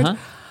board.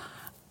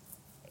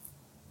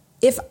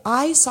 If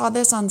I saw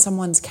this on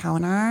someone's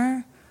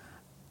counter,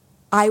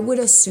 I would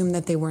assume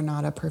that they were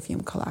not a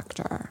perfume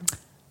collector.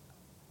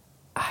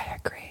 I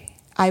agree.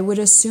 I would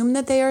assume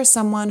that they are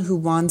someone who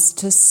wants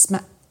to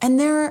smell, and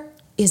there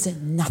is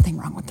nothing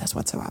wrong with this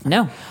whatsoever.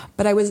 No.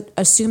 But I would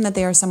assume that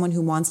they are someone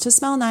who wants to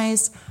smell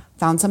nice,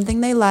 found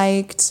something they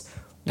liked.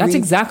 That's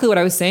exactly what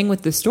I was saying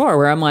with the store,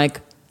 where I'm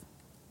like,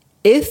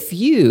 if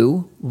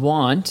you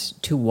want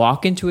to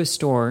walk into a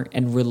store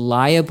and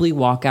reliably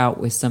walk out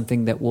with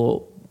something that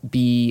will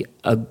be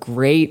a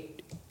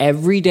great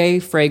everyday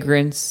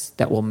fragrance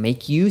that will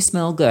make you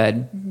smell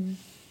good,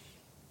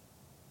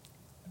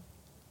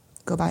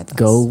 go buy this.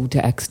 Go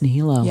to Ex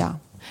Nihilo. Yeah.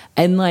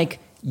 And like,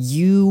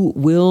 you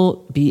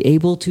will be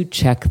able to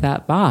check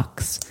that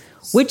box,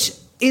 which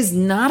is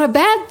not a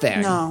bad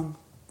thing. No.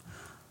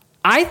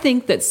 I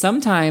think that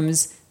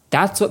sometimes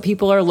that's what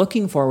people are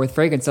looking for with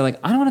fragrance. They're like,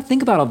 I don't want to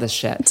think about all this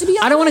shit. To be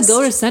honest, I don't want to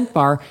go to a scent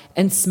bar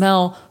and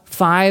smell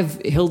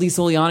 5 Hildy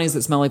Solianis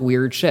that smell like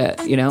weird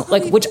shit, you know?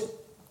 Like, which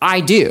I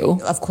do.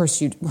 Of course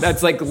you do.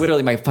 That's like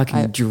literally my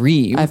fucking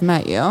dream. I've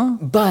met you.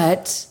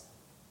 But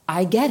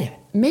I get it.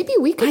 Maybe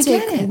we could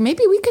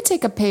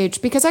take a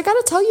page, because I got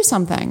to tell you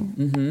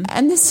something.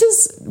 And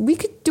we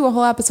could do a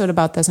whole episode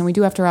about this, and we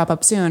do have to wrap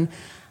up soon.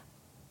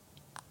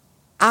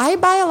 I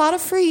buy a lot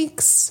of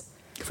freaks.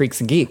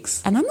 Freaks and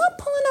geeks. And I'm not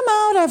pulling them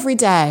out every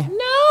day.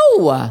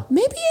 No.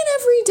 Maybe an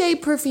everyday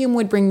perfume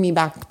would bring me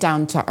back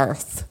down to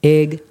earth.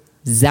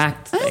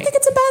 Exactly. I don't think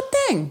it's a bad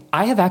thing.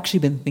 I have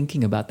actually been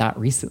thinking about that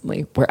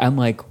recently, where I'm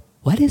like,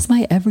 what is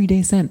my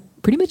everyday scent?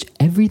 Pretty much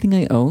everything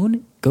I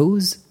own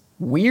goes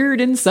weird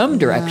in some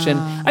direction.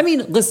 I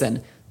mean,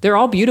 listen, they're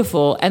all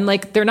beautiful, and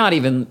like, they're not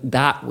even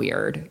that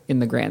weird in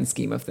the grand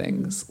scheme of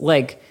things.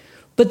 Like,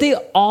 but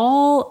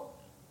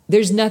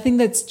there's nothing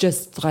that's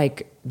just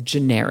like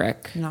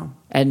generic. No.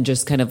 And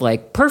just kind of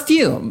like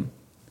perfume.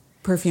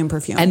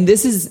 And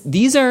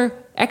these are,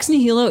 Ex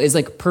Nihilo is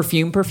like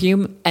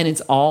perfume, and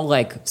it's all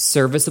like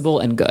serviceable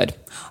and good,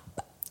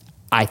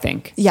 I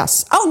think.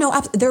 Yes. Oh, no,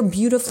 they're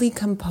beautifully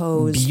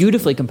composed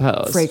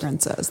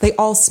fragrances. They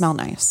all smell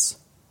nice.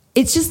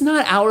 It's just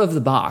not out of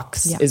the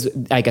box, is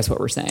I guess what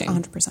we're saying.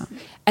 100%.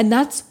 And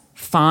that's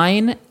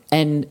fine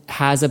and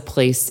has a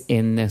place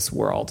in this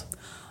world.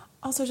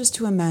 Also, just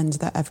to amend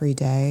that every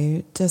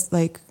day, just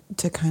like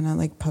to kind of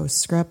like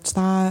postscript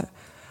that,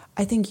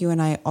 I think you and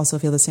I also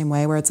feel the same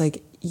way, where it's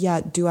like,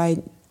 yeah,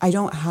 I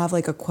don't have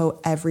like a quote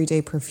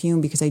everyday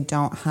perfume, because I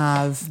don't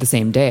have the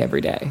same day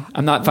every day.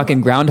 I'm not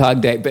fucking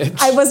Groundhog Day,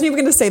 bitch. I wasn't even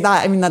going to say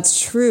that. I mean,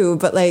 that's true,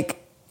 but like,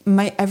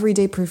 my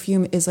everyday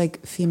perfume is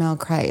like Female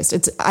Christ.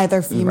 It's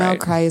either Female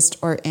Christ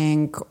or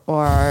Ink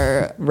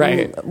or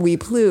We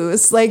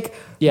Plus. Like,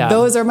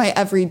 those are my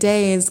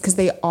everydays, because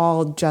they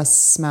all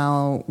just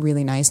smell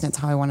really nice, and it's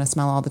how I want to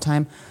smell all the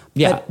time.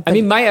 Yeah. But I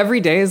mean, my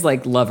everyday is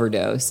like Lover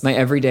Dose. My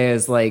everyday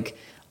is like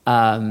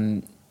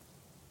Le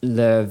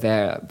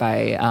Ver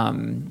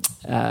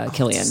by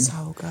Killian.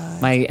 So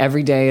good. My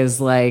everyday is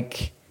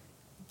like,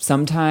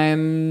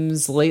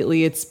 sometimes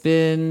lately it's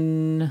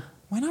been...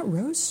 Why not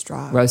Rose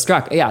Struck? Rose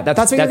Struck. Yeah, that's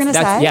what you're going to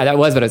say? Yeah, that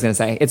was what I was going to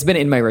say. It's been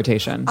in my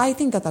rotation. I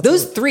think that's...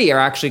 Those 3 are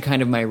actually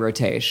kind of my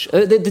rotation.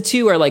 The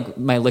 2 are like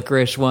my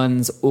licorice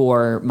ones,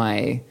 or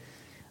my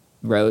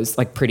rose,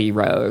 like Pretty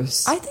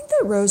Rose. I think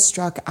that Rose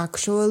Struck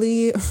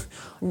actually...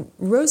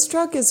 Rose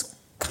Struck is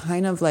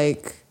kind of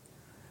like...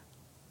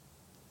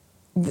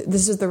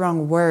 This is the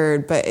wrong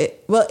word, but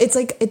it's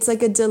like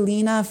a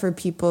Delina for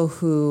people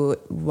who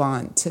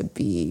want to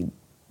be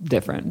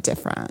different,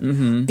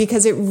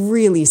 because it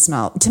really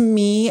smells. To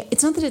me,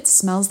 it's not that it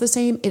smells the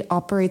same; it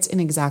operates in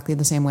exactly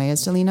the same way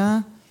as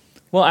Delina.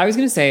 Well, I was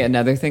going to say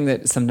another thing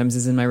that sometimes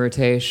is in my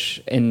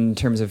rotation in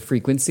terms of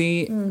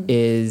frequency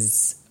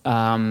is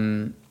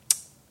my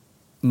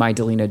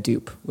Delina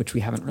dupe, which we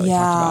haven't really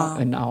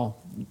talked about,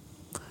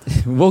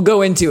 and we'll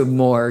go into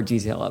more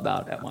detail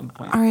about at one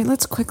point. All right,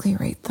 let's quickly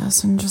rate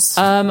this and just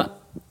be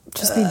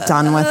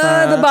done with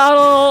it. The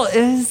bottle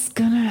is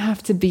gonna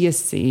have to be a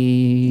C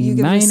You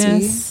give it a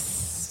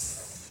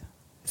minus.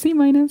 C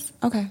minus.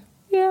 Okay.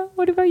 Yeah.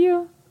 What about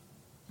you?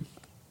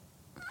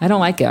 I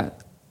don't like it.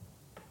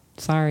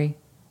 Sorry.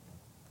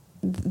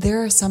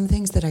 There are some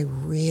things that I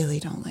really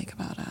don't like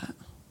about it.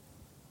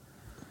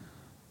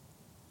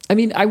 I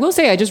mean, I will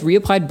say I just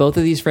reapplied both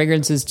of these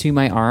fragrances to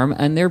my arm,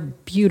 and they're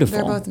beautiful.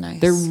 They're both nice.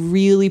 They're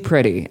really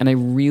pretty, and I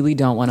really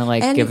don't want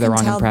to give the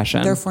wrong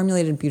impression. They're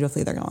formulated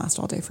beautifully. They're going to last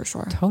all day for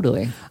sure.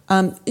 Totally.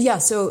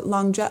 So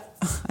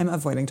I'm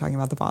avoiding talking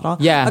about the bottle.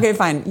 Yeah. Okay,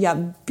 fine.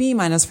 Yeah, B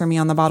minus for me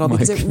on the bottle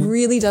because it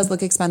really does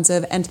look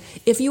expensive. And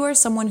if you are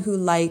someone who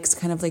likes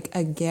kind of like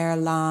a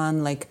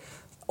Guerlain, like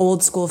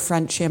old school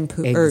French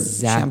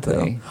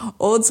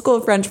old school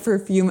French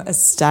perfume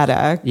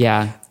aesthetic.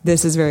 Yeah.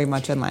 This is very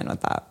much in line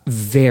with that.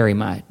 Very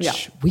much. Yeah.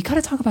 We got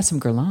to talk about some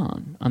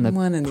Guerlain on the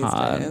One of these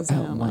pod days,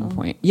 at one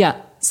point. Yeah.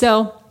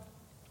 So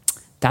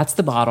that's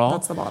the bottle.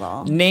 That's the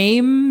bottle.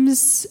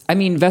 Names. I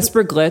mean,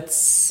 Vesper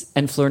Glitz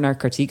and Fleur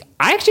Narcotique.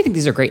 I actually think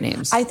these are great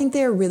names. I think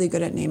they're really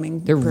good at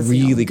naming. They're perfume.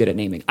 really good at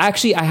naming.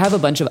 Actually, I have a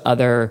bunch of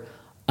other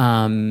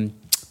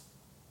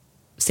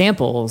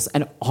samples,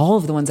 and all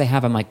of the ones I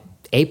have, I'm like,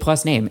 A+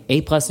 name.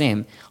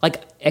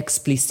 Like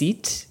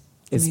Explicite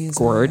is Amazing.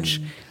 gorge.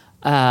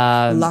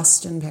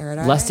 Lust in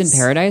Paradise. Lust in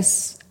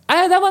Paradise.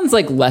 That one's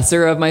like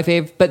lesser of my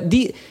fave, but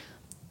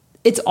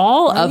it's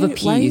all of a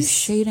piece. Why are you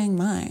shading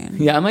mine?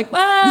 Yeah, I'm like,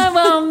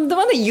 well, the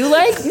one that you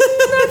like,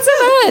 not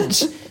so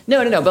much.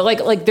 No, but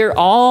like they're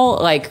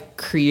all like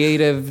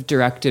creative,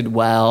 directed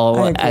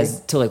well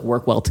as to like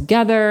work well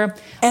together.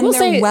 And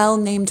they're well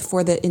named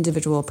for the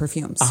individual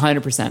perfumes.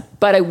 100%.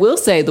 But I will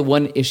say the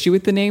one issue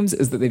with the names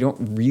is that they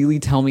don't really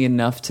tell me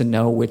enough to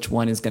know which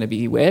one is going to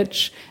be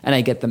which, and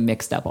I get them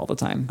mixed up all the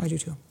time. I do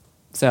too.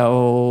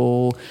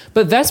 So,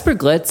 but Vesper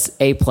Glitz,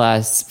 A+,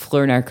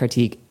 Fleur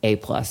Narcotique, A+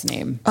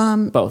 name.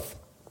 Both.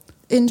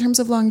 In terms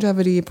of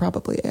longevity,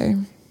 probably A.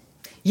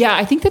 Yeah,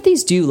 I think that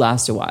these do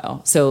last a while.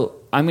 So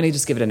I'm going to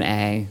just give it an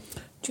A.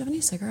 Do you have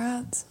any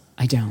cigarettes?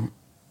 I don't.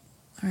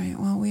 All right,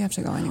 well, we have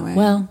to go anyway.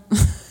 Well,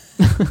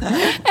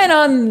 and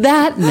on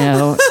that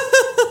note,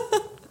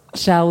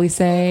 shall we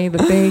say the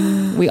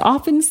thing we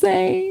often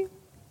say?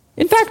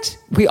 In fact,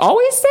 we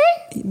always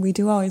say? We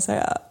do always say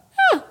it.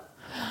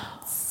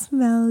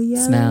 Smell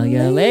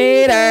ya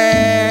later.